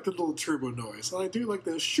do like the little turbo noise. I do like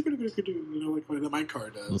the like my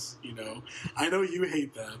car does. You know, I know you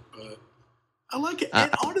hate that, but I like it.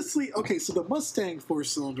 And honestly, okay, so the Mustang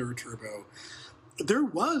 4-cylinder turbo, there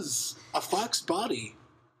was a Fox body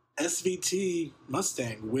SVT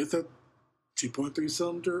Mustang with a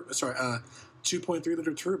 2.3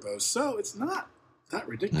 liter turbo. So it's not that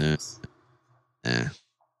ridiculous.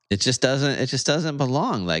 It just doesn't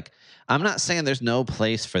belong. Like, I'm not saying there's no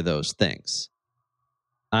place for those things.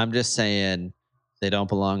 I'm just saying they don't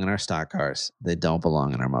belong in our stock cars. They don't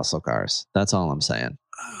belong in our muscle cars. That's all I'm saying.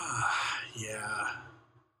 Yeah.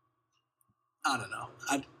 I don't know.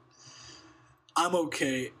 I'm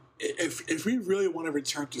okay. If we really want to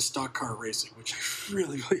return to stock car racing, which I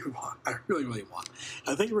really, really want,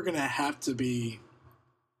 I think we're going to have to be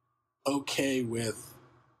okay with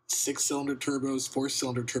 6-cylinder turbos,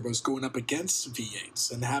 4-cylinder turbos going up against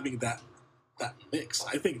V8s and having that mix.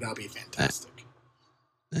 I think that'll be fantastic.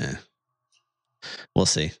 Yeah. We'll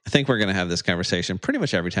see. I think we're going to have this conversation pretty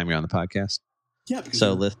much every time you're on the podcast. Yeah,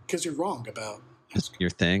 because you're wrong about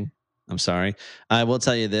your thing. I'm sorry. I will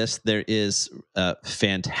tell you this. There is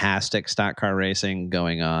fantastic stock car racing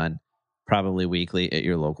going on probably weekly at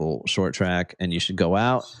your local short track, and you should go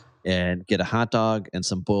out and get a hot dog and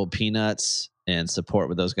some boiled peanuts and support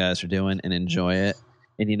what those guys are doing and enjoy it.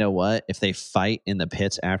 And you know what? If they fight in the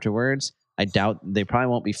pits afterwards, I doubt they probably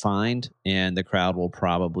won't be fined, and the crowd will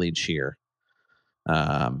probably cheer.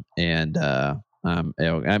 It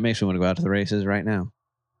makes me want to go out to the races right now.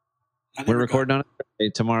 We're recording on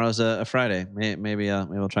it. Tomorrow's a Friday. Maybe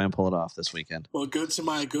we'll try and pull it off this weekend. Well, go to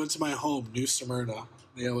my home, New Smyrna.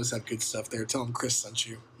 They always have good stuff there. Tell them Chris sent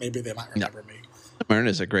you. Maybe they might remember me. Smyrna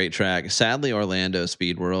is a great track. Sadly, Orlando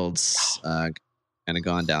Speed World's kind of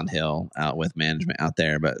gone downhill out with management out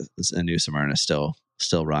there, but New Smyrna still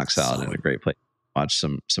rock solid and a great place to watch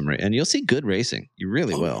some and you'll see good racing. You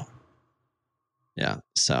really will. Yeah.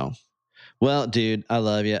 So, well, dude, I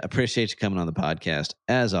love you. Appreciate you coming on the podcast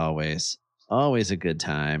as always. Always a good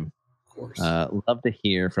time. Of course. Love to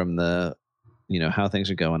hear from how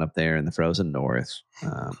things are going up there in the frozen north.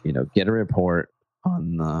 Get a report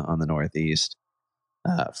on the Northeast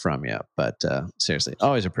from you. But seriously,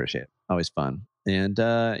 always appreciate it. Always fun. And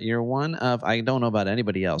you're one of, I don't know about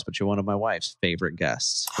anybody else, but you're one of my wife's favorite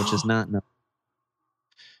guests, which is not.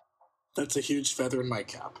 That's a huge feather in my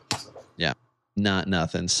cap. Yeah, not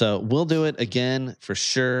nothing. So we'll do it again for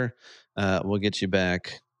sure. We'll get you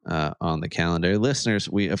back on the calendar. Listeners,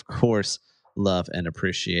 we, of course, love and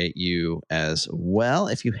appreciate you as well.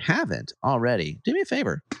 If you haven't already, do me a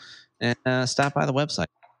favor and stop by the website,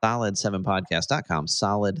 solid7podcast.com,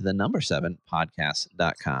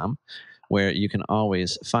 solid7podcast.com, where you can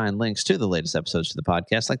always find links to the latest episodes to the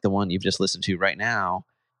podcast, like the one you've just listened to right now,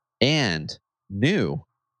 and new,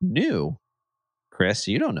 Chris,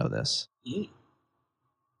 you don't know this.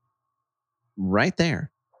 Right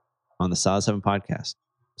there on the Solid 7 podcast,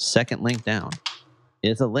 second link down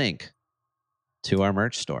is a link to our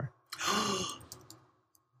merch store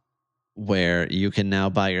where you can now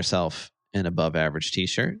buy yourself an above average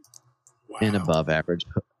t-shirt, an above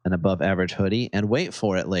average hoodie, and wait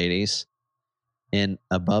for it, ladies, an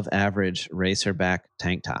above average racerback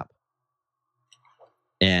tank top.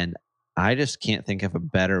 And I just can't think of a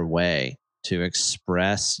better way to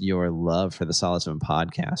express your love for the Solid 7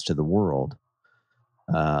 podcast to the world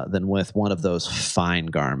than with one of those fine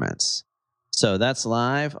garments. So that's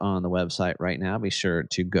live on the website right now. Be sure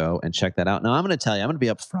to go and check that out. Now, I'm going to tell you, I'm going to be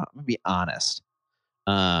upfront. I'm going to be honest.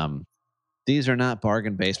 These are not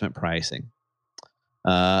bargain basement pricing.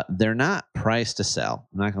 They're not priced to sell.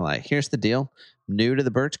 I'm not going to lie. Here's the deal. New to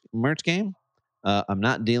the merch game. I'm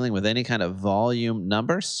not dealing with any kind of volume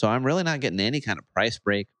numbers, so I'm really not getting any kind of price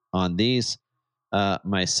break on these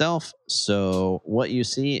myself. So what you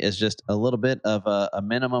see is just a little bit of a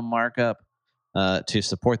minimum markup to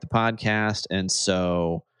support the podcast. And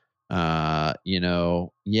so,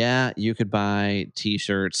 you could buy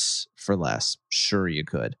t-shirts for less. Sure, you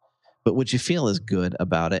could. But would you feel as good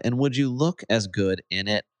about it? And would you look as good in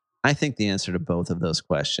it? I think the answer to both of those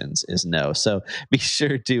questions is no. So be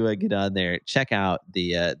sure to get on there, check out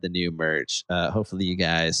the new merch. Hopefully you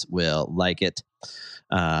guys will like it.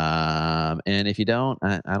 And if you don't,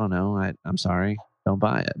 I don't know. I'm sorry. Don't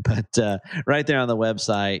buy it. But right there on the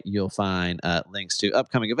website, you'll find links to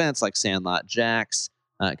upcoming events like Sandlot Jacks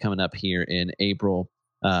coming up here in April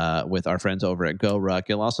with our friends over at GoRuck.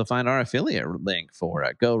 You'll also find our affiliate link for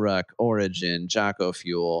GoRuck, Origin, Jocko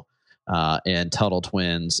Fuel, and Tuttle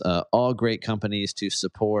Twins. All great companies to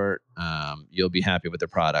support. You'll be happy with their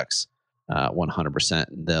products 100%.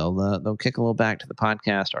 They'll kick a little back to the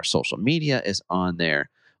podcast. Our social media is on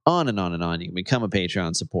there. On and on and on. You can become a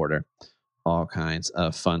Patreon supporter. All kinds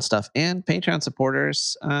of fun stuff. And Patreon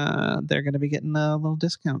supporters, they're going to be getting a little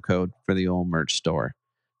discount code for the old merch store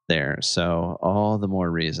there. So all the more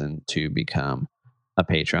reason to become a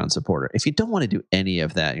Patreon supporter. If you don't want to do any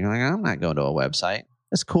of that, you're like, I'm not going to a website.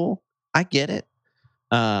 That's cool. I get it.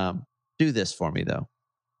 Do this for me, though.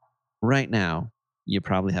 Right now, you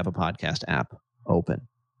probably have a podcast app open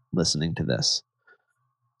listening to this.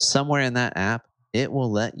 Somewhere in that app, it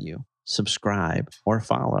will let you subscribe or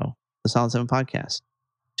follow the Solid 7 podcast.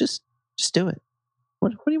 Just do it.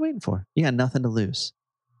 What are you waiting for? You got nothing to lose.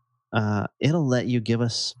 It'll let you give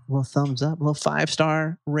us a little thumbs up, a little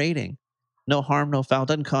 5-star rating. No harm, no foul.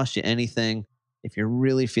 Doesn't cost you anything. If you're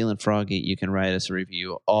really feeling froggy, you can write us a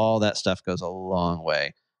review. All that stuff goes a long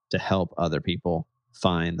way to help other people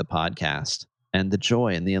find the podcast and the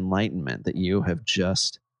joy and the enlightenment that you have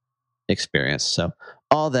just experienced. So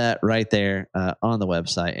all that right there on the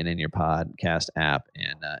website and in your podcast app,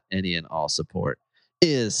 and any and all support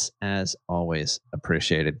is, as always,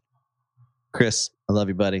 appreciated. Chris, I love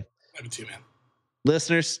you, buddy. Love you too, man.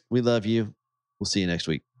 Listeners, we love you. We'll see you next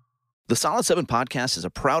week. The Solid 7 podcast is a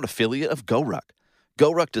proud affiliate of GoRuck.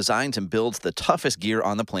 GoRuck designs and builds the toughest gear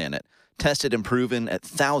on the planet, tested and proven at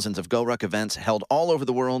thousands of GoRuck events held all over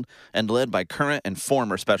the world and led by current and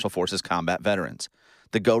former Special Forces combat veterans.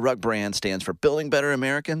 The GoRuck brand stands for building better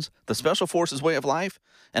Americans, the Special Forces way of life,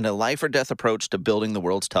 and a life-or-death approach to building the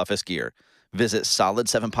world's toughest gear. Visit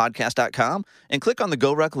solid7podcast.com and click on the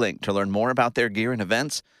GoRuck link to learn more about their gear and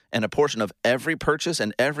events, and a portion of every purchase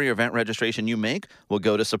and every event registration you make will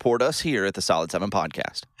go to support us here at the Solid 7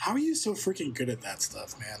 Podcast. How are you so freaking good at that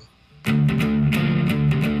stuff, man?